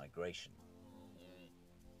Great Migration.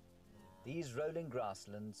 These rolling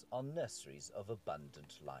grasslands are nurseries of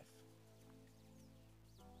abundant life.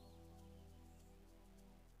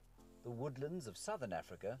 The woodlands of southern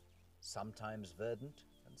Africa, sometimes verdant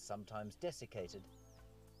and sometimes desiccated,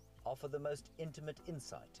 offer the most intimate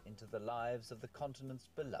insight into the lives of the continent's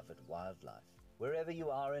beloved wildlife. Wherever you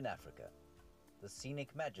are in Africa, the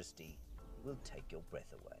scenic majesty will take your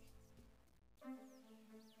breath away.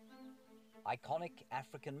 Iconic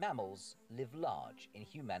African mammals live large in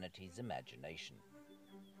humanity's imagination.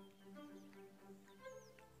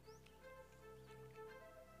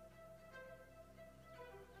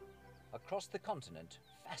 Across the continent,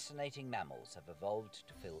 fascinating mammals have evolved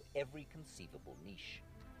to fill every conceivable niche.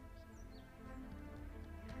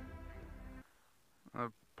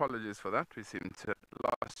 Apologies for that, we seem to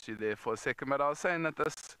have lost you there for a second, but I was saying that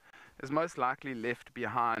this is most likely left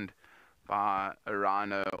behind by a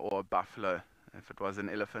rhino or a buffalo. If it was an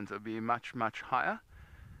elephant, it would be much, much higher.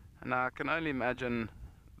 And I can only imagine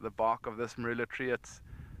the bark of this marula tree.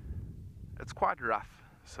 it's quite rough.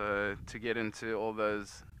 So to get into all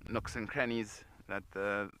those nooks and crannies that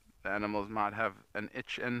the animals might have an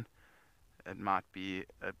itch in, it might be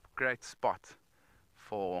a great spot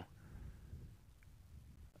for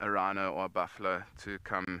a rhino or a buffalo to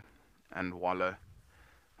come and wallow.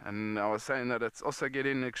 And I was saying that it's also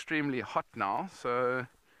getting extremely hot now, so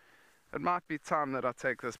it might be time that I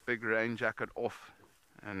take this big rain jacket off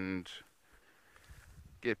and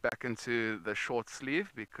get back into the short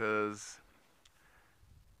sleeve, because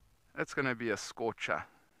it's going to be a scorcher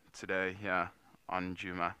today here on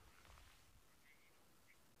Juma.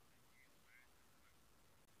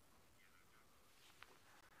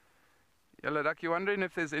 Yellow duck, you're wondering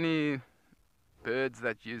if there's any birds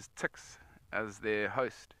that use ticks as their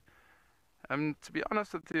host. To be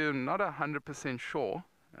honest with you, I'm not 100% sure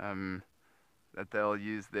that they'll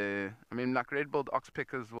use their... I mean, like red-billed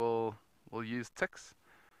oxpeckers will use ticks,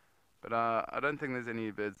 but I don't think there's any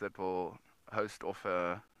birds that will host off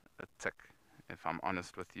a tick, if I'm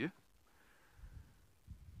honest with you.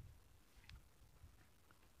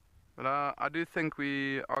 But I do think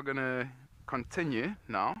we are going to continue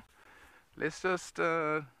now. Let's just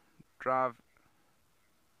drive...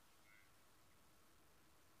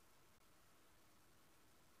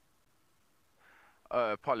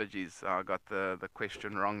 Oh, apologies, I got the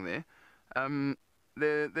question wrong there.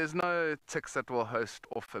 There's no ticks that will host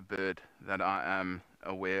off a bird that I am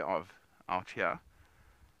aware of out here.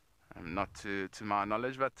 Not to my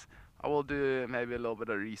knowledge, but I will do maybe a little bit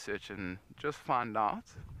of research and just find out.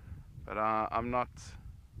 But I'm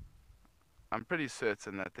pretty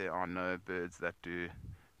certain that there are no birds that do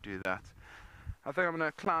that. I think I'm going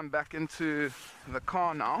to climb back into the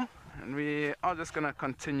car now, and we are just going to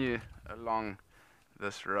continue along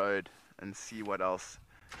this road and see what else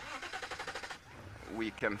we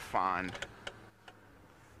can find.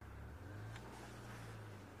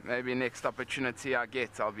 Maybe next opportunity I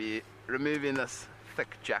get, I'll be removing this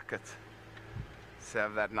thick jacket to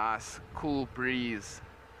have that nice cool breeze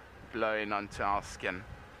blowing onto our skin.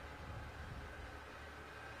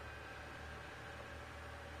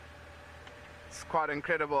 It's quite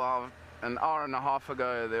incredible how an hour and a half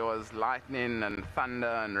ago there was lightning and thunder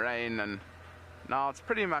and rain, and now it's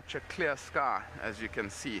pretty much a clear sky, as you can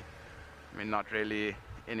see. I mean, not really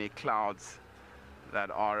any clouds that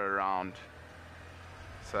are around.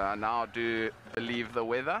 So I now do believe the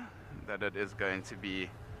weather, that it is going to be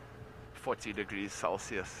 40 degrees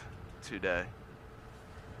Celsius today.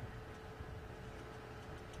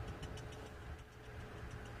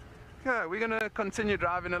 Okay, we're going to continue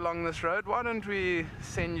driving along this road. Why don't we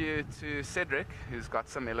send you to Cedric, who's got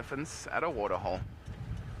some elephants at a waterhole.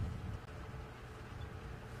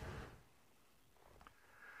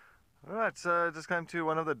 Alright, so just came to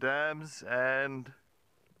one of the dams and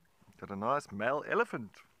got a nice male elephant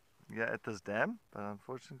here at this dam, but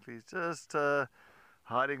unfortunately he's just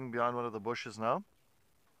hiding behind one of the bushes now.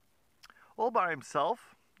 All by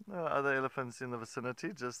himself. No other elephants in the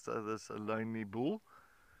vicinity, just this lonely bull.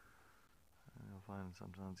 You'll find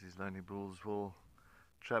sometimes these lonely bulls will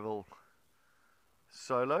travel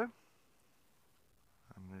solo.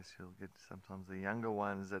 Unless you'll get sometimes the younger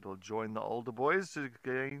ones that will join the older boys to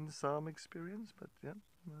gain some experience. But yeah,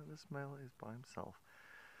 no, this male is by himself.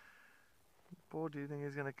 Boy, do you think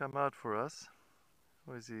he's going to come out for us?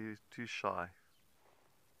 Or is he too shy?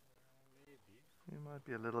 He might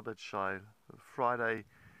be a little bit shy. Friday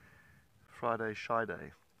shy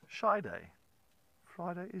day. Shy day.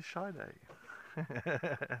 Friday is shy day.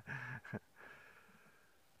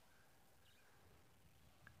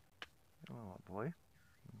 Oh boy.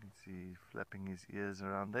 You can see flapping his ears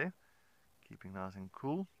around there, keeping nice and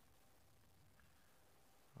cool.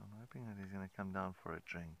 I'm hoping that he's going to come down for a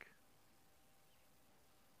drink.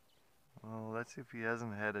 Well, let's see if he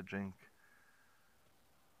hasn't had a drink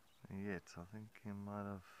yet. I think he might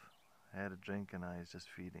have had a drink and now he's just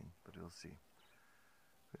feeding, but we'll see.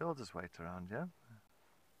 We'll just wait around, yeah?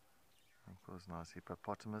 Of course, nice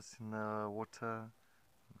hippopotamus in the water,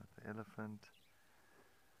 the elephant.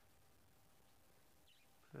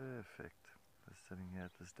 Perfect. Just sitting here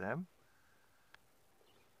at this dam.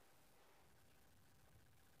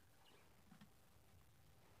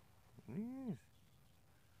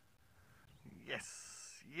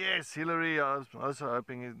 Yes, Hillary. I was also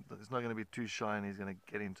hoping he's not going to be too shy and he's going to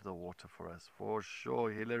get into the water for us. For sure,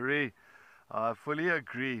 Hillary. I fully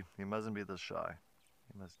agree. He mustn't be this shy.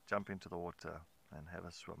 He must jump into the water and have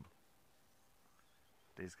a swim.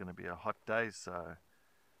 There's going to be a hot day, so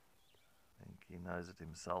I think he knows it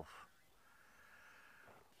himself.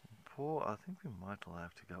 Poor, I think we might all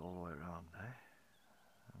have to go all the way around, eh?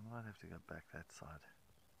 I might have to go back that side.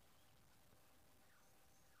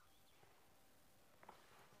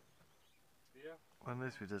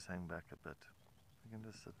 unless we just hang back a bit. We can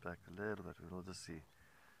just sit back a little bit. We'll just see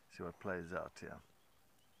what plays out here.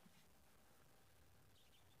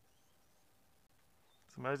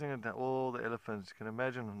 It's amazing that all the elephants, you can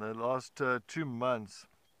imagine in the last 2 months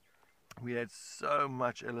we had so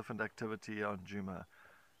much elephant activity on Djuma.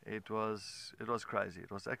 It was crazy.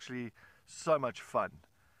 It was actually so much fun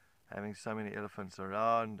having so many elephants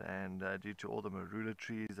around, and due to all the marula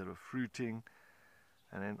trees that were fruiting,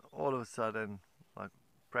 and then all of a sudden, like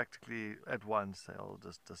practically at once, they all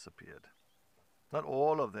just disappeared. Not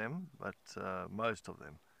all of them, but most of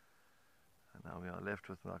them. And now we are left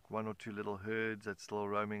with like 1 or 2 little herds that's still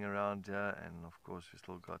roaming around here, and of course we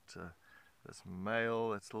still got this male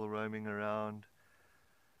that's still roaming around.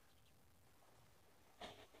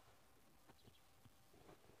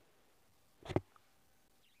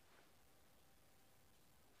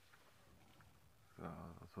 So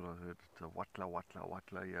I thought I heard the watla watla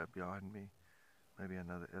watla here behind me. Maybe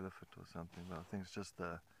another elephant or something, but I think it's just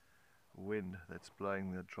the wind that's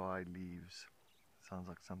blowing the dry leaves. Sounds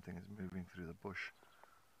like something is moving through the bush.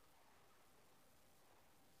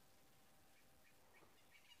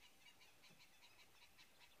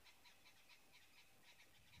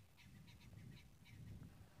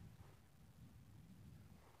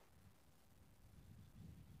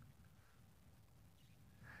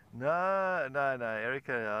 No,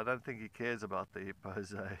 Erica, I don't think he cares about the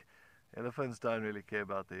hippos. Elephants don't really care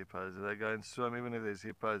about the hippos. They go and swim, even if there's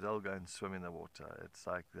hippos, they'll go and swim in the water. It's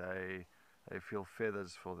like they feel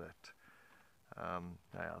feathers for that.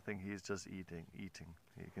 I think he's just eating.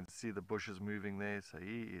 You can see the bushes moving there, so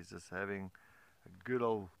he is just having a good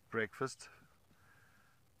old breakfast,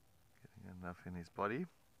 getting enough in his body.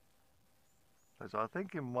 So I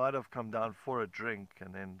think he might have come down for a drink,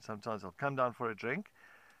 and then sometimes they'll come down for a drink,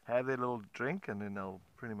 have their little drink, and then they'll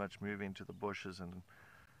pretty much move into the bushes and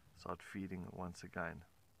start feeding once again.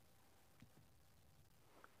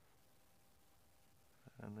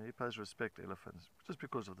 And the hippos respect elephants just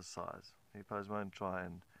because of the size. The hippos won't try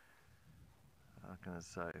and, how can I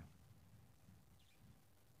say,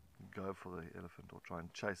 go for the elephant or try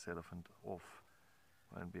and chase the elephant off.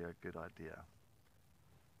 Won't be a good idea.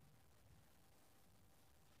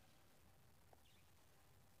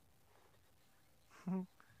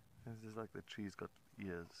 It's just like the tree's got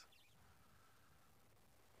ears.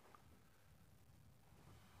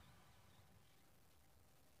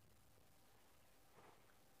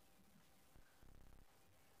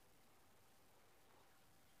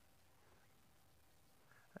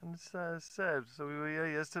 And it's sad. So we were here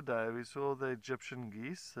yesterday. We saw the Egyptian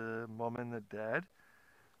geese, the mom and the dad.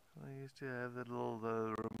 They used to have the little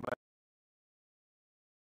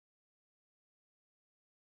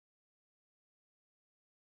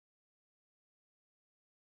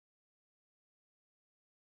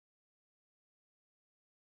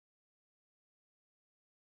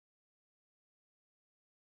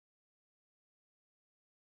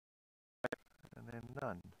and then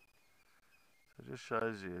none. So it just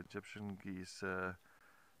shows you Egyptian geese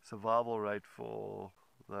survival rate for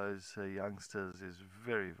those youngsters is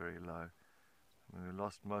very, very low. We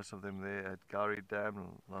lost most of them there at Gowrie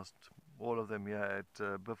Dam, lost all of them here at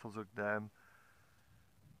Buffelshoek Dam.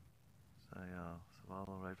 So yeah,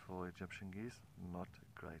 survival rate for Egyptian geese, not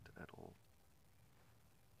great at all.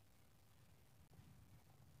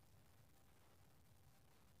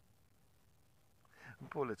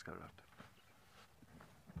 Paul, let's go round.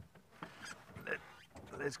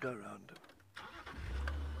 Let's go round.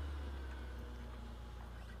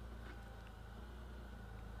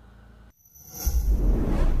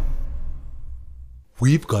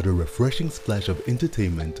 We've got a refreshing splash of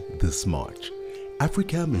entertainment this March.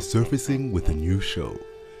 Africam is surfacing with a new show.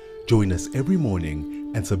 Join us every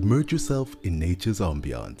morning and submerge yourself in nature's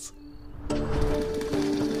ambience.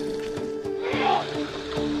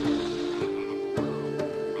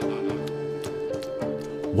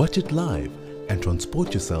 Watch it live and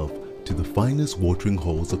transport yourself to the finest watering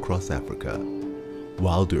holes across Africa.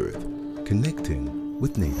 WildEarth, connecting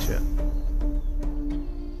with nature.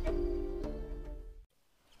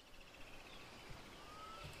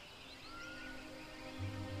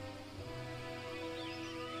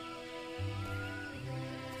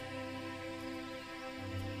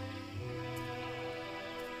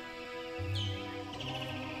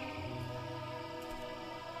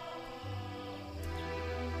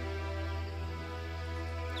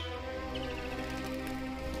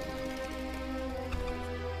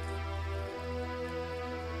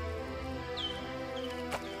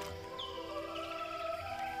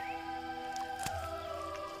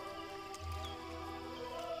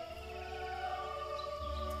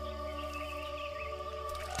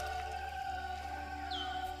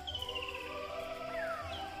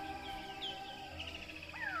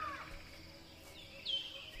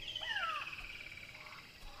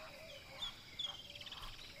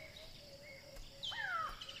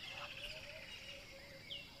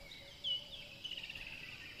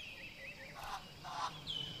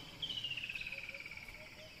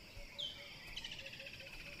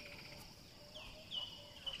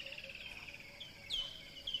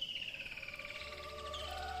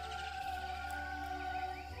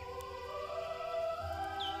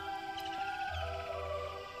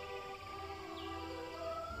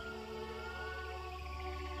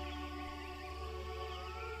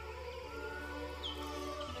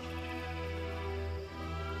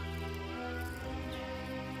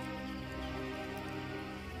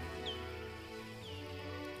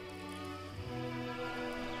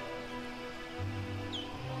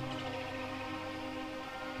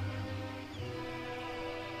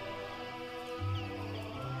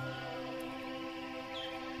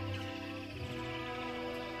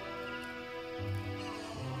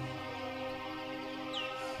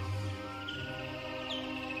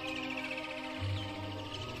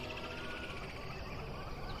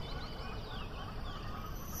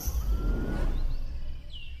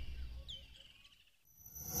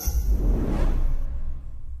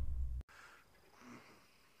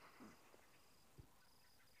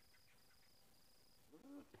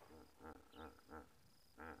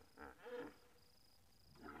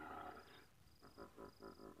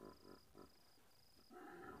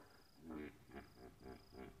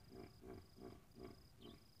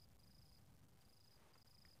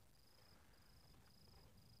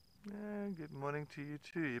 good morning to you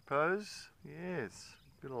too. You pose? Yes.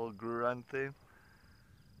 Good old grunt there.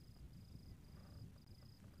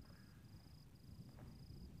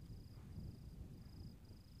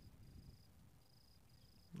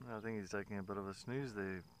 I think he's taking a bit of a snooze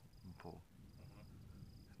there, Paul.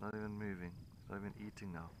 He's not even moving. He's not even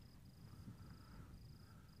eating now.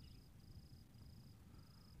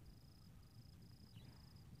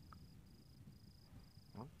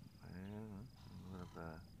 Oh, yeah, a bit of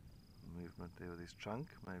a movement there with his trunk.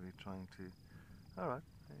 Maybe trying to... Alright,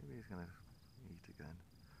 maybe he's going to eat again.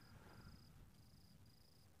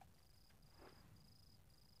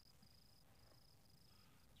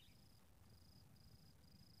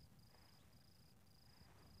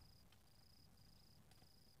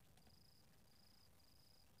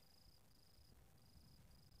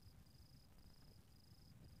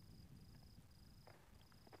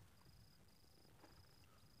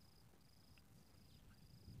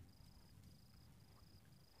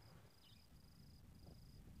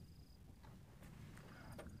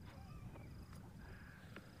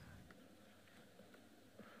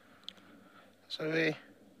 So we have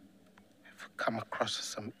come across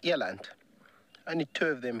some eland. Only 2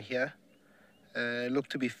 of them here. Look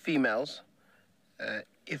to be females,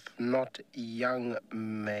 if not young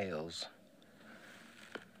males.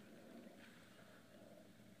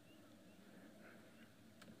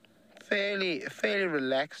 Fairly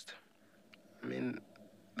relaxed. I mean,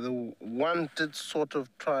 the one did sort of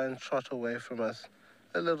try and trot away from us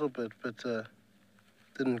a little bit, but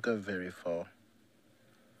didn't go very far.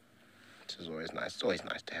 Which is always nice. It's always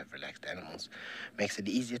nice to have relaxed animals. Makes it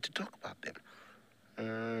easier to talk about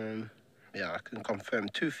them. Yeah, I can confirm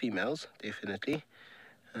 2 females, definitely.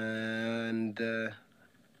 And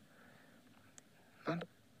not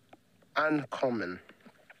uncommon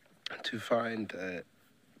to find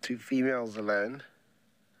 2 females alone.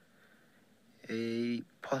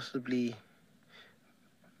 Possibly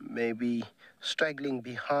maybe straggling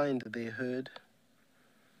behind their herd,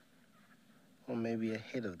 or maybe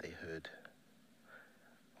ahead of their herd,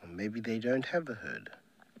 or maybe they don't have a herd.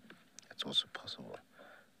 That's also possible.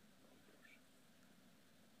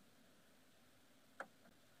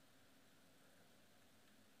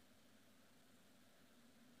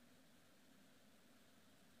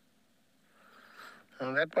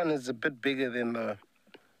 Now that one is a bit bigger than the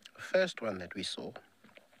first one that we saw,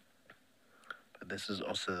 but this is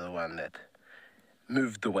also the one that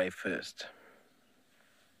moved away first.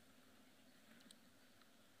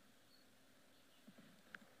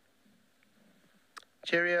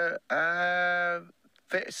 Cheerio.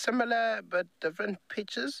 Very similar but different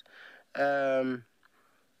pitches. Sure.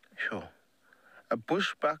 A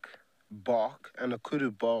bushbuck bark and a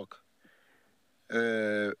kudu bark,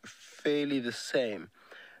 fairly the same.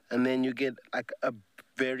 And then you get like a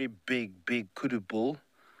very big kudu bull.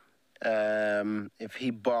 If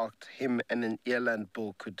he barked, him and an eland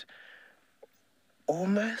bull could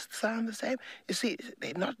almost sound the same. You see,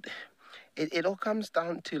 they're not... It all comes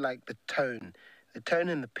down to like the tone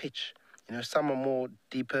and the pitch. You know, some are more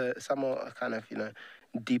deeper, some are kind of, you know,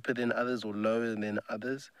 deeper than others or lower than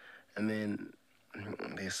others. And then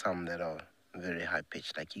there's some that are very high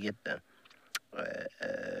pitched, like you get the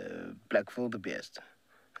black wildebeest.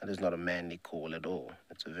 That is not a manly call at all.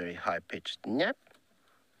 It's a very high pitched nyap,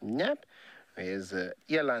 nyap. Whereas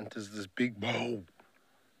eland is this big bow.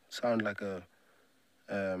 Sound like a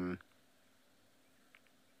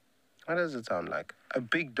what does it sound like? A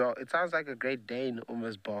big dog. It sounds like a Great Dane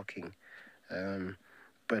almost barking.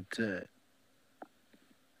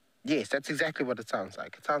 Yes, that's exactly what it sounds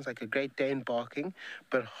like. It sounds like a Great Dane barking,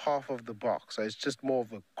 but half of the bark. So it's just more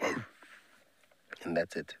of a growth. And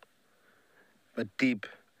that's it. But deep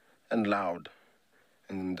and loud.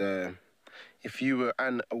 And if you were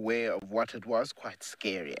unaware of what it was, quite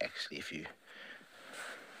scary actually, if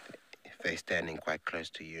they're standing quite close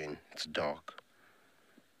to you and it's dark.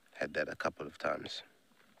 Had that a couple of times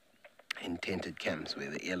in tented camps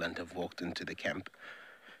where the eland have walked into the camp,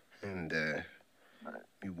 and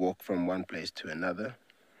you walk from one place to another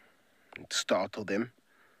and startle them.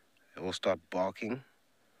 They all start barking.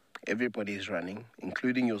 Everybody's running,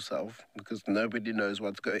 including yourself, because nobody knows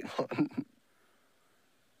what's going on.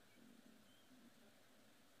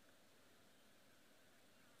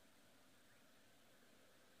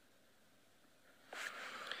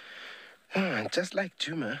 Just like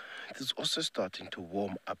Djuma, it is also starting to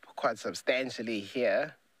warm up quite substantially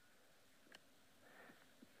here.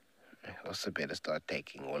 I also better start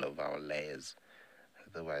taking all of our layers,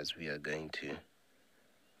 otherwise we are going to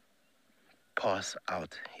pass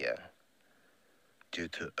out here due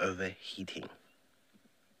to overheating.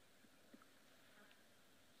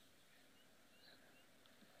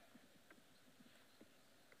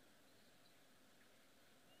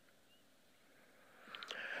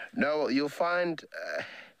 No, you'll find,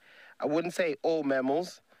 I wouldn't say all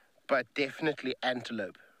mammals, but definitely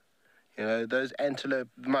antelope. You know, those antelope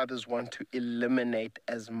mothers want to eliminate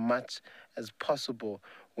as much as possible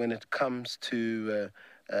when it comes to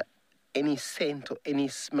any scent or any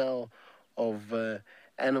smell of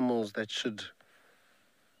animals that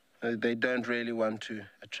they don't really want to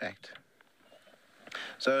attract.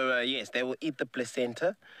 So yes, they will eat the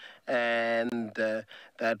placenta, and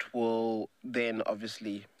that will then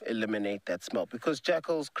obviously eliminate that smell, because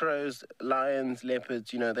jackals, crows, lions,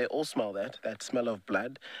 leopards, you know, they all smell that smell of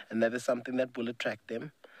blood, and that is something that will attract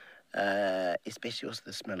them, especially also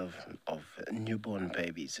the smell of newborn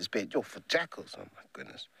babies, especially for jackals. Oh my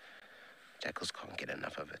goodness, jackals can't get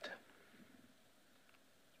enough of it.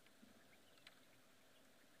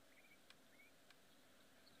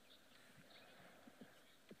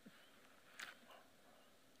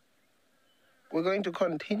 We're going to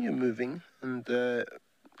continue moving and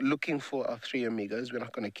looking for our three amigos. We're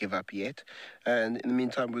not going to give up yet. And in the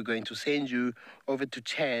meantime, we're going to send you over to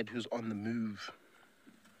Chad, who's on the move.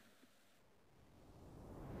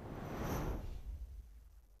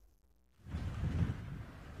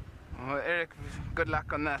 Well, Eric, good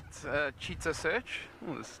luck on that cheetah search.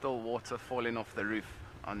 Oh, there's still water falling off the roof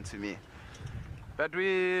onto me. But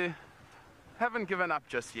we haven't given up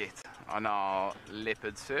just yet on our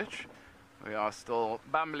leopard search. We are still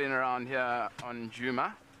bumbling around here on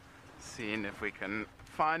Juma, seeing if we can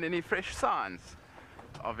find any fresh signs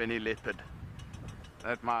of any leopard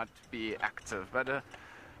that might be active. But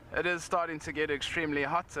it is starting to get extremely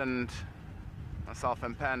hot, and myself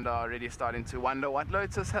and Panda are already starting to wonder what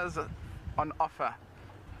Lotus has on offer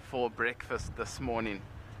for breakfast this morning.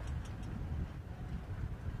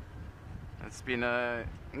 It's been an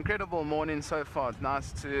incredible morning so far. It's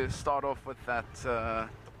nice to start off with that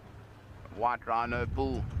white rhino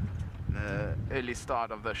bull, the early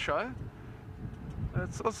start of the show.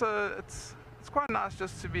 It's also it's quite nice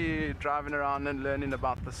just to be driving around and learning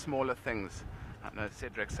about the smaller things. I know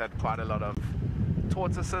Cedric's had quite a lot of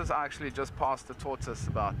tortoises. I actually just passed a tortoise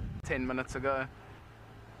about 10 minutes ago,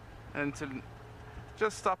 and to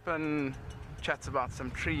just stop and chat about some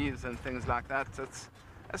trees and things like that.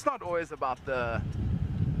 It's not always about the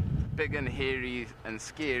big and hairy and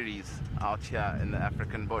scaries out here in the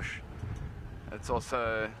African bush. It's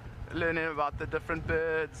also learning about the different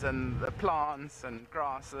birds and the plants and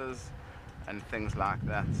grasses and things like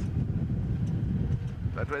that.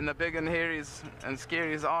 But when the big and hairies and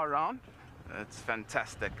scaries are around, it's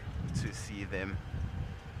fantastic to see them.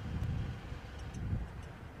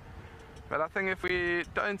 But I think if we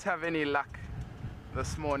don't have any luck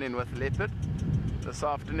this morning with leopard, this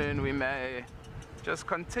afternoon we may just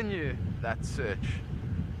continue that search,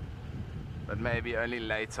 but maybe only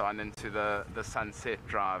later on into the sunset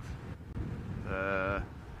drive. The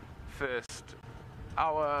first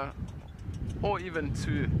hour or even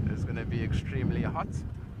two is going to be extremely hot.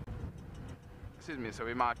 Excuse me, so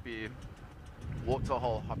we might be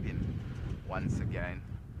waterhole hopping once again.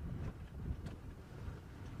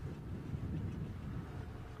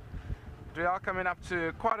 We are coming up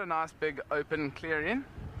to quite a nice big open clearing.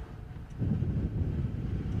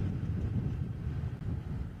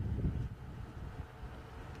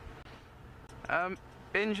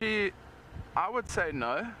 Benji, I would say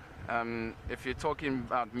no. If you're talking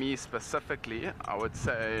about me specifically, I would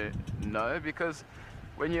say no, because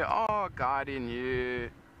when you are guiding, you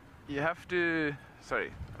have to,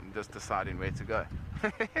 sorry, I'm just deciding where to go.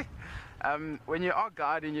 When you are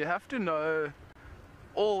guiding, you have to know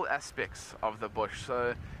all aspects of the bush.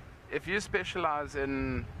 So if you specialize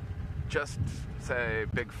in just, say,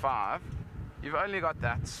 Big Five, you've only got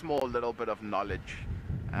that small little bit of knowledge.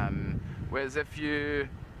 Whereas if you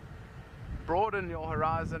broaden your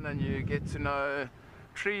horizon and you get to know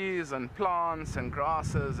trees and plants and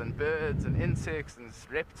grasses and birds and insects and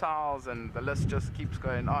reptiles, and the list just keeps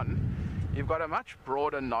going on, you've got a much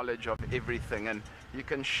broader knowledge of everything, and you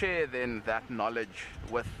can share then that knowledge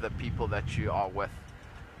with the people that you are with.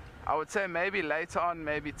 I would say maybe later on,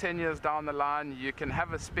 maybe 10 years down the line, you can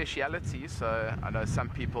have a speciality. So I know some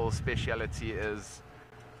people's speciality is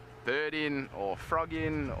birding or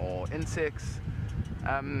frogging or insects.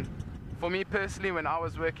 For me personally, when I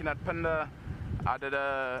was working at Punda, I did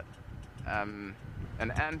an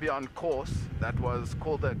ambient course that was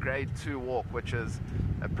called a grade 2 walk, which is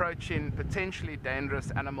approaching potentially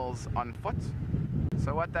dangerous animals on foot.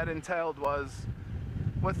 So what that entailed was,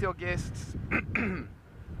 with your guests,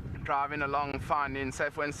 driving along, finding,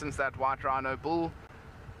 say for instance, that white rhino bull,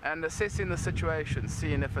 and assessing the situation,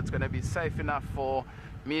 seeing if it's going to be safe enough for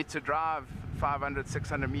me to drive 500,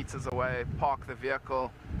 600 meters away, park the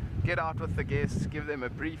vehicle, get out with the guests, give them a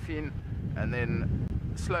briefing, and then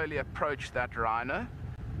slowly approach that rhino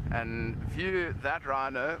and view that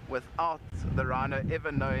rhino without the rhino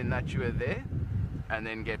ever knowing that you are there, and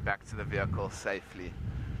then get back to the vehicle safely.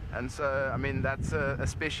 And so, I mean, that's a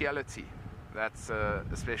speciality. That's a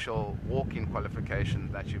special walking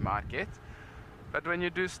qualification that you might get. But when you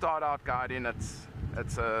do start out guiding, it's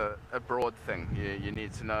a broad thing. You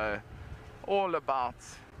need to know all about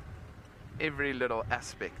every little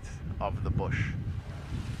aspect of the bush.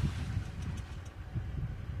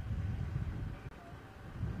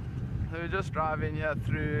 So we're just driving here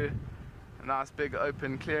through a nice big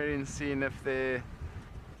open clearing, seeing if there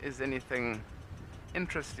is anything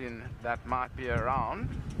interesting that might be around.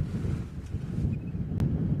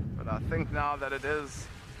 But I think now that it is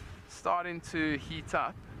starting to heat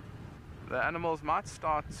up, the animals might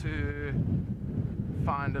start to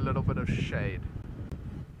find a little bit of shade.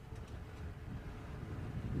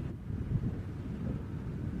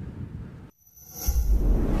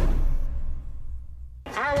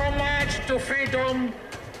 Our march to freedom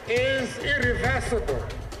is irreversible.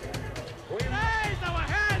 We raise our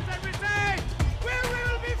hands and we say, we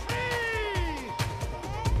will be free!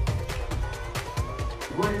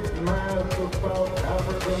 Great mass of South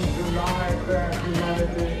Africans denied their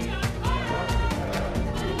humanity.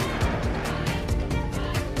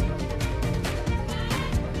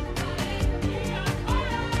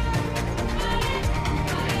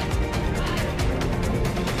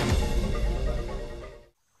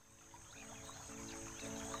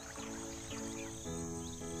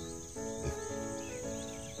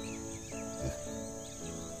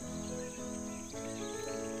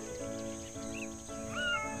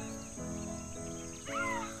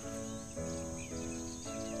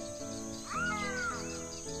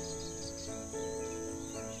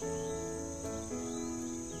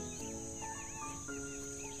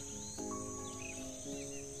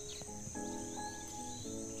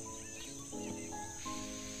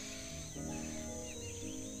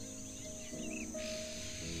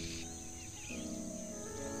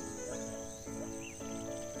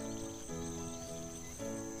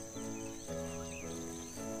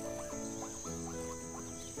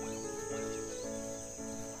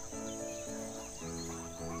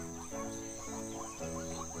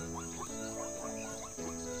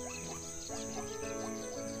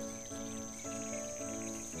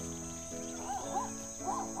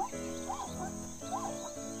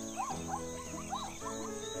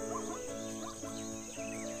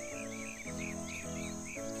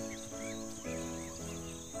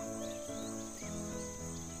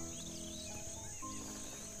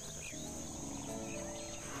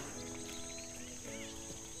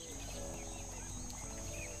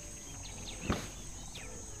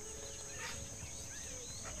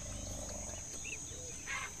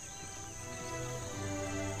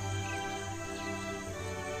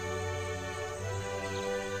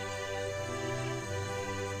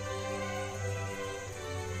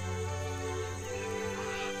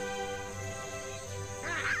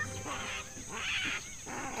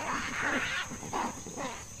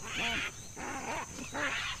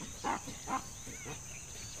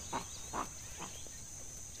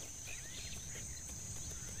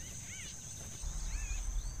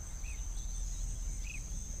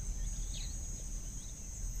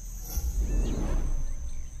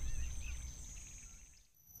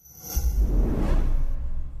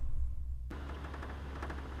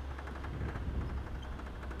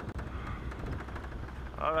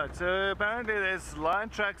 Alright, so apparently there's lion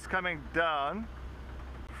tracks coming down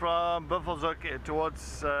from Buffelshoek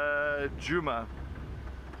towards Juma.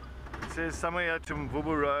 It says somewhere here to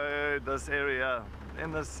Mvubu Road, this area,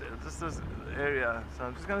 in this area. So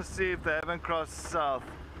I'm just going to see if they haven't crossed south,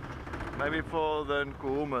 maybe for the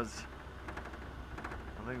Nkuhumas.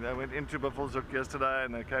 I think they went into Buffelshoek yesterday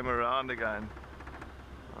and they came around again.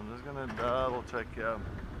 I'm just going to double check here.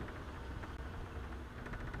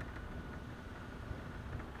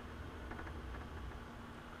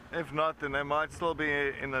 If not, then they might still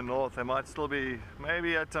be in the north. They might still be,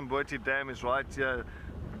 maybe at Tamboti Dam is right here.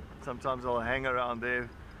 Sometimes they'll hang around there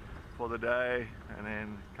for the day and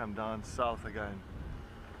then come down south again.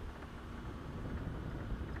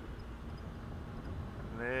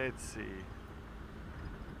 Let's see.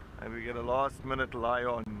 Maybe we get a last minute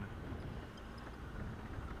lion.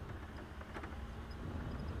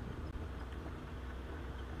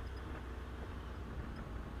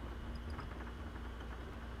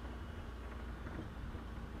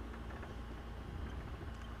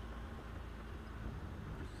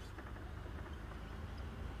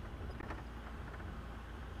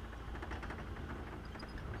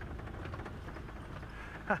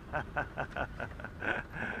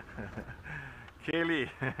 Kelly.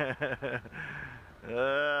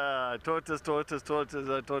 Tortoise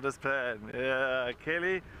pan. Yeah,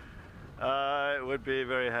 Kelly. I would be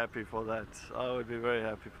very happy for that. I would be very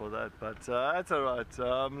happy for that. But that's all right.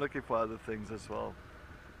 I'm looking for other things as well.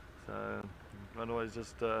 So you can't always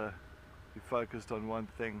just be focused on one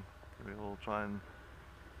thing. We'll try and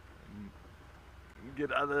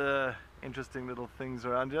get other interesting little things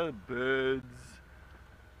around here. Birds.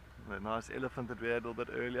 The nice elephant that we had a little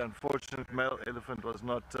bit earlier. Unfortunate male elephant was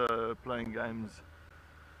not playing games,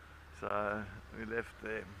 so we left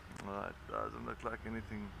there. It doesn't look like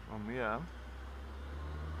anything from here.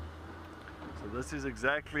 So this is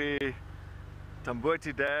exactly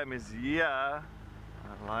Tamboti Dam is here.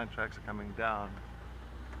 The line tracks are coming down.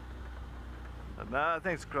 But now I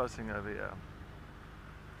think it's crossing over here.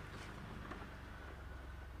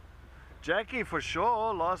 Jackie, for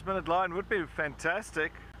sure, last minute line would be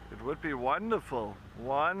fantastic. It would be wonderful.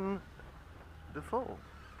 Wonderful.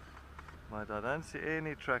 But I don't see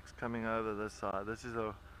any tracks coming over this side. This is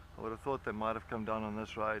a, I would have thought they might have come down on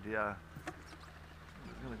this road, yeah.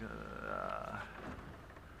 I'm gonna go,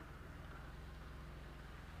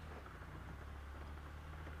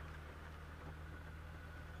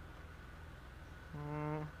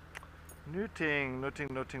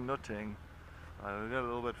 Nutting. We'll go a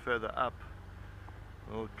little bit further up.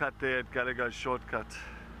 We'll cut there, it's gotta go shortcut.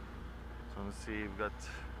 So I want to see, we've got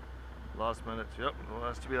last minute, yep, it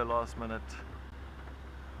has to be a last minute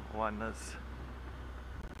oneness.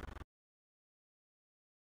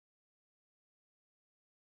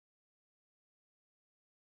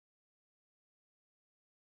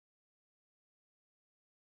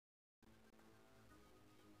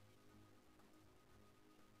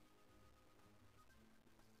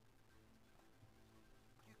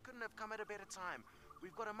 You couldn't have come at a better time.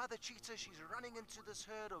 We've got a mother cheetah, she's running into this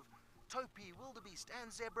herd of topi, wildebeest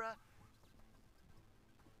and zebra.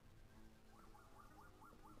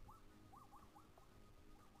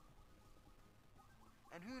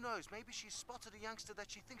 And who knows, maybe she's spotted a youngster that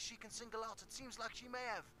she thinks she can single out. It seems like she may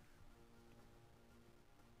have.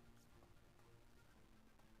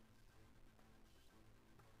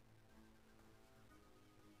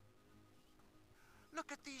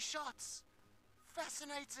 Look at these shots.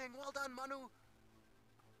 Fascinating. Well done, Manu.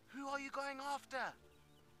 Who are you going after?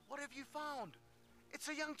 What have you found? It's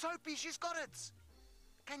a young topi. She's got it.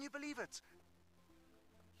 Can you believe it?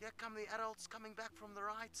 Here come the adults coming back from the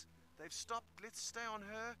right. They've stopped. Let's stay on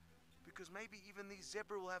her, because maybe even these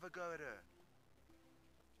zebra will have a go at her.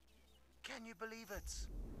 Can you believe it?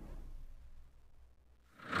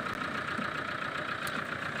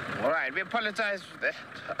 All right, we apologize for that.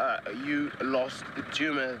 You lost the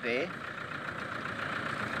tumor there.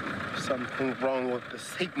 Something wrong with the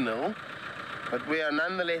signal. But we are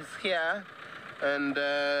nonetheless here, and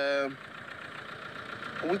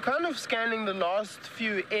we're kind of scanning the last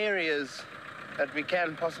few areas that we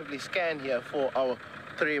can possibly scan here for our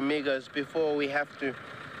 3 amigos before we have to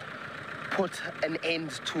put an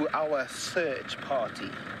end to our search party.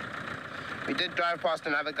 We did drive past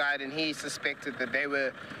another guide, and he suspected that they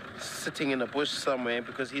were sitting in a bush somewhere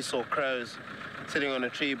because he saw crows sitting on a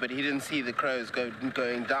tree, but he didn't see the crows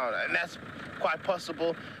going down. And that's quite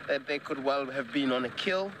possible that they could well have been on a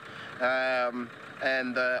kill.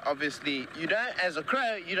 Obviously, you don't, as a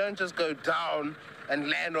crow, you don't just go down and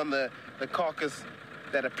land on the carcass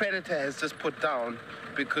that a predator has just put down,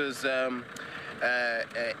 because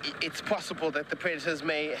it's possible that the predators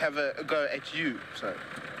may have a go at you. So,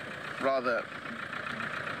 rather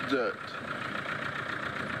dirt.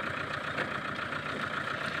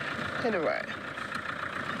 Anyway.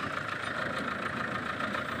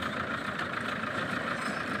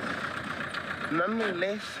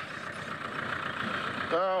 Nonetheless,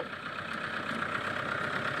 well,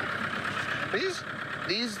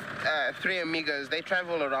 these 3 amigos, they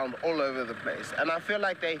travel around all over the place, and I feel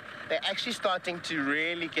like they're actually starting to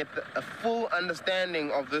really get a full understanding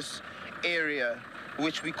of this area,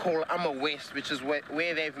 which we call Amma West, which is where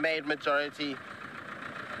they've made majority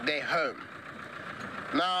their home.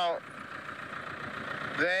 Now,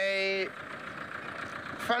 they,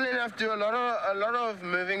 fun enough, do a lot of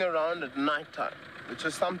moving around at night time, which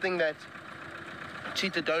is something that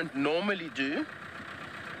cheetah don't normally do,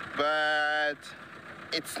 but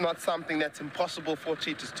it's not something that's impossible for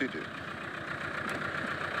cheetahs to do.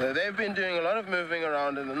 So they've been doing a lot of moving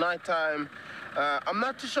around in the night time. I'm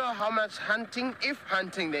not too sure how much hunting, if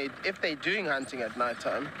they're doing hunting at night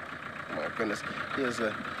time. Oh my goodness, here's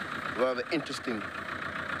a rather interesting.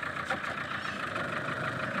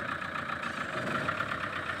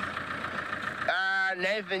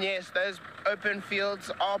 Nathan, yes, open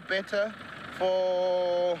fields are better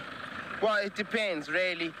for, well, it depends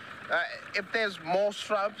really. If there's more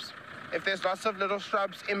shrubs, if there's lots of little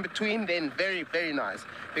shrubs in between, then very, very nice,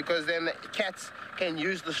 because then the cats can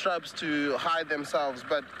use the shrubs to hide themselves.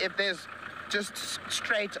 But if there's just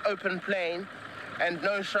straight open plain and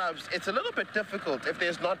no shrubs, it's a little bit difficult if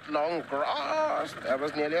there's not long grass. That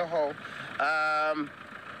was nearly a hole.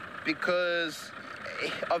 Because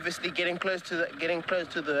obviously getting close to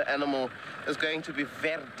the animal is going to be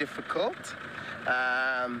very difficult.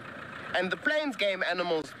 And the plains game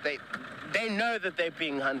animals, they know that they're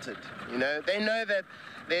being hunted. You know, they know that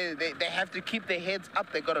they have to keep their heads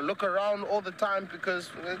up. They've got to look around all the time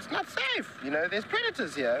because it's not safe. You know, there's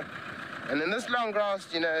predators here. And in this long grass,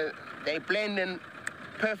 you know, they blend in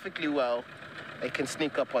perfectly well. They can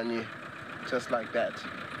sneak up on you just like that.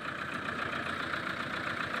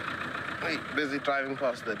 Wait, busy driving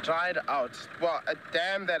past the dried out. Well, a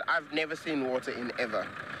dam that I've never seen water in ever.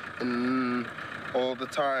 All the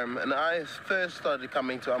time. And I first started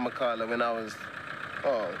coming to Amakhala when I was,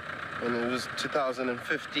 when it was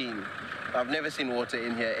 2015. I've never seen water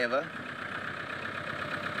in here ever.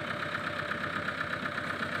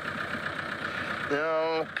 You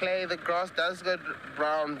know, Clay, the grass does go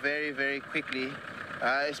brown very, very quickly,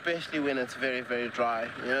 especially when it's very, very dry.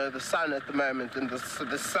 You know, the sun at the moment and the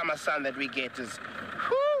summer sun that we get is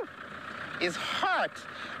hot,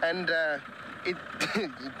 and it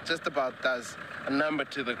just about does a number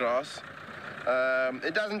to the grass.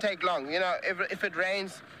 It doesn't take long. You know, if it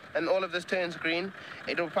rains and all of this turns green,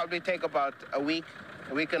 it'll probably take about a week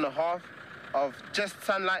and a half of just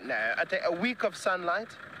sunlight. No, I take a week of sunlight,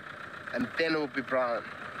 and then it will be brown.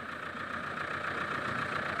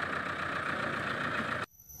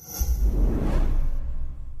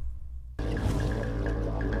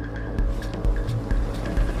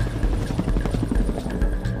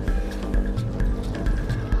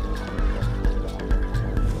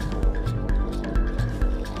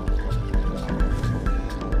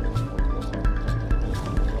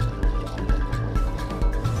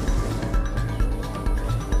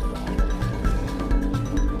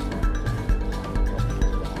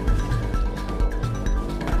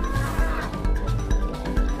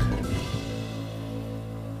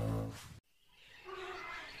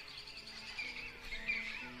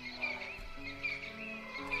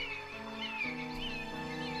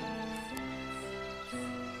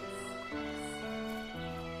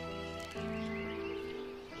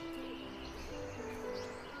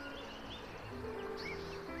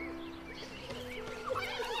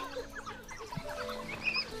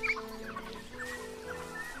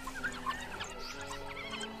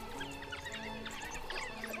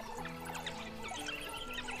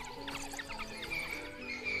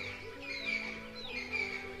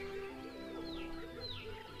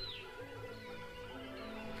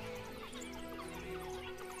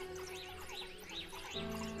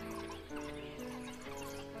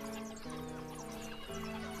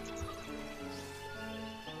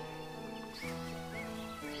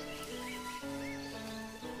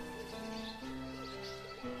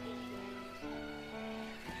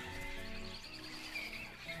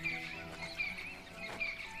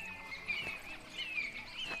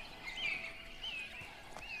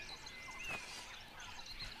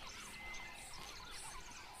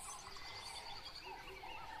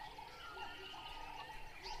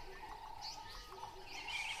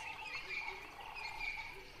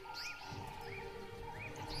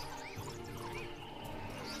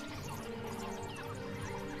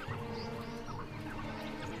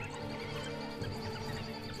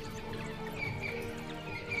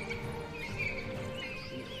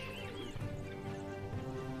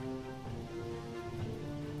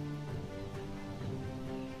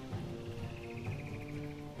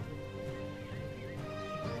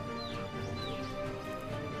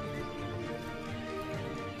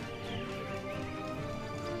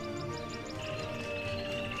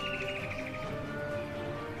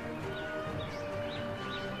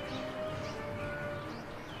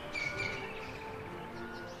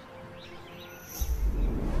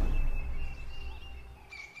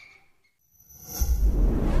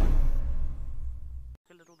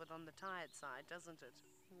 On the tired side, doesn't it?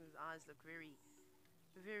 His eyes look very,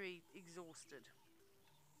 very exhausted.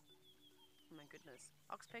 Oh my goodness.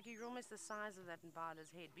 Oxpecker, you're almost the size of that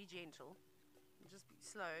impala's head. Be gentle. Just be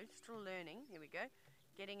slow. Still learning. Here we go.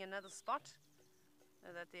 Getting another spot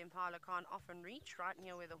that the impala can't often reach. Right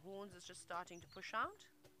near where the horns is just starting to push out.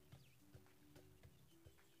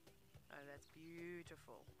 Oh, that's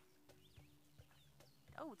beautiful.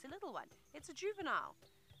 Oh, it's a little one. It's a juvenile.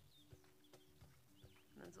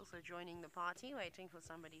 And it's also joining the party, waiting for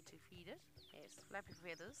somebody to feed it. Yes, flappy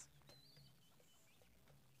feathers.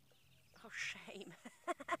 Oh, shame.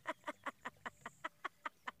 I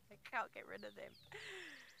can't get rid of them.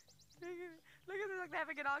 Look at them, like they're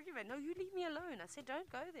having an argument. No, you leave me alone. I said don't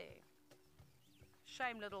go there.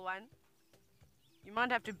 Shame, little one. You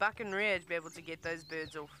might have to buck and rear to be able to get those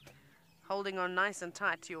birds off. Holding on nice and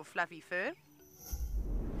tight to your fluffy fur.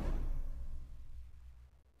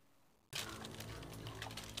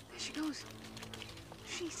 There she goes.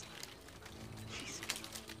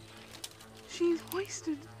 She's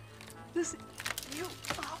hoisted. Listen, you.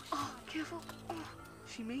 Oh, careful. Oh,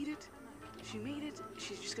 she made it. She made it.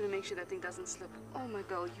 She's just gonna make sure that thing doesn't slip. Oh my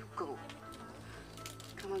girl, you go.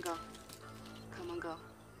 Come on, girl. Come on, girl.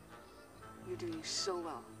 You're doing so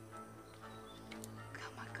well.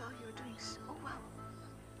 Come on, girl. You're doing so well.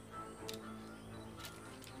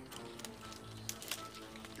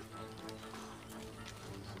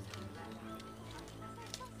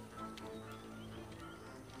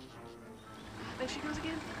 There she goes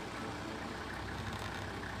again.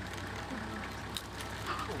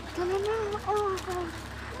 No, no, no. Oh, God.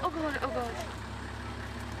 Oh, God. Oh, God.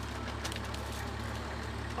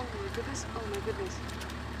 Oh, my goodness. Oh, my goodness.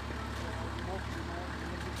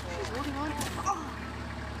 She's holding on. Oh.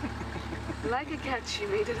 Like a cat, she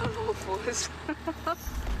made it on all fours.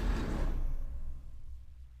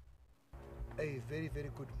 A very,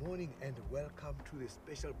 very good morning and welcome to the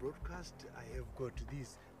special broadcast. I have got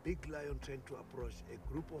this big lion trying to approach a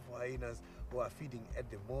group of hyenas who are feeding at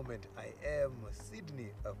the moment. I am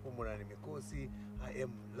Sydney Fumunani Mikosi. I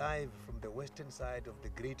am live from the western side of the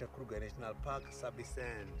Greater Kruger National Park, Sabi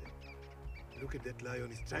Sand. Look at that lion,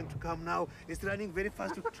 he's trying to come now. He's running very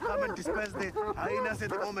fast to come and disperse the hyenas at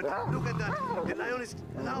the moment. Look at that. The lion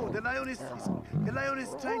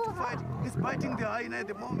is trying to fight. He's biting the hyena at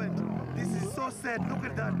the moment. This is so sad. Look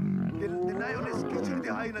at that. The lion is catching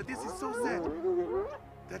the hyena. This is so sad.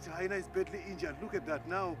 That hyena is badly injured. Look at that.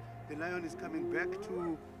 Now the lion is coming back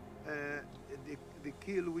to the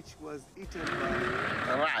kill which was eaten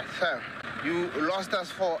by... All right, so you lost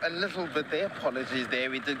us for a little bit there. Apologies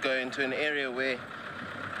there. We did go into an area where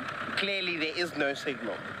clearly there is no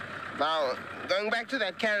signal. Now, going back to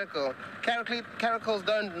that caracal, caracals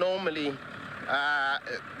don't normally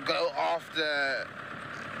go after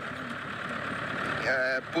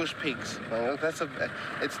bush pigs. Well,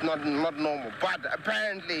 it's not normal. But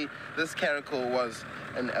apparently this caracal was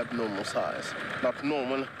an abnormal size. Not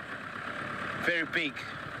normal, very big.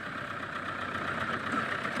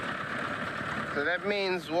 So that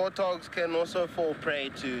means warthogs can also fall prey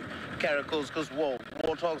to caracals because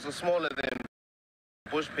warthogs are smaller than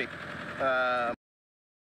bush pig.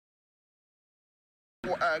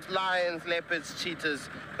 Lions, leopards, cheetahs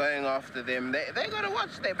going after them. They gotta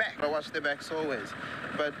watch their back. Gotta watch their backs always.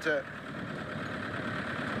 But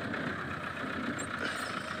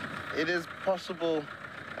it is possible,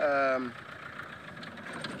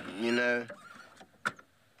 you know.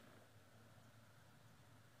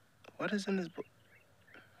 What is in this book?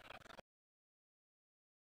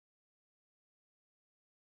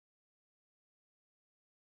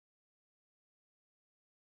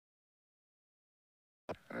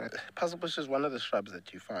 Puzzle bush is one of the shrubs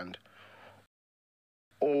that you find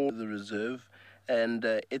all over the reserve, and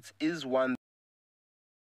it is one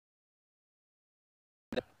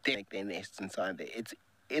that they make their nests inside there.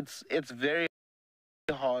 It's very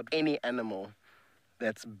hard. Any animal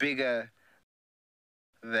that's bigger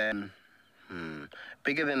than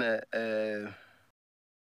a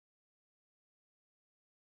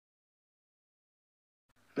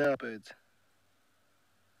no birds.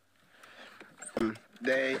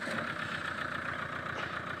 They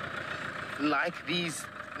like these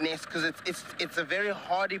nests because it's a very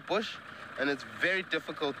hardy bush, and it's very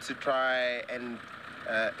difficult to try and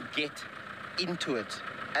get into it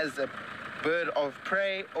as a bird of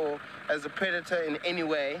prey or as a predator in any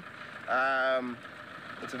way.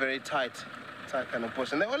 It's a very tight kind of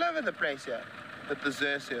bush, and they're all over the place here with the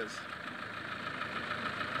xerxes.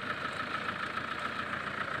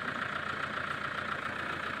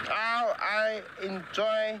 Oh, I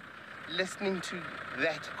enjoy listening to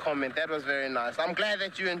that comment. That was very nice. I'm glad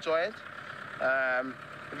that you enjoy it.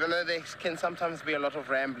 Even though there can sometimes be a lot of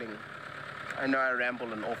rambling. I know I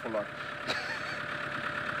ramble an awful lot.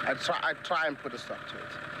 I try and put a stop to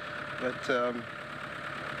it. But,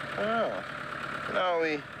 now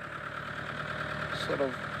we sort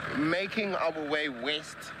of making our way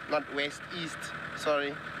west, not west, east,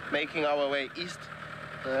 sorry, making our way east.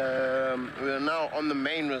 We're now on the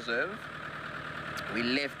main reserve. We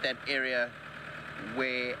left that area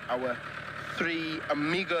where our three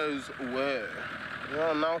amigos were We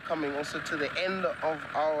are now coming also to the end of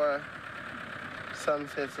our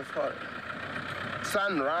sunset safari.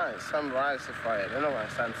 Sunrise safari. I don't know why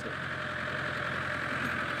sunset.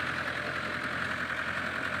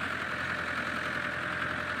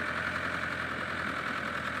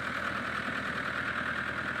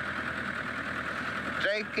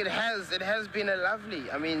 Drake, it has been a lovely.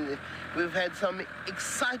 I mean, we've had some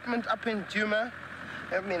excitement up in Djuma.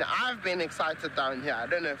 I mean, I've been excited down here. I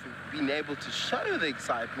don't know if we've been able to show the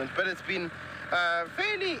excitement, but it's been a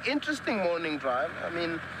fairly interesting morning drive. I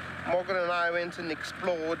mean, Morgan and I went and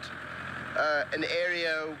explored an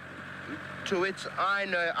area to which I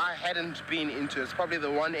know I hadn't been into. It's probably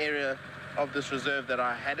the one area of this reserve that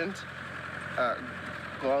I hadn't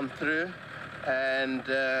gone through. And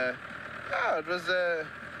it was a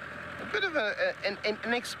bit of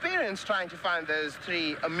an experience trying to find those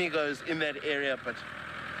three amigos in that area, but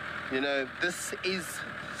you know, this is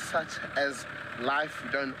such as life.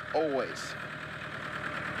 You don't always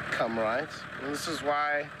come right. And this is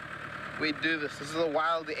why we do this. This is a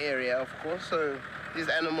wild area, of course, so these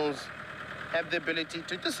animals have the ability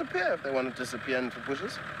to disappear if they want to disappear into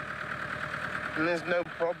bushes. And there's no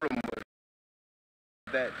problem with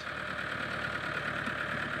that.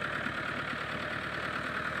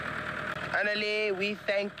 Annalie, we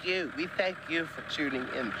thank you. We thank you for tuning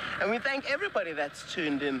in. And we thank everybody that's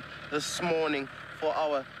tuned in this morning for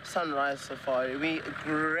our sunrise safari. We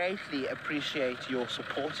greatly appreciate your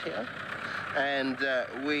support here. And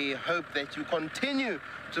we hope that you continue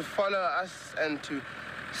to follow us and to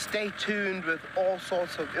stay tuned with all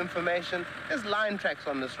sorts of information. There's line tracks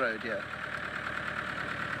on this road here.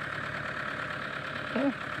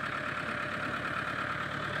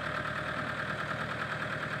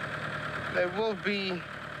 There will be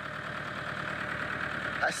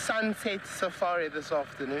a sunset safari this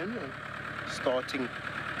afternoon, starting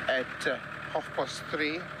at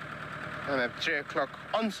 3:30 and at 3 o'clock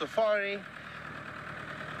on safari,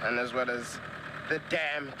 and as well as the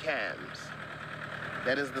dam cams.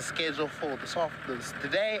 That is the schedule for this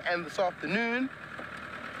today and this afternoon.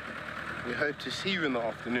 We hope to see you in the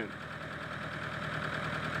afternoon.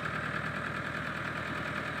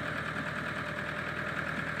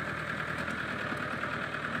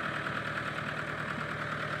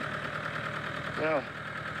 Well,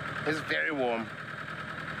 it's very warm.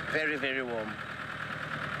 Very, very warm.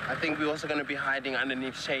 I think we're also going to be hiding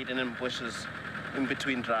underneath shade and in bushes in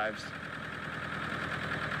between drives.